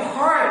falling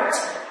apart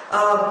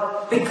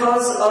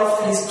because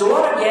of his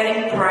daughter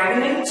getting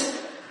pregnant,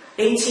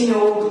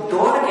 18-year-old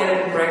daughter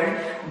getting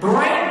pregnant.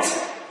 Brent,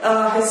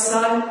 his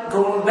son,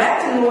 going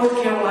back to North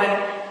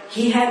Carolina,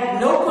 he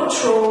had no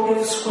control. He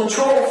was a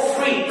control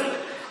freak.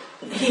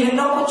 He had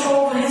no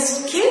control over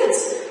his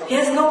kids. He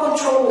has no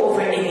control over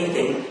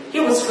anything.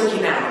 He was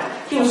freaking out.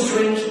 He was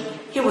drinking.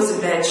 He was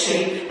in bad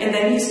shape. And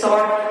then he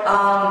started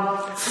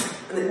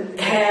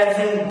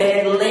having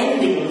bad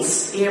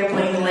landings,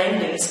 airplane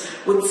landings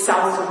with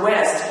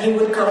Southwest. He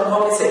would come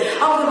home and say,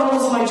 I'm going to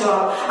lose my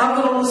job. I'm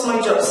going to lose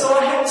my job. So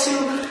I had to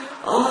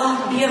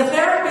be a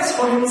therapist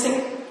for him to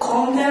say,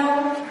 calm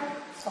down.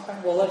 Okay,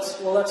 well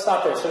let's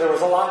stop there. So there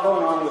was a lot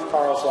going on with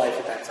Carl's life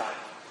at that time.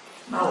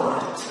 A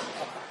lot.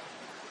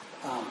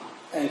 Okay.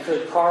 And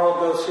could Carl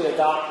go see a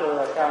doctor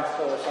or a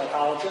counselor or a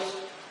psychologist?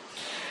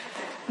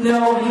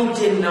 No, he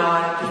did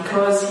not,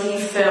 because he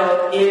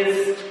felt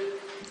if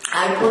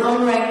I put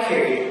on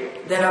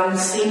record that I'm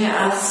seeing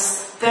a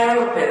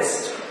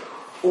therapist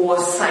or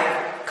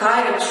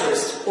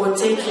psychiatrist or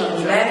taking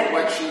Exactly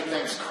what she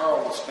thinks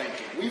Carl was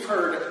thinking. We've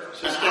heard an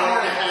hour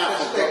and a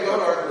half Don't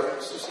of argue it.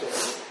 Just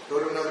go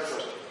to another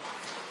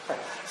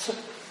question.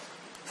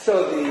 So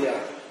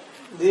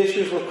the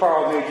issues with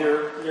Carl made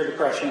your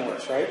depression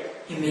worse, right?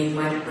 It made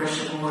my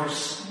depression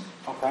worse.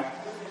 Okay.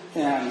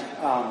 And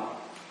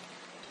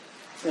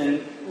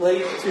in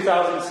late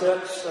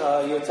 2006,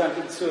 you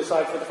attempted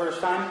suicide for the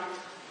first time?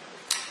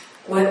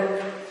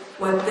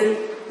 What thing?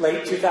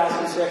 Late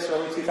 2006,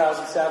 early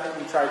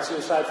 2007, you tried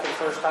suicide for the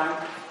first time?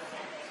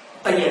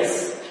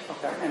 Yes,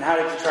 Okay. And how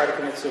did you try to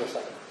commit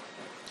suicide?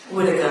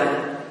 with a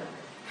gun.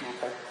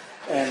 Okay.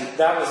 And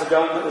that was a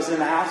gun that was in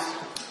the house?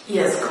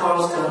 Yes,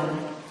 Carl's gun.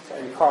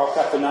 Okay. And Carl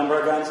kept a number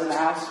of guns in the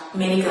house?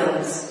 Many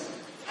guns.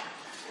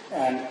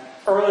 And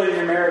early in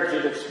your marriage,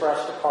 you'd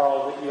expressed to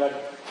Carl that you had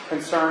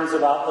concerns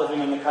about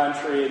living in the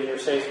country and your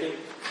safety?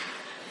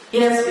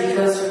 Yes,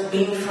 because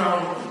being from,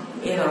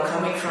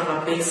 coming from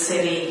a big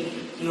city,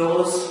 you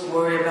always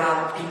worry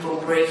about people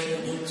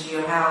breaking into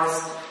your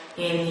house.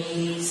 And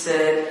he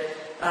said,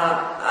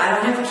 I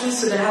don't have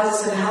keys to the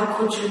house. I said, how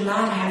could you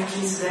not have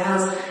keys to the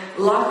house?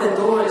 Lock the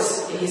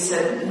doors. He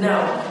said, no,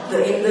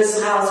 in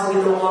this house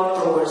we don't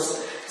lock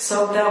doors.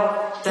 So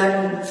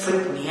that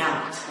freaked me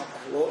out. Okay.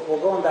 Well,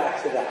 going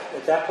back to that,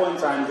 at that point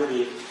in time, did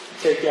he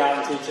take you out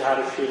and teach you how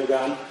to shoot a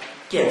gun?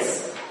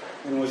 Yes.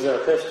 And was there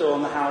a pistol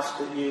in the house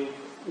that you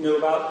knew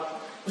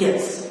about?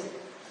 Yes.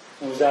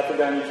 And was that the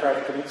gun you tried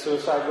to commit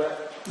suicide with?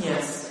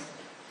 Yes.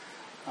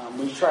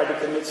 When you tried to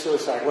commit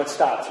suicide, what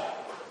stopped you?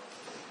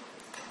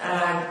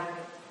 I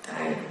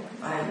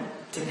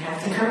didn't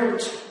have the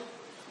courage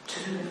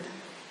to do it.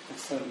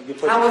 So you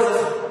put I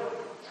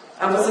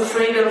was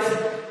afraid of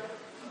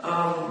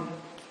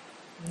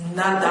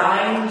not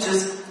dying,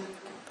 just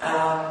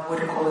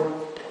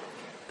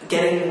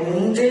getting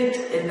wounded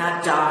and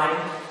not dying.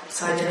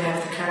 So I didn't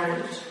have the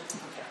courage.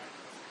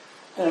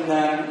 And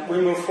then we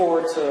move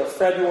forward to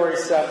February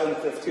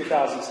 7th of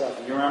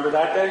 2007. You remember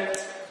that day?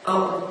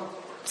 Oh,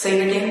 say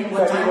it again.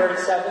 What time? February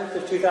 7th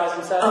of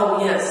 2007?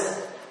 Oh,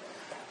 yes.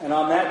 And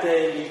on that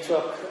day, you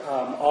took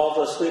all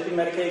the sleeping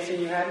medication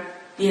you had?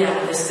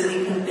 Yeah, the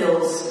sleeping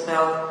pills,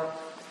 about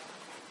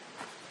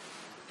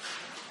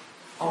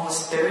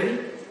almost 30.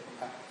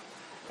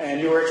 And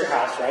you were at your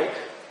house, right?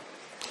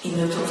 In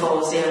Newton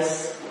Falls,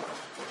 yes.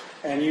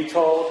 And you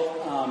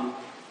told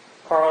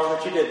Carl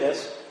that you did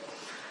this.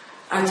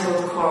 I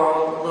told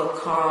Carl,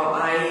 look, Carl,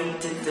 I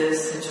did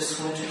this. I just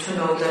want you to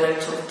know that I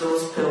took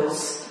those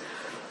pills.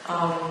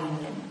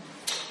 And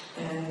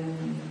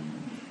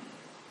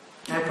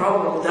I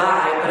probably will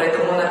die, but I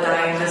don't want to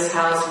die in this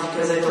house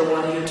because I don't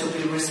want you to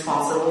be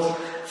responsible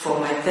for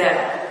my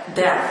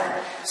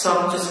death. So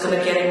I'm just going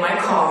to get in my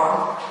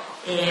car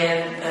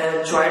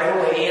and drive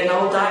away, and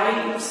I'll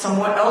die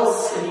somewhere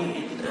else.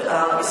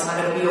 It's not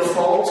going to be your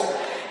fault.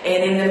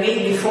 And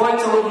before I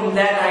told him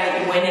that,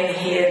 I went and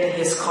hid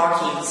his car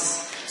keys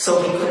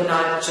so he could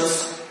not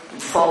just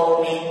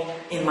follow me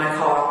in my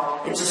car.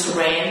 I just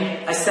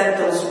ran. I said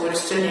those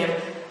words to him,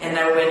 and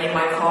I ran in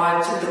my car.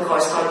 I took the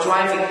car, started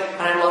driving,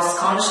 and I lost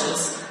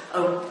conscience.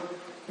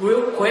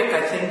 Real quick,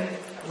 I think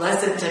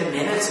less than 10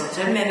 minutes or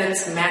 10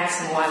 minutes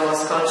maximum, I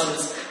lost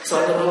conscience.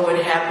 So I don't know what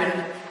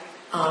happened.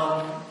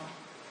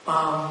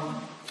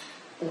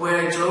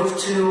 Where I drove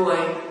to,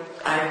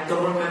 I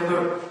don't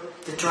remember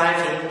the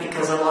driving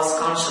because I lost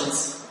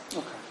conscience.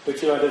 Okay.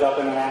 But you ended up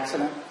in an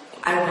accident?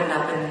 I went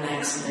up in an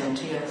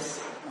accident, yes.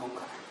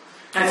 Okay.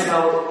 I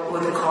fell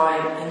with the car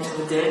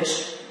into a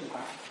ditch.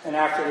 Okay. And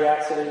after the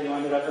accident, you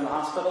ended up in the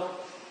hospital?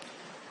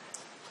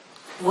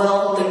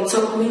 Well, they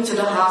took me to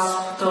the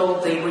hospital,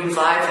 they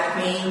revived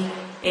me,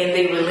 and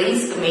they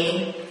released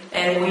me,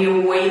 and we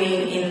were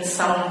waiting in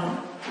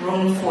some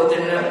room for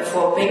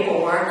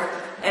paperwork,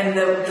 and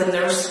the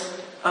nurse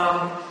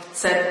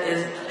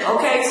said,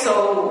 okay,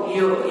 so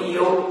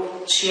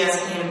she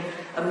asked him,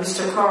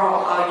 Mr.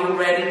 Carl, are you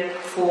ready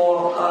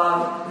for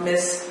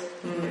Miss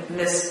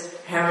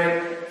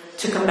Herrick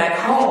to come back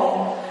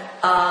home?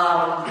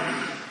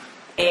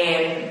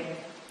 And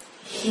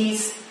he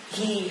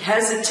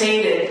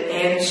hesitated,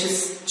 and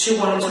she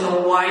wanted to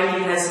know why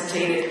he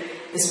hesitated.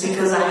 It's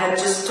because I had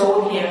just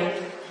told him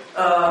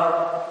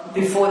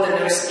before the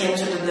nurse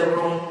entered the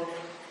room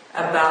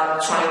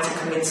about trying to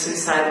commit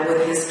suicide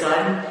with his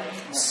gun.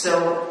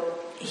 So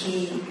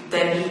he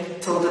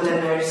told the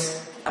nurse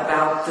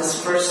about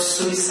this first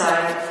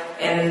suicide,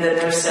 and the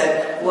nurse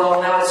said, well,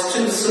 now it's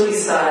 2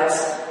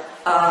 suicides.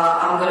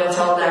 I'm going to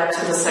tell that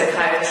to the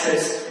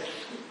psychiatrist.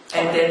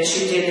 And then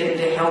she did, and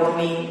they helped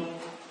me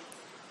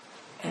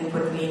and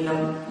put me in the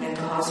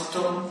mental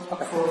hospital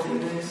for a few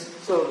days.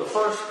 So the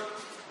first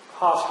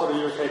hospital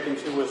you were taken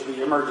to was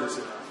the emergency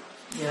room?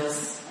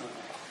 Yes.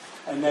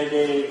 Okay. And they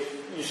gave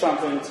you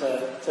something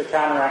to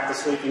counteract the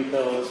sleeping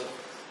pills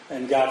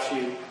and got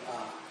you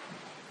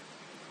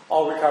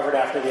all recovered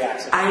after the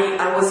accident?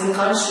 I was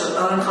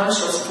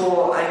unconscious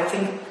for, I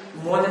think,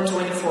 more than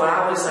 24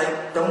 hours.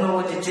 I don't know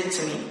what they did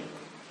to me.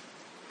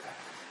 Okay.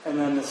 And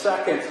then the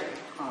second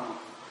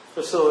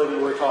facility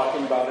we're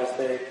talking about is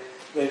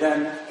they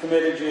then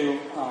committed you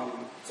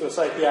to a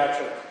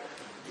psychiatric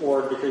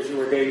ward because you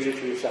were a danger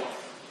to yourself.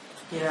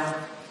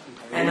 Yeah.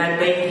 And I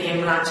begged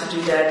him not to do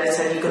that. I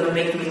said, you're going to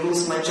make me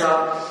lose my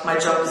job. My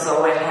job is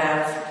all I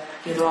have.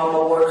 You know, I'm a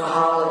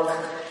workaholic.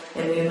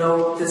 And you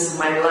know, this is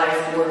my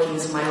life. Working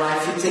is my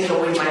life. You take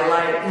away my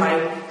life,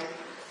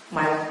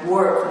 my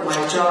work,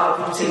 my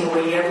job. You take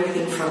away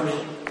everything from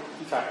me.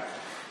 Okay.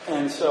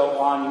 And so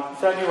on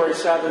February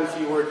 7th,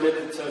 you were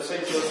admitted to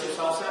St. Joseph's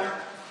Health Center?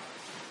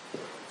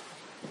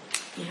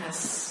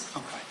 Yes.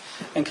 Okay.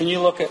 And can you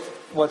look at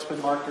what's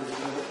been marked as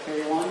Exhibit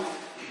K1?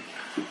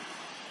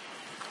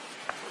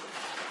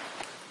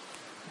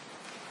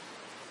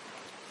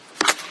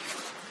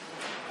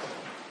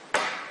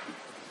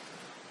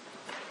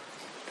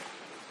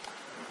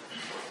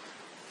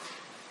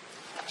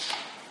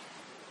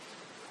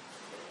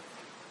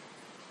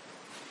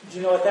 Do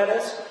you know what that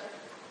is?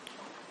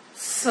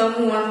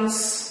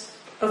 Someone's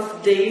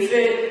of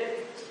David,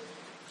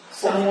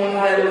 someone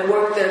that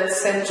worked at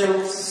St.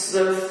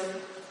 Joseph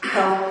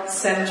Health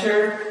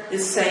Center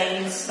is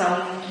saying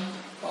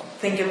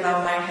something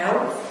about my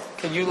health.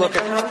 Can you look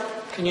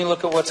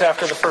at what's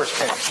after the first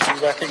page? Do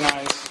you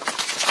recognize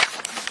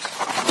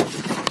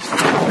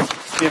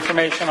the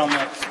information on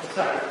the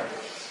second page?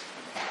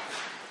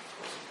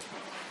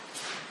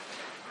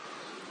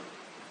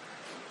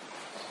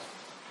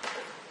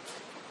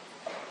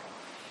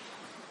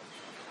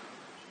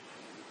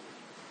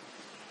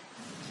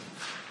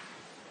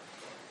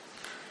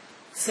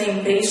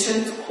 Same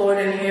patient, Claude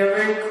and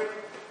Herrick,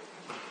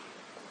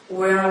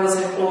 where I was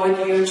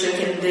employed, you, Chick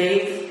and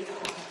Dave.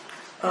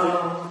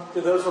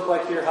 Do those look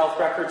like your health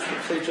records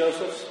from St.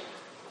 Joseph's?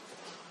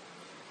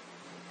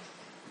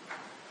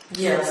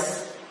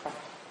 Yes.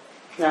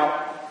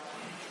 Now,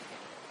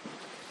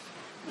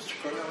 Mr.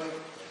 Cornelli,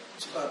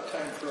 it's about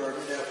time for our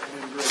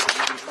mid-afternoon break. We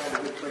can find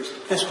a good place to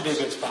this would be a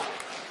good spot.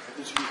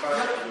 This will be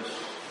fine.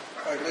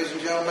 All right, ladies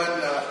and gentlemen,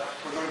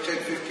 we're going to take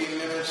 15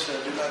 minutes.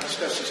 Do not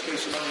discuss this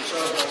case among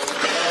yourselves.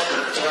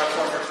 Without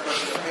formal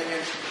expression of opinion,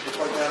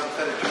 report down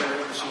the petitioner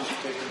witnesses who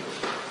take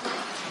it.